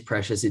about these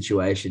pressure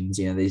situations,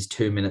 you know, these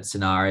 2-minute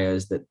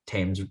scenarios that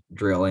teams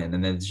drill in,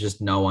 and there's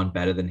just no one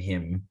better than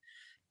him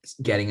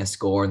getting a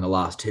score in the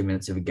last 2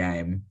 minutes of a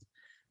game.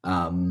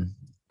 Aaron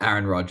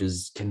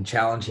Rodgers can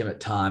challenge him at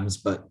times,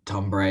 but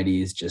Tom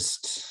Brady is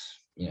just,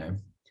 you know,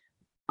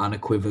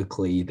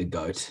 unequivocally the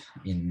GOAT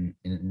in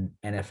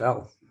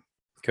NFL.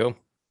 Cool.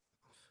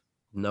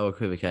 No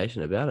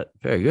equivocation about it.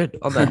 Very good.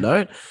 On that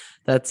note,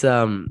 that's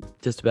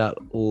just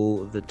about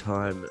all the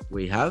time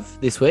we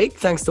have this week.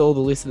 Thanks to all the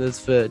listeners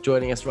for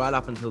joining us right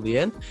up until the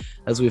end,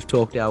 as we've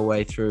talked our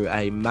way through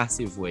a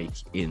massive week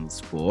in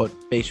sport.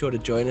 Be sure to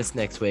join us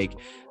next week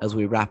as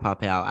we wrap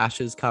up our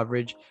Ashes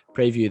coverage,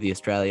 preview the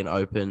Australian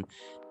Open,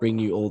 bring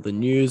you all the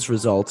news,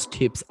 results,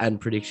 tips, and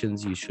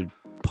predictions you should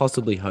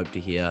possibly hope to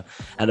hear,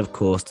 and of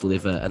course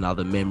deliver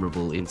another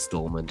memorable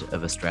installment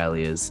of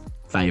Australia's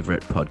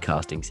favourite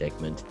podcasting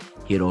segment,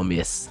 Hit or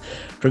Miss.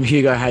 From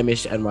Hugo,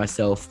 Hamish and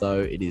myself,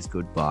 though, it is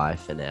goodbye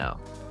for now.